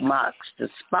X marks the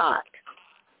spot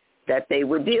that they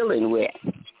were dealing with,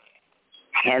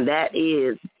 and that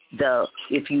is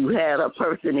if you had a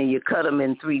person and you cut them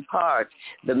in three parts,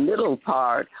 the middle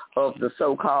part of the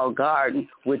so-called garden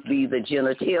would be the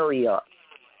genitalia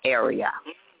area.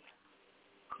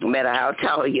 No matter how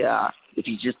tall you are, if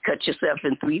you just cut yourself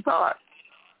in three parts,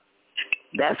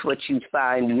 that's what you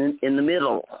find in the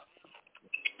middle.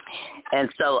 And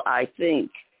so I think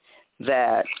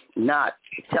that not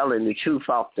telling the truth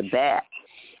off the bat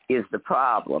is the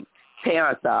problem.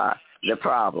 Parents are the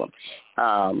problem.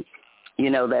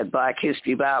 That Black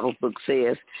History Bible book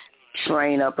says,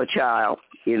 train up a child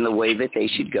in the way that they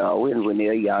should go, and when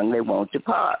they're young, they won't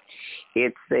depart.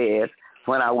 It says,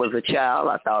 when I was a child,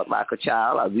 I thought like a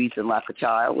child, I reasoned like a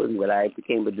child, and when I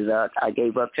became an adult, I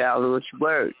gave up childhood's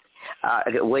ways.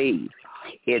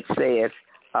 It says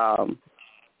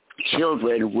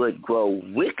children would grow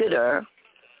wickeder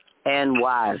and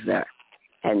wiser.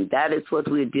 And that is what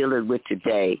we're dealing with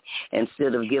today.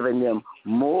 Instead of giving them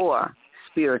more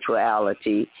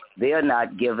spirituality, they're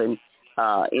not given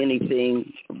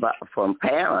anything from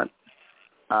parents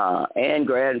and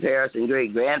grandparents and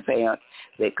great-grandparents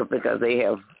because they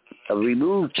have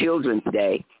removed Children's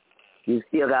Day. You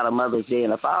still got a Mother's Day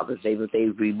and a Father's Day, but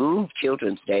they've removed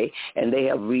Children's Day, and they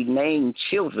have renamed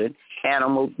children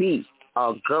animal beast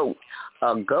or goat.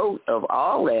 A goat of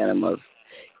all animals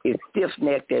is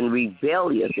stiff-necked and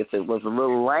rebellious. If it was a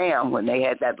little lamb, when they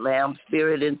had that lamb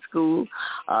spirit in school,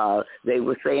 they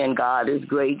were saying, God is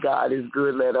great, God is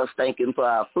good, let us thank him for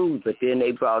our food. But then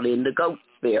they brought in the goat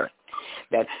spirit,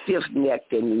 that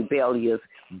stiff-necked and rebellious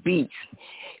beast.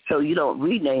 So you don't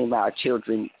rename our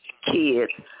children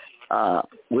kids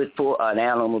with an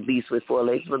animal beast with 4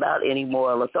 legs without any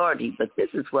moral authority. But this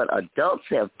is what adults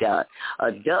have done.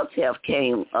 Adults have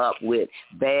came up with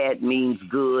bad means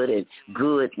good and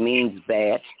good means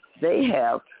bad. They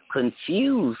have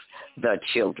confused the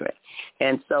children.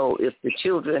 And so if the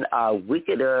children are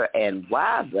wickeder and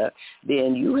wiser,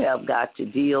 then you have got to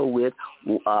deal with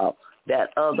that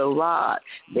other rod.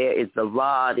 There is the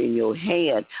rod in your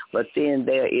hand, but then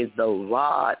there is the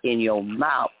rod in your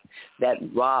mouth. That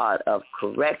rod of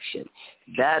correction.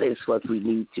 That is what we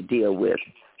need to deal with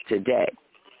today.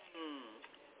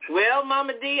 Well,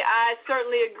 Mama D, I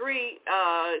certainly agree.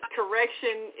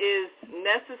 Correction is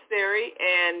necessary,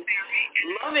 and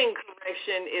loving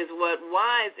correction is what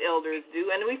wise elders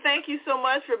do. And we thank you so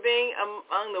much for being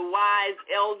among the wise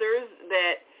elders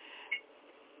that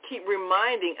keep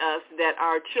reminding us that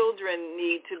our children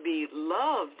need to be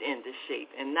loved into shape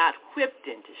and not whipped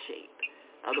into shape.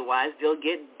 Otherwise, they'll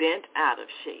get bent out of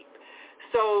shape.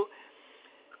 So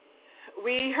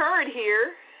we heard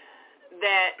here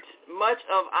that much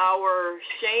of our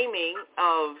shaming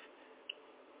of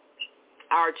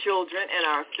our children and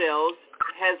ourselves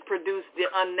has produced the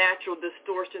unnatural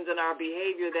distortions in our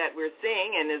behavior that we're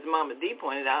seeing. And as Mama D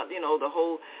pointed out, the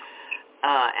whole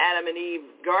Adam and Eve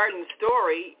garden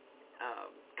story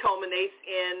culminates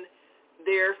in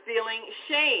their feeling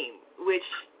shame, which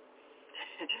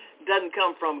doesn't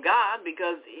come from God,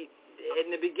 because in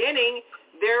the beginning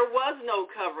there was no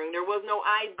covering. There was no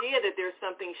idea that there's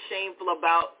something shameful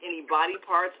about any body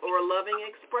parts or loving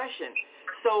expression.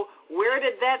 So where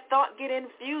did that thought get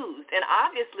infused? And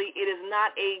obviously it is not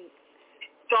a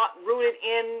thought rooted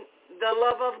in the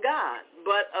love of God,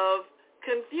 but of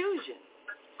confusion.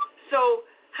 So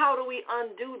how do we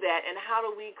undo that, and how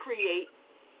do we create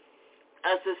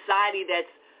a society that's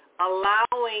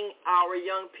allowing our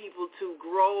young people to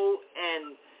grow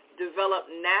and develop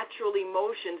natural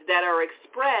emotions that are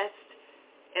expressed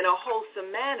in a wholesome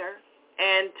manner,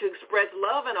 and to express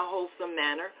love in a wholesome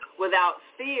manner without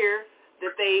fear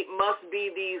that they must be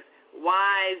these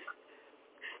wise,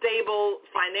 stable,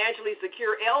 financially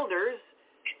secure elders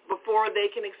before they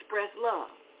can express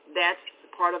love. That's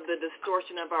part of the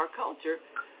distortion of our culture,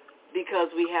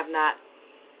 because we have not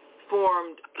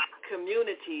formed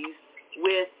communities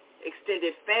with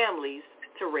extended families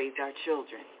to raise our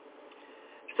children.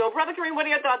 So, Brother Kareem, what are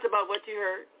your thoughts about what you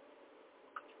heard?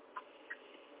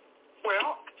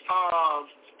 Well,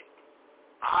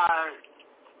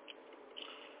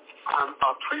 I'm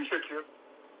appreciative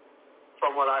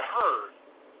from what I heard.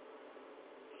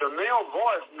 The male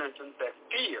voice mentioned that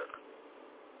fear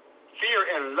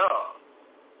and love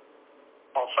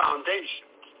are foundations.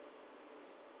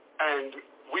 And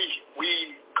we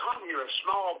come here as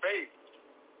small babies,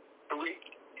 and we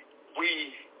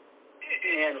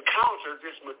encounter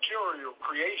this material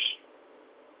creation,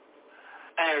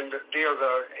 and there's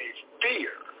a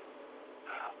fear.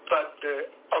 But the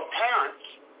parents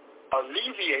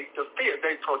alleviate the fear.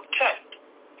 They protect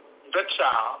the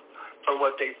child from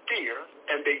what they fear,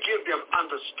 and they give them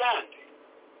understanding.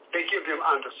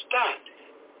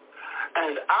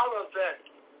 And out of that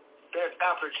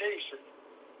application,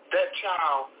 that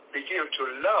child begins to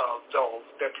love those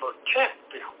that protect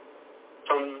them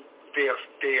from their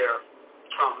fears.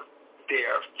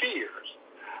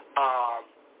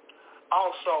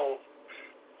 Also,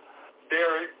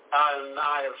 and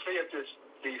I have said this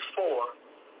before,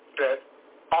 that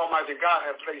Almighty God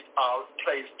has placed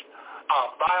a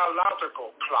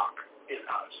biological clock in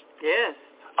us. Yes.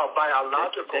 a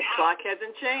biological clock. The clock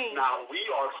hasn't changed. Now we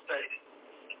are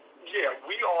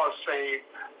saying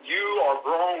you are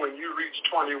grown when you reach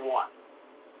 21.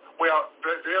 Well,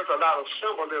 there's a lot of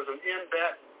symbolism in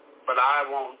that, but I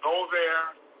won't go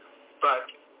there. But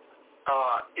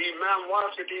Imam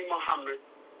Washington Muhammad,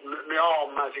 may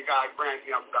Almighty God grant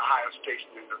him the highest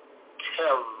station in the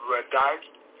paradise,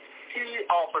 he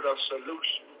offered a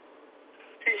solution.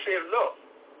 He said, look,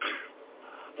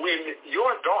 when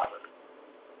your daughter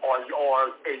or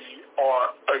your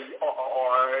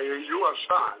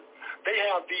son, they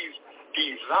have these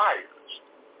desires.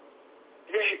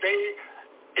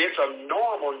 It's a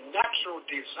normal, natural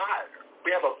desire.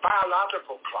 We have a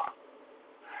biological clock.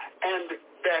 And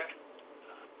that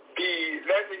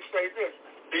let me say this,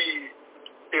 the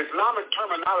Islamic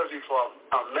terminology for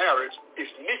marriage is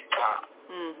nikah,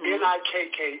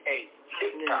 Nikka,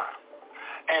 nikah.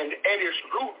 And at its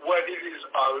root, what it is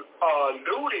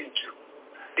alluding to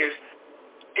is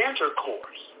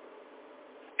intercourse.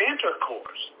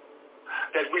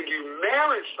 That when you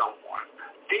marry someone,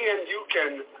 then you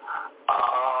can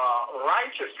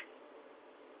righteously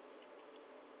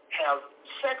have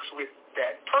sex with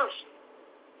that person.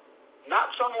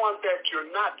 Not someone that you're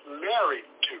not married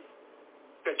to.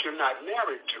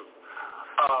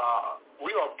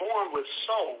 We are born with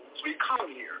souls. We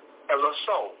come here as a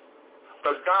soul.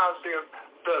 But God says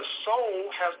the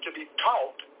soul has to be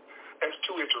taught as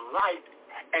to its right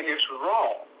and its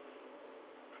wrong.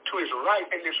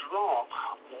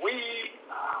 We,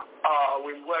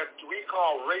 when what we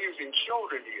call raising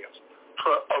children is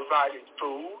providing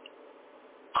food,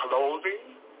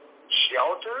 clothing,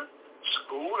 shelter,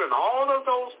 school, and all of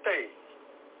those things.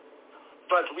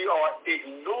 But we are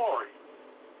ignoring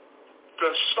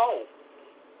the soul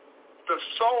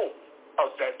of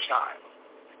that child.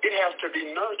 It has to be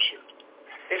nurtured.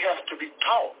 It has to be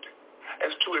taught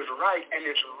as to its right and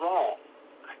its wrong.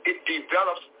 It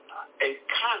develops a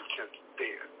conscience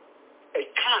there, a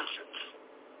conscience.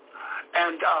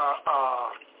 And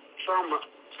from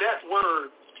that word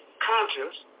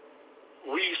conscious,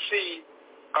 we see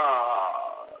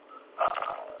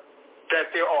that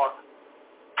there are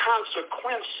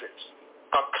consequences.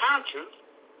 A conscience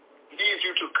leads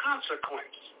you to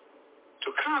consequence.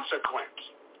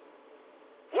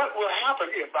 What will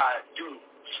happen if I do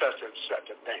such and such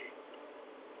a thing?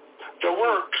 The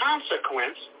word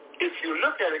consequence, if you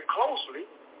look at it closely,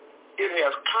 it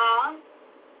has con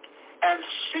and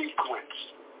sequence.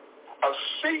 A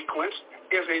sequence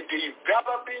is a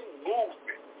developing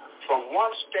movement from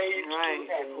one stage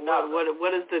to another.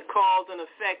 What is the cause and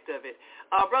effect of it?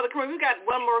 Brother Kareem, we got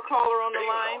one more caller on the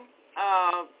line.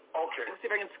 Okay. Let's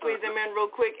see if I can squeeze him in real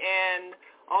quick. And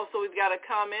also we've got a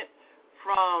comment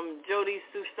from Jody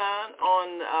Susan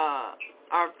on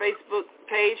our Facebook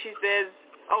page. She says,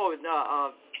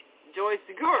 Joy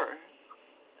Segur.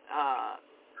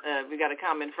 We got a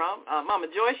comment from Mama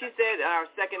Joy. She said, our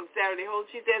second Saturday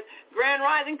host, she says, Grand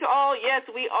Rising to all. Yes,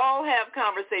 we all have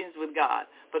conversations with God,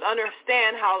 but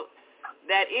understand how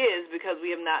that is because we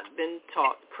have not been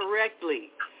taught correctly.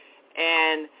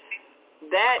 And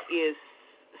that is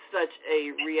such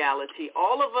a reality.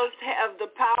 All of us have the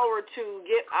power to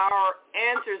get our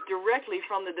answers directly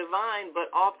from the divine, but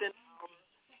often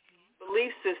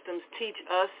belief systems teach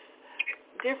us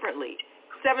differently.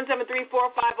 773-450,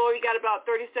 you got about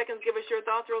 30 seconds. Give us your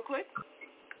thoughts real quick.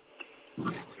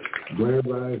 Grand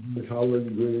Rising, holiday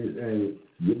greetings, and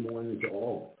good morning to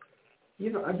all.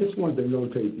 I just wanted to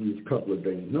notate these couple of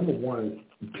things. Number one,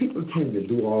 people tend to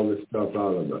do all this stuff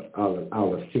out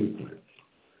of sequence.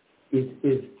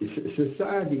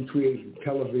 Society creates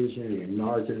television and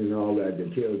marketing and all that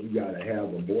tells you got to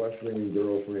have a boyfriend,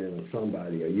 girlfriend, or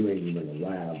somebody, or you ain't even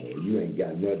alive, or you ain't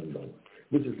got nothing going,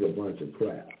 which is a bunch of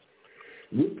crap.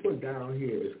 We're put down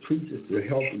here as creatures to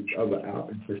help each other out,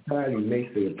 and society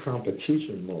makes it a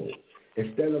competition mode.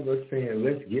 Instead of us saying,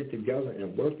 let's get together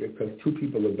and work it because two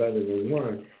people are better than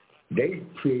one, they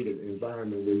create an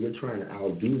environment where you're trying to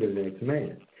outdo the next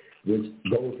man, which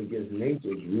goes against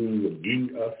nature's rule of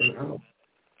we, us, and our.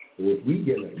 So if we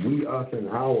get a we, us, and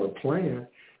our plan,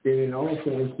 then it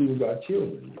also includes our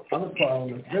children. Other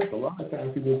problem is this: a lot of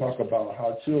times people talk about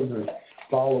how children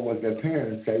follow what their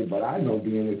parents say, but I know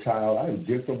being a child, I was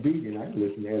disobedient. I didn't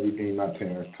listen to everything my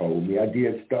parents told me. I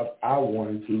did stuff I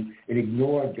wanted to and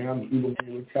ignored them even when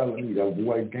they were telling me to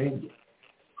avoid danger.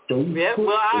 So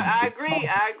I agree.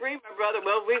 I agree, my brother.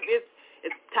 Well,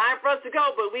 it's time for us to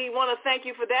go, but we want to thank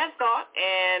you for that thought,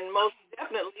 and most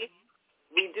definitely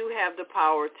we do have the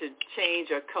power to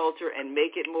change our culture and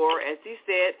make it more, as he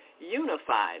said,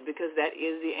 unified, because that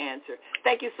is the answer.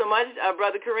 Thank you so much,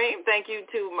 Brother Kareem. Thank you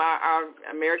to our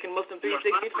American Muslim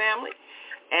 360 family.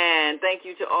 And thank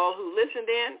you to all who listened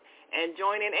in and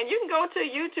joined in. And you can go to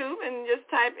YouTube and just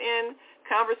type in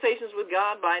Conversations with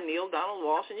God by Neale Donald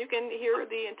Walsch, and you can hear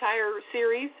the entire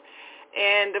series.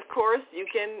 And, of course, you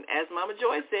can, as Mama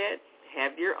Joy said,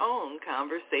 have your own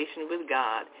conversation with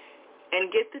God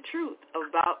and get the truth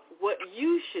about what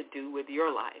you should do with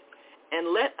your life.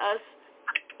 And let us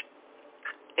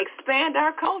expand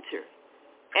our culture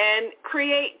and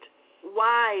create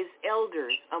wise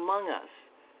elders among us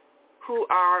who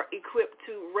are equipped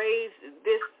to raise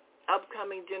this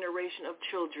upcoming generation of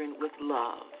children with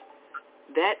love.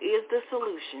 That is the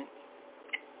solution,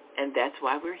 and that's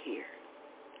why we're here.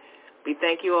 We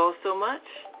thank you all so much.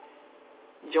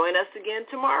 Join us again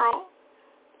tomorrow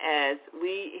as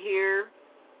we hear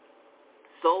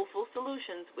Soulful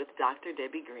Solutions with Dr.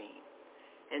 Debbie Green.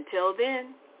 Until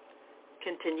then,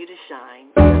 continue to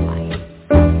shine your light.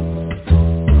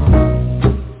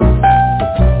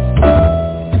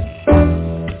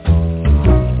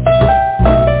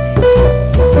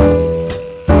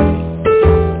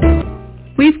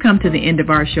 We've come to the end of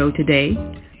our show today,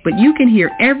 but you can hear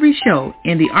every show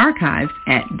in the archives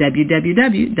at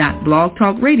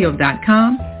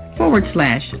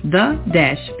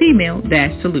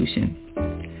www.blogtalkradio.com/the-female-solution.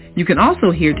 You can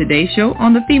also hear today's show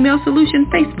on the Female Solution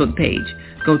Facebook page.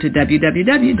 Go to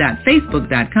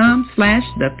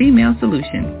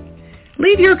www.facebook.com/thefemalesolution.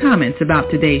 Leave your comments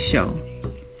about today's show.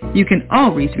 You can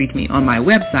always reach me on my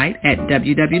website at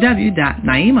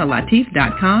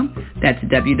www.naimalatif.com. That's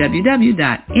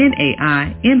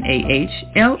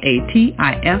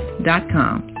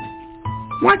www.naimalatif.com.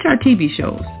 Watch our TV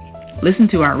shows, listen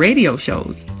to our radio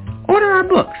shows, order our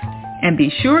books, and be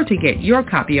sure to get your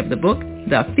copy of the book,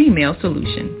 The Female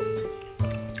Solution.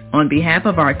 On behalf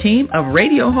of our team of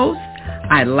radio hosts,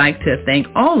 I'd like to thank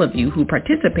all of you who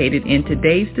participated in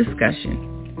today's discussion.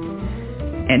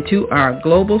 And to our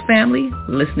global family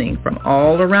listening from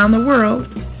all around the world,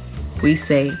 we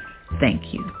say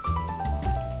thank you.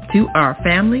 To our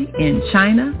family in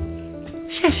China,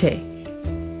 Sheshe,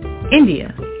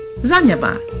 India,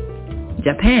 Zanyaba,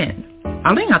 Japan,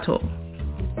 Arigato,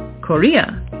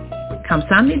 Korea,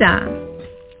 Kamsahamnida,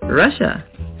 Russia,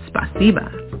 Spasiba,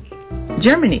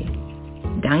 Germany,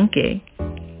 Danke,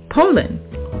 Poland,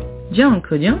 Jean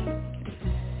Couillon,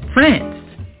 France,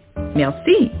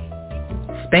 Merci,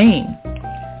 Spain,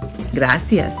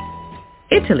 Gracias,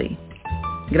 Italy,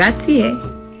 Grazie,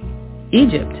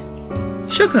 Egypt,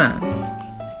 Shukran,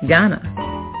 Ghana,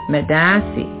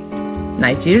 Medasi,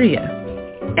 Nigeria,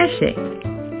 Eshe,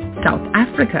 South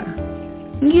Africa,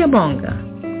 Ngiyabonga,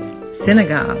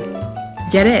 Senegal,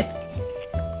 Jaret,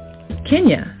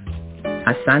 Kenya,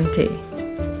 Asante,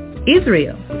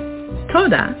 Israel,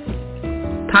 Toda,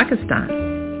 Pakistan,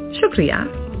 Shukriya,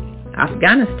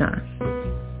 Afghanistan,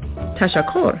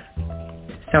 Tashakkur,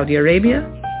 Saudi Arabia,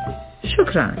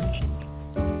 Shukran.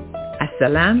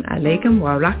 Assalamu alaikum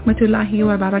wa rahmatullahi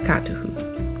wa barakatuhu.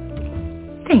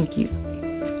 Thank you,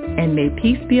 and may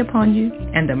peace be upon you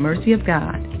and the mercy of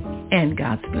God and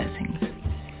God's blessing.